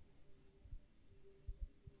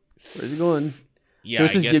 Where's he going? Yeah,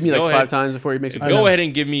 just give me like 5 times before he makes it. Go ahead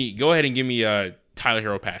and give me Tyler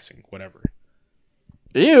Hero passing, whatever.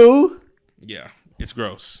 Ew. Yeah, it's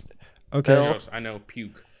gross. Okay. It's gross. I know,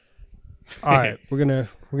 puke. All right, we're gonna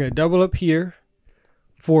double up here.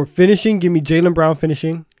 For finishing, give me Jaylen Brown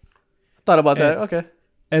finishing. Thought about that. Okay.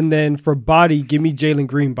 And then for body, give me Jalen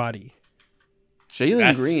Green body.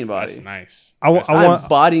 Jalen Green body. That's nice. I want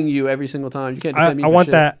bodying you every single time. You can't. I want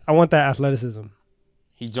shit. that. I want that athleticism.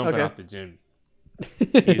 He's jumping out the gym.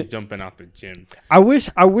 He's jumping out the gym. I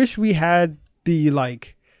wish we had the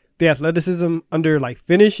athleticism under like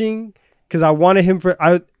finishing, because I wanted him for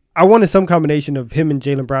I wanted some combination of him and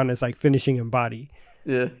Jaylen Brown as like finishing and body.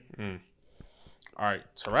 Yeah. All right.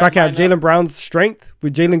 So if I can have Jaylen Brown's strength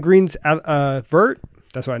with Jalen Green's vert,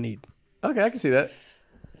 that's what I need. Okay, I can see that.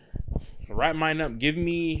 Right mine up. Give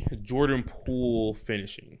me Jordan Poole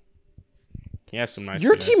finishing. He has some nice.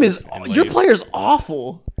 Your player's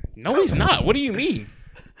awful. No, he's not. What do you mean?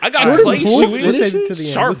 I got Jordan Clay Poole shooting,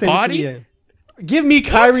 sharp body. Give me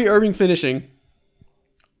Kyrie Irving finishing.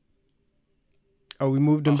 Oh, we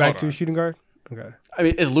moved him back to a shooting guard? Okay. I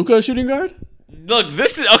mean, is Luka a shooting guard? Look,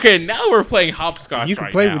 this is okay. Now we're playing hopscotch. You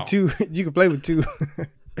can play with 2. You can play with 2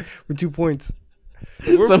 with 2 points.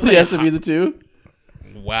 Somebody has to be the 2.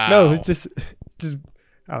 Wow. No, it's just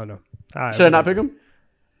I don't know. Should I not pick him?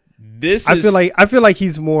 I feel like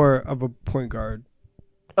he's more of a point guard.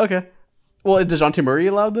 Okay. Well, is DeJounte Murray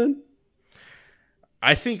allowed then?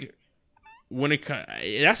 I think when it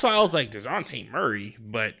that's why I was like DeJounte Murray,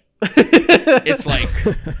 but it's like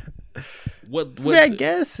What? I mean, I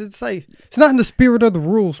guess it's like it's not in the spirit of the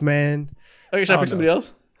rules, man. Okay, should I pick somebody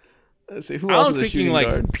else? Let's see. Who else is a thinking shooting like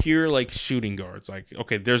guard? pure like shooting guards. Like,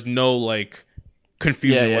 okay, there's no like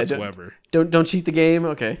confusion whatsoever. Don't cheat the game.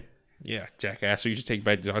 Okay. Yeah, jackass. So you should take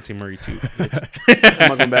back DeJounte Murray too. I'm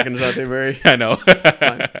not going back into DeJounte Murray. I know.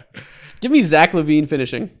 Give me Zach LaVine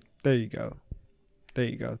finishing. There you go.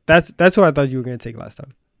 That's what I thought you were gonna take last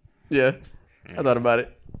time. Yeah, I thought about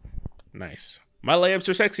it. Nice. My layups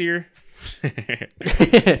are sexier.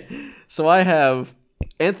 So I have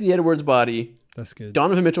Anthony Edwards body. That's good.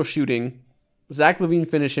 Donovan Mitchell shooting. Zach LaVine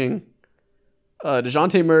finishing.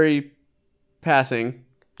 DeJounte Murray passing.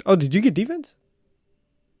 Oh, did you get defense?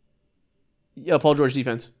 Yeah, Paul George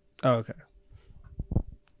defense. Oh, okay.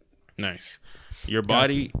 Nice. Your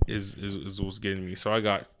body is what's getting me. So I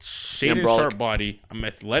got shaded sharp body. I'm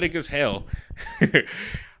athletic as hell.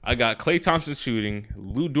 I got Klay Thompson shooting,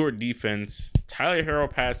 Lou Dort defense, Tyler Herro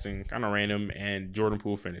passing, kind of random, and Jordan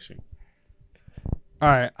Poole finishing. All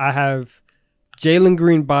right, I have Jalen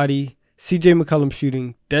Green body, CJ McCollum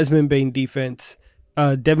shooting, Desmond Bane defense,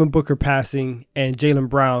 Devin Booker passing, and Jaylen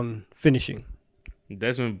Brown finishing.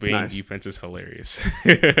 Desmond Bane defense is hilarious.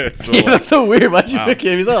 That's so weird. Why'd you pick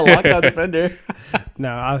him? He's not a lockdown defender.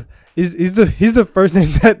 No, he's the first name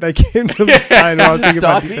that came to mind. I was thinking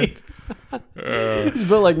about defense. He's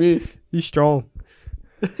built like me. He's strong.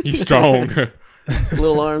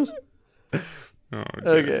 Little arms.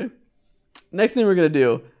 Okay. Next thing we're gonna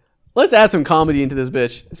do. Let's add some comedy into this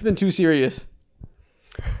bitch. It's been too serious.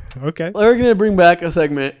 Okay. We're gonna bring back a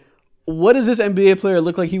segment. What does this NBA player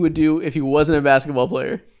look like he would do if he wasn't a basketball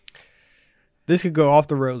player? This could go off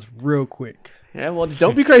the rails real quick. Yeah, well, just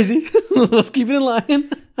don't be crazy. Let's keep it in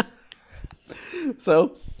line.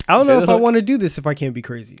 So, I don't know if I want to do this if I can't be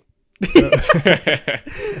crazy.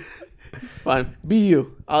 Fine. Be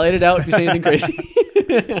you. I'll edit out if you say anything crazy.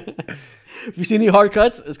 If you see any hard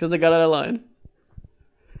cuts, it's because they got out of line.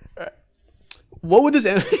 All right. What would this...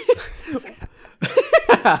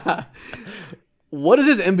 What does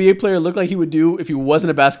this NBA player look like he would do if he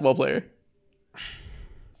wasn't a basketball player?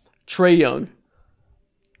 Trae Young.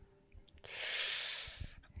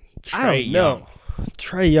 I don't know.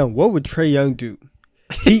 Trae Young. What would Trae Young do?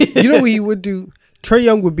 You know what he would do? Trae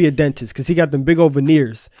Young would be a dentist because he got them big old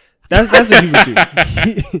veneers. That's what he would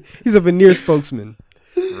do. He's a veneer spokesman.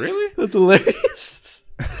 Really? That's hilarious.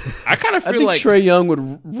 I kind of feel like Trae Young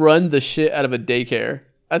would run the shit out of a daycare.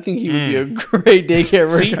 I think he would be a great daycare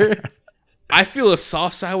worker. I feel a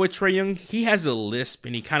soft side with Trae Young. He has a lisp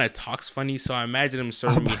and he kind of talks funny, so I imagine him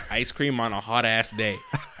serving me ice cream on a hot ass day.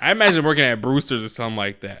 I imagine working at Brewster's or something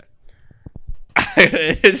like that.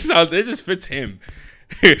 It just fits him.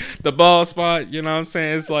 The ball spot, you know what I'm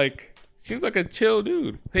saying? It's like, seems like a chill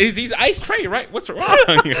dude. He's Ice Trae, right? What's wrong?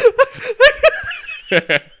 I'm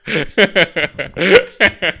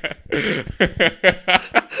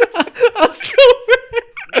so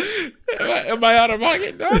Am I out of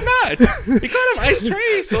pocket? No, I'm not. He called him Ice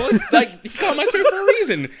Trae, so it's like he called him Ice Trae for a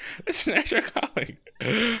reason. It's an extra calling.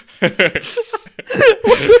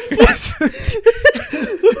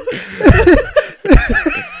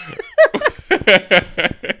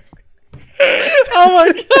 Oh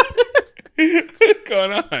my god! What's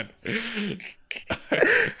going on?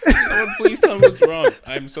 Someone please tell me what's wrong.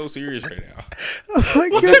 I'm so serious right now. Oh my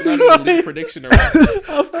Was god! that not a leak prediction or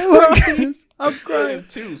what? I'm crying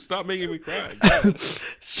too. Stop making me cry.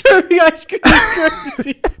 Serving ice cream is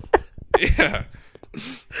crazy. Yeah.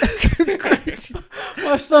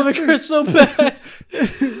 My stomach hurts so bad.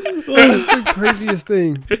 That's the craziest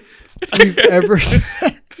thing we've ever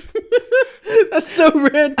said. That's so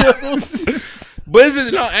random. But is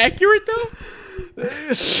it not accurate though?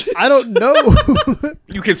 I don't know.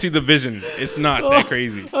 You can see the vision. It's not that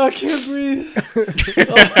crazy. I can't breathe.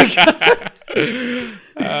 Oh my god.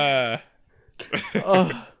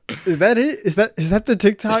 Is that it? Is that the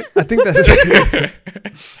TikTok? I think that's it.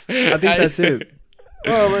 I think that's it.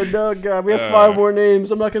 Oh my god, we have 5 more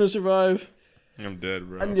names. I'm not gonna survive. I'm dead,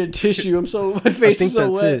 bro. I need a tissue. My face is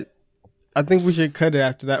so wet. It. I think we should cut it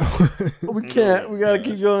after that one. We can't. We gotta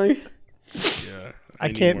keep going. Yeah. I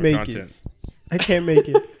can't make it. I can't make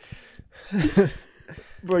it.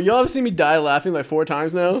 Bro, y'all have seen me die laughing like 4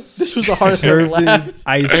 times now. This was the hardest I've ever laughed.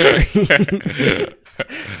 Ice cream.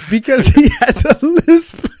 Because he has a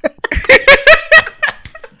lisp.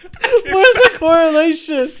 Where's the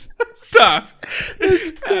correlation? Stop.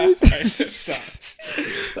 It's crazy.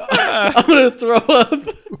 Stop. I'm gonna throw up.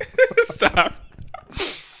 Stop.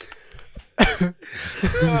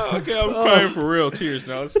 Oh, okay, I'm crying for real. Tears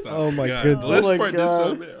now. Let's stop. Oh my god. goodness. Let's Oh my part this God.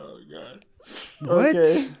 up. Oh god. What?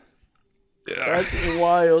 Okay. That's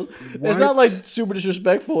wild. What? It's not like super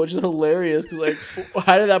disrespectful. It's just hilarious because like,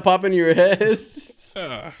 how did that pop into your head?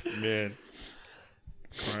 Man.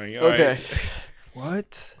 Crying. Okay. Right.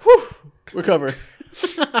 What? Whew. Recover.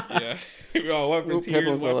 Yeah. We all wiping tears,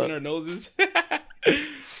 Headphone fell wiping out. our noses.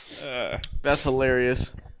 That's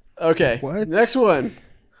hilarious. Okay. What? Next one.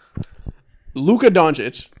 Luka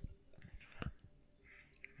Doncic.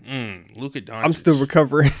 Luka Doncic. I'm still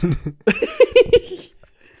recovering.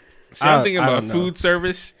 See, I'm thinking I about don't know. food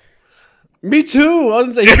service. Me too. I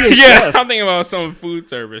was gonna say he'd be a Yeah, chef. I'm thinking about some food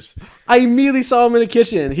service. I immediately saw him in the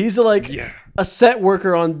kitchen. He's like Yeah. a set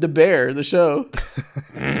worker on The Bear, the show.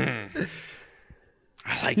 I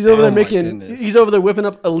like He's that. over there my making. goodness. He's over there whipping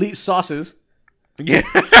up elite sauces. Yeah.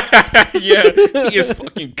 Yeah. He is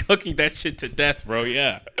fucking cooking that shit to death, bro.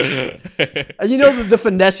 Yeah. And you know the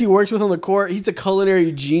finesse he works with on the court. He's a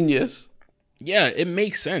culinary genius. Yeah, it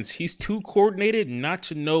makes sense. He's too coordinated not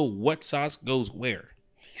to know what sauce goes where.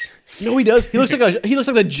 No, he does. He looks like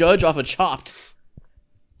the judge off of Chopped.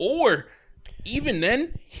 Or even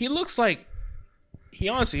then, he looks like he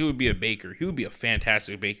would be a baker. He would be a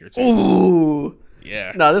fantastic baker too. Ooh.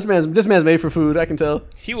 Yeah. No, this man's made for food. I can tell.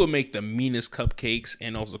 He would make the meanest cupcakes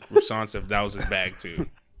and also croissants if that was his bag too.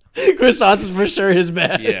 Croissants is for sure his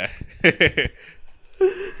bag. Yeah.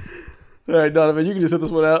 All right, Donovan, you can just hit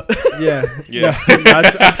this one out. Yeah. Yeah. No, I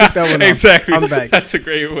took that one off. Exactly. I'm back. That's a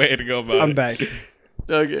great way to go about it. I'm back.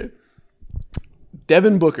 Okay.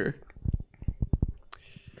 Devin Booker.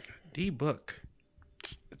 D-Book.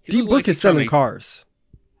 D-Book is selling cars.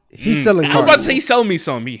 He's selling I was cars. about to say he's selling me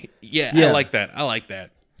some. Yeah, Yeah. I like that. I like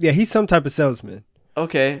that. Yeah, he's some type of salesman.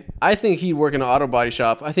 Okay, I think he'd work in an auto body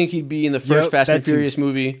shop. I think he'd be in the first Yep, Fast and that too. Furious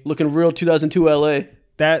movie, looking real 2002 LA.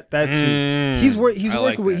 That too. He's I like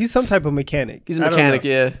working with. that. He's some type of mechanic. He's a I don't mechanic, know.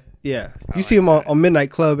 yeah. Yeah. You see him on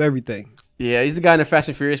Midnight Club, everything. Yeah, he's the guy in the Fast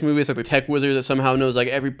and Furious movie. It's like the tech wizard that somehow knows like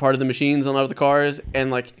every part of the machines on all of the cars, and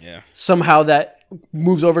like Yeah. somehow that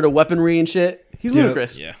moves over to weaponry and shit. He's Yep.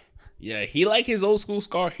 ludicrous. Yeah. Yeah. He like his old school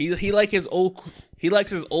car. He likes his old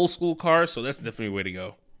school cars, so that's definitely a way to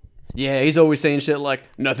go. Yeah, he's always saying shit like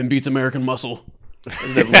nothing beats American muscle. That's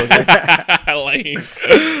Devin Booker. Lame.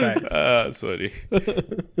 Facts. Sorry.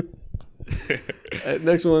 Alright,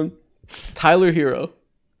 next one, Tyler Hero.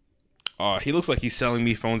 Oh, he looks like he's selling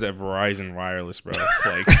me phones at Verizon Wireless, bro.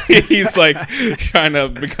 Like he's like trying to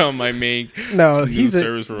become my main. No, new he's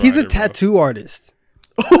service a provider, bro. tattoo artist.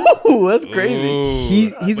 Ooh, that's crazy. Ooh.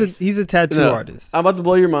 He's a tattoo No, artist. I'm about to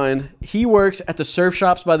blow your mind. He works at the surf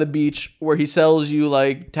shops by the beach where he sells you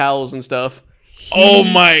like towels and stuff. Oh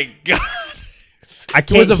my god. I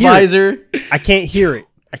He wears can't a hear it. visor. I can't hear it.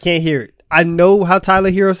 I can't hear it. I know how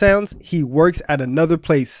Tyler Hero sounds. He works at another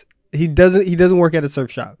place. He doesn't work at a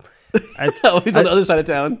surf shop. Oh, he's on the other side of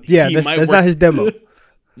town. Yeah, He that's might not work- his demo.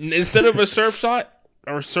 Instead of a surf shop,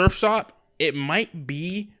 it might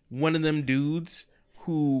be one of them dudes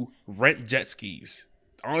who rent jet skis.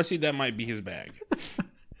 Honestly, that might be his bag.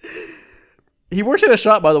 He works at a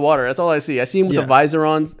shop by the water. That's all I see. I see him with Yeah. a visor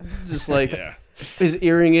on, just like Yeah. his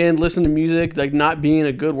earring in, listening to music, like not being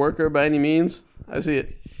a good worker by any means. I see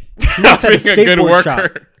it. He works at Being a good skateboard shop.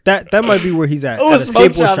 worker. That might be where he's at. Oh, at a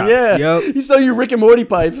smoke shop, yeah. Yep. He sell you Rick and Morty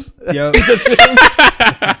pipes. Yep.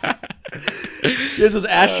 He has those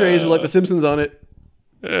ashtrays with like the Simpsons on it.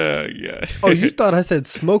 Yeah. Oh, you thought I said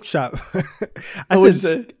smoke shop? what'd you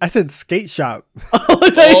say? I said skate shop. Oh, I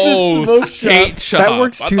thought you said smoke skate shop. That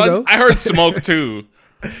works too, though. I heard smoke too.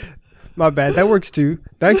 My bad. That works too.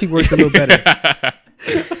 That actually works a little better.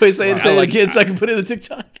 Wait, say it like again so I can put it in the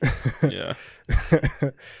TikTok. Yeah.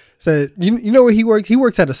 So you know where he works? He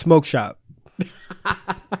works at a smoke shop.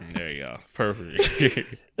 There you go. Perfect.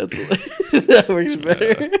 That's that works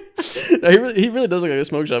better. No, he really does look like a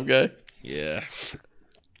smoke shop guy. Yeah.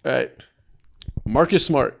 All right, Marcus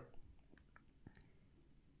Smart.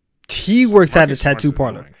 He works at a Marcus tattoo Smart's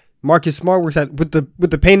parlor. annoying. Marcus Smart works at with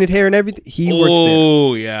the painted hair and everything. He works there.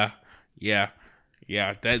 Oh, yeah. Yeah.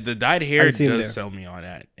 Yeah. That the dyed hair I see him does there. sell me on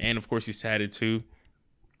that. And of course he's tatted too.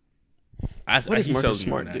 What does he Marcus sells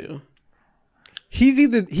me on Smart that. do?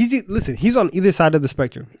 Listen, he's on either side of the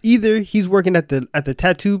spectrum. Either he's working at the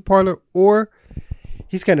tattoo parlor, or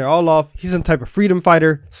he's kind of all off. He's some type of freedom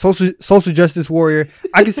fighter, social justice warrior.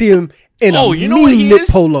 I can see him in a You know what mean he knit is?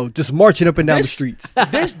 polo, just marching up and down the streets.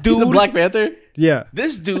 This He's a dude, Black Panther. Yeah,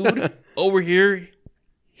 this dude over here,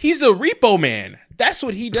 he's a repo man. That's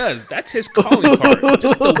what he does. That's his calling card.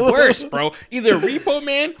 Just the worst, bro. Either repo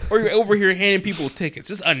man or you're over here handing people tickets.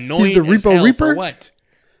 Just annoying. He's the as Repo hell Reaper? For what?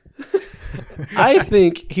 I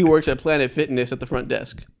think he works at Planet Fitness at the front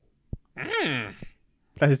desk.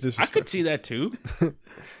 That is I disrespectful. could see that too.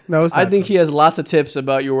 No, it's not. I think he has lots of tips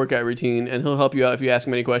about your workout routine, and he'll help you out if you ask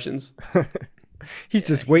him any questions. He's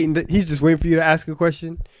just waiting. He's just waiting for you to ask a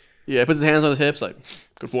question. Yeah, puts his hands on his hips, like,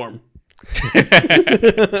 good form. This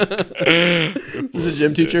is a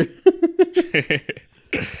gym teacher.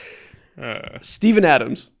 Steven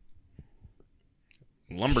Adams.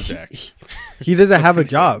 Lumberjack. He doesn't have a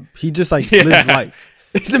job. He just like lives life.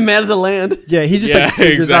 He's a man of the land. Yeah, he just like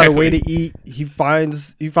figures out a way to eat. He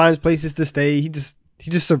finds places to stay. He just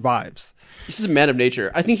survives. He's just a man of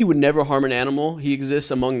nature. I think he would never harm an animal. He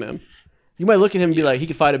exists among them. You might look at him and be like, he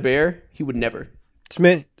could fight a bear. He would never. This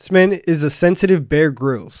man is a sensitive Bear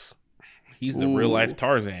Grylls. He's the real life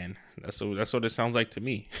Tarzan. That's what it sounds like to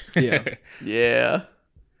me. Yeah. Yeah.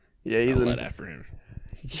 Yeah, he's I'll let that for him.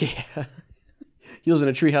 Yeah. He lives in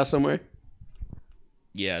a treehouse somewhere.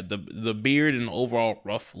 Yeah, the beard and overall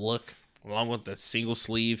rough look, along with the single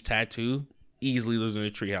sleeve tattoo, easily lives in a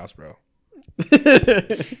treehouse, bro.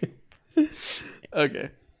 Okay.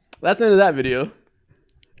 That's the end of that video.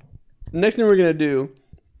 Next thing we're going to do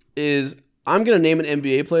is I'm going to name an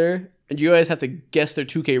NBA player, and you guys have to guess their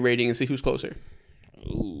 2K rating and see who's closer.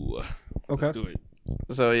 Ooh. Okay. Let's do it.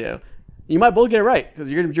 So, yeah. You might both get it right, because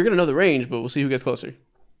you're going to know the range, but we'll see who gets closer.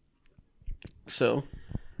 So,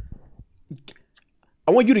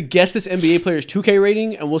 I want you to guess this NBA player's 2K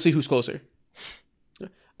rating, and we'll see who's closer.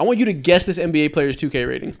 I want you to guess this NBA player's 2K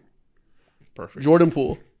rating. Perfect. Jordan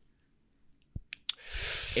Poole.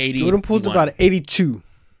 80. Jordan Poole's about 82.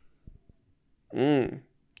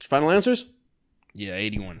 Final answers? Yeah,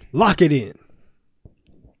 81. Lock it in.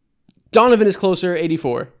 Donovan is closer,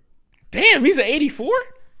 84. Damn, he's an 84?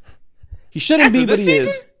 He shouldn't After be, but this he season?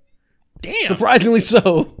 is. Damn. Surprisingly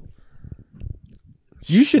so.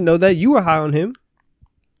 You should know that. You were high on him.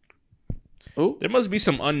 Oh, There must be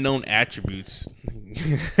some unknown attributes.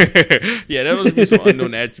 Yeah, there must be some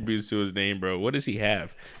unknown attributes to his name, bro. What does he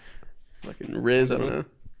have? fucking Riz, I don't know.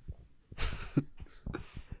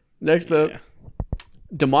 Next up,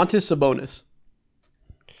 DeMontis Sabonis.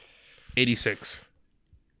 86.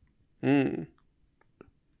 I'm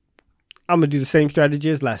going to do the same strategy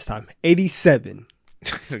as last time. 87.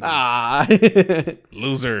 Ah.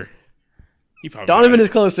 Loser. He probably Donovan is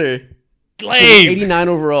closer. lame. 89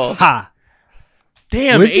 overall. Ha.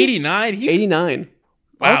 Damn, Would you? 89. 89.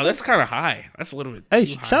 Wow, that's kind of high. That's a little bit. Hey,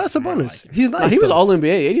 too high shout out for my Sabonis. liking. He's nice. He was though. all NBA.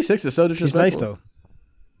 86 is so He's disrespectful. nice, though.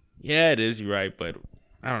 Yeah, it is. You're right, but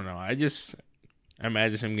I don't know. I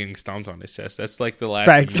imagine him getting stomped on his chest. That's like the last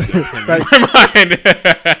Facts. image of him Facts. in my mind.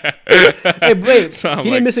 Hey, wait. So I'm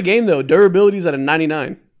he didn't miss a game, though. Durability's at a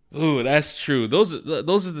 99. Ooh, that's true. Those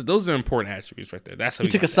are important attributes right there. That's how He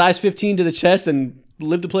took a size 15 to the chest and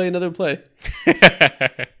lived to play another play.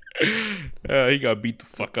 He got beat the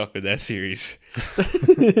fuck up in that series.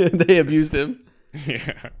 They abused him.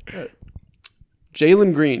 Yeah.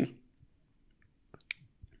 Jalen Green.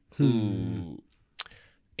 Ooh.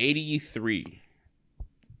 83.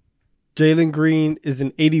 Jalen Green is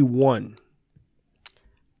an 81.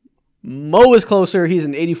 Mo is closer. He's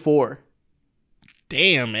an 84.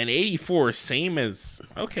 Damn, and 84, same as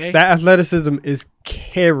okay. That athleticism is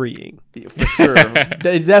carrying. Yeah, for sure.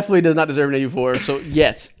 He definitely does not deserve an 84. So,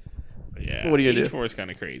 yet. Yeah. What are you gonna do? 84 is kind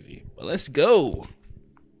of crazy. But let's go.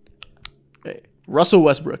 Hey, Russell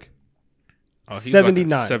Westbrook. Oh, he's 79.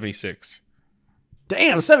 Like a 76.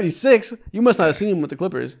 Damn, 76. You must not have seen him with the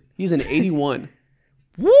Clippers. He's an 81.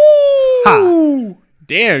 Woo! Ha.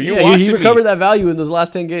 Damn, you Yeah, watching he recovered that value in those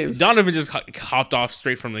last 10 games. Donovan just hopped off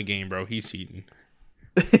straight from the game, bro. He's cheating.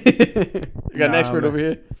 You got an expert man. over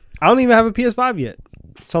here. I don't even have a PS5 yet.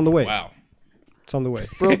 It's on the way. Wow. It's on the way.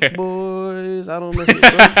 Broke boys. I don't mess with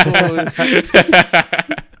broke boys.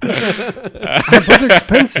 I have other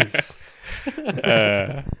expenses.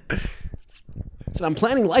 So I'm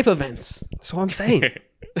planning life events. That's what I'm saying.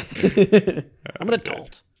 I'm an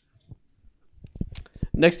adult.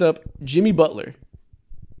 Next up, Jimmy Butler.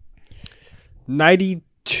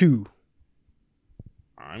 92.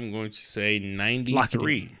 I'm going to say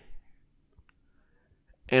 93.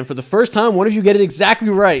 And for the first time, one of you get it exactly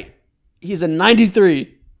right. He's a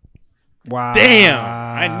 93. Wow. Damn.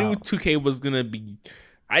 I knew 2K was going to be.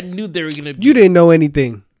 I knew they were going to be. You didn't know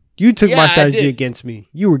anything. You took my Yeah, I strategy did. against me.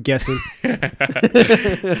 You were guessing.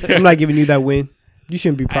 I'm not giving you that win. You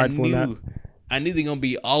shouldn't be prideful in that. I knew they're going to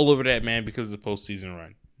be all over that man because of the postseason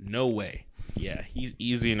run. No way. Yeah, he's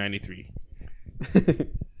easy a 93.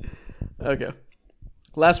 Okay.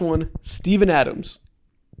 Last one, Steven Adams.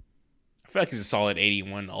 I feel like he's a solid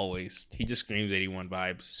 81 always. He just screams 81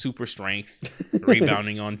 vibes. Super strength.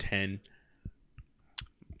 Rebounding on 10.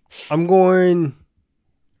 I'm going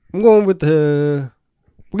with the.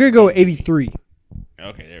 We're gonna go with 83.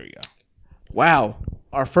 Okay, Wow.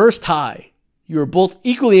 Our first tie. You were both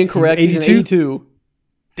equally incorrect. He's an 82.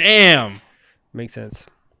 Damn. Makes sense.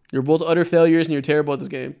 You're both utter failures, and you're terrible at this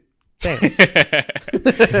game. Damn.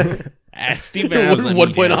 Steve Adams let 1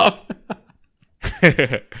 me point down. off.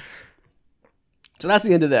 So that's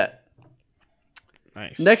the end of that.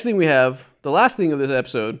 Nice. Next thing we have, the last thing of this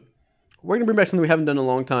episode, we're going to bring back something we haven't done in a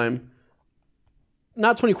long time.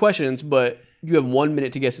 Not 20 questions, but you have 1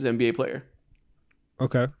 minute to guess his NBA player.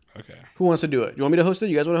 Okay. Okay. Who wants to do it? You want me to host it?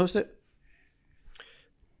 You guys want to host it?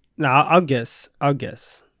 No, I'll guess.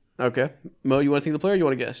 Okay. Mo, you want to think of the player or you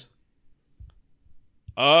want to guess?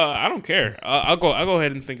 I don't care. I'll go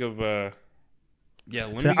ahead and think of yeah,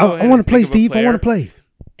 let me I go ahead want to and play, think of a Steve. I want to player. play.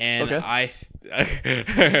 And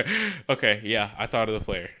Okay. okay, yeah, I thought of the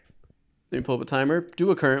player. Let me pull up a timer.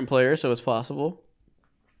 Do a current player so it's possible.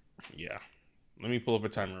 Yeah. Let me pull up a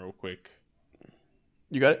timer real quick.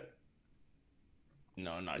 You got it?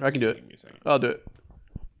 No, not. I can do it. Give me a second. I'll do it.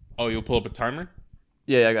 Oh, you'll pull up a timer?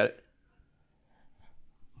 Yeah, I got it.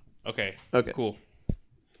 Okay. Okay. Cool.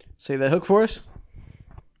 Say that hook for us.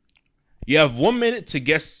 You have 1 minute to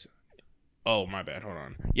guess. Oh, my bad. Hold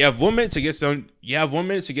on. You have 1 minute to guess. You have 1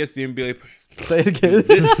 minute to guess the NBA. Say it again.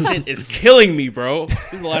 This shit is killing me, bro.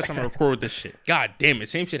 This is the last time I record with this shit. God damn it.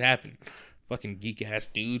 Same shit happened. Fucking geek ass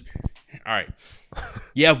dude. All right.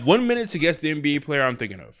 You have 1 minute to guess the NBA player I'm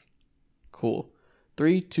thinking of. Cool.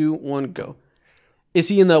 3, 2, 1, go. Is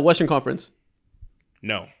he in the Western Conference?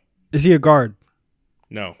 No. Is he a guard?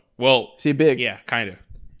 No. Well, Is he big? yeah, kind of.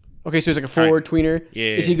 Okay, so he's like a forward, tweener.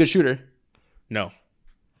 Yeah. Is he a good shooter? No.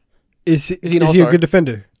 Is he he an a all-star? good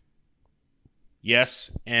defender? Yes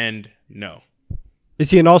and no. Is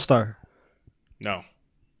he an all-star? No.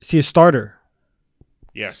 Is he a starter?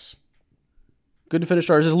 Yes. Good defender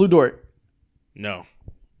stars. Is Lou Dort? No.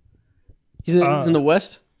 He's in the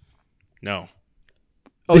West? No.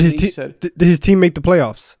 Oh, Did he said. did his team make the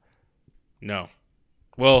playoffs? No.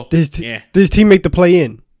 Well, Did yeah. his team make the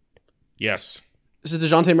play-in? Yes. Is it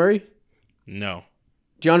DeJounte Murray? No.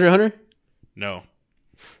 DeAndre Hunter? No.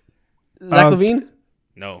 Zach LaVine?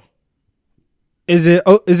 No. Is it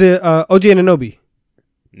OG Anunoby?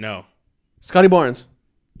 No. Scotty Barnes?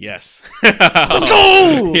 Yes. Let's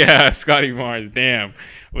go! Yeah, Scotty Barnes. Damn.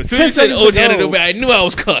 As soon 10 as you said seconds to OG go. Anunoby, I knew I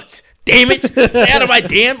was cooked. Damn it. Stay out of my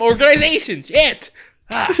damn organization. Shit.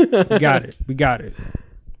 Ah. We got it. We got it.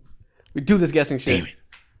 We do this guessing shit. Damn it.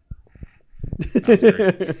 That was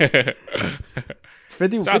great.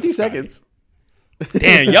 50 Shout out to seconds.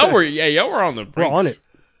 Damn, y'all were on the brinks. We're on it.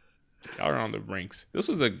 Y'all were on the brinks. This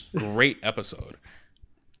was a great episode.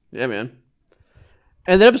 Yeah, man.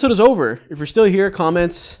 And the episode is over. If you're still here,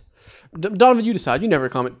 comments. Donovan, you decide. You never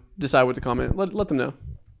decide what to comment. Let them know.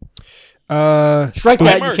 Strike Buy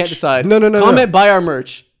that. You merch. can't decide. No. Comment, buy our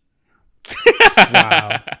merch.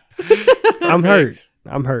 Wow. I'm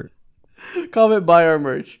hurt. Comment, buy our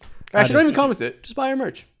merch. Actually, don't did. even comment it. Just buy our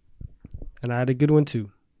merch. And I had a good one too.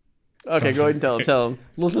 Okay, go ahead and tell him.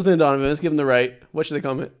 Let's listen to Donovan. Let's give him the right. What should they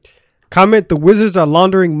comment? Comment: the Wizards are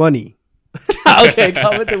laundering money. Okay,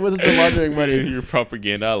 comment the Wizards are laundering money. Your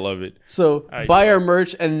propaganda. I love it. So Alright, buy go. our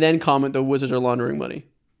merch and then comment the Wizards are laundering money.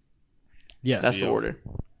 Yes. That's the order.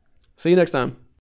 See you next time.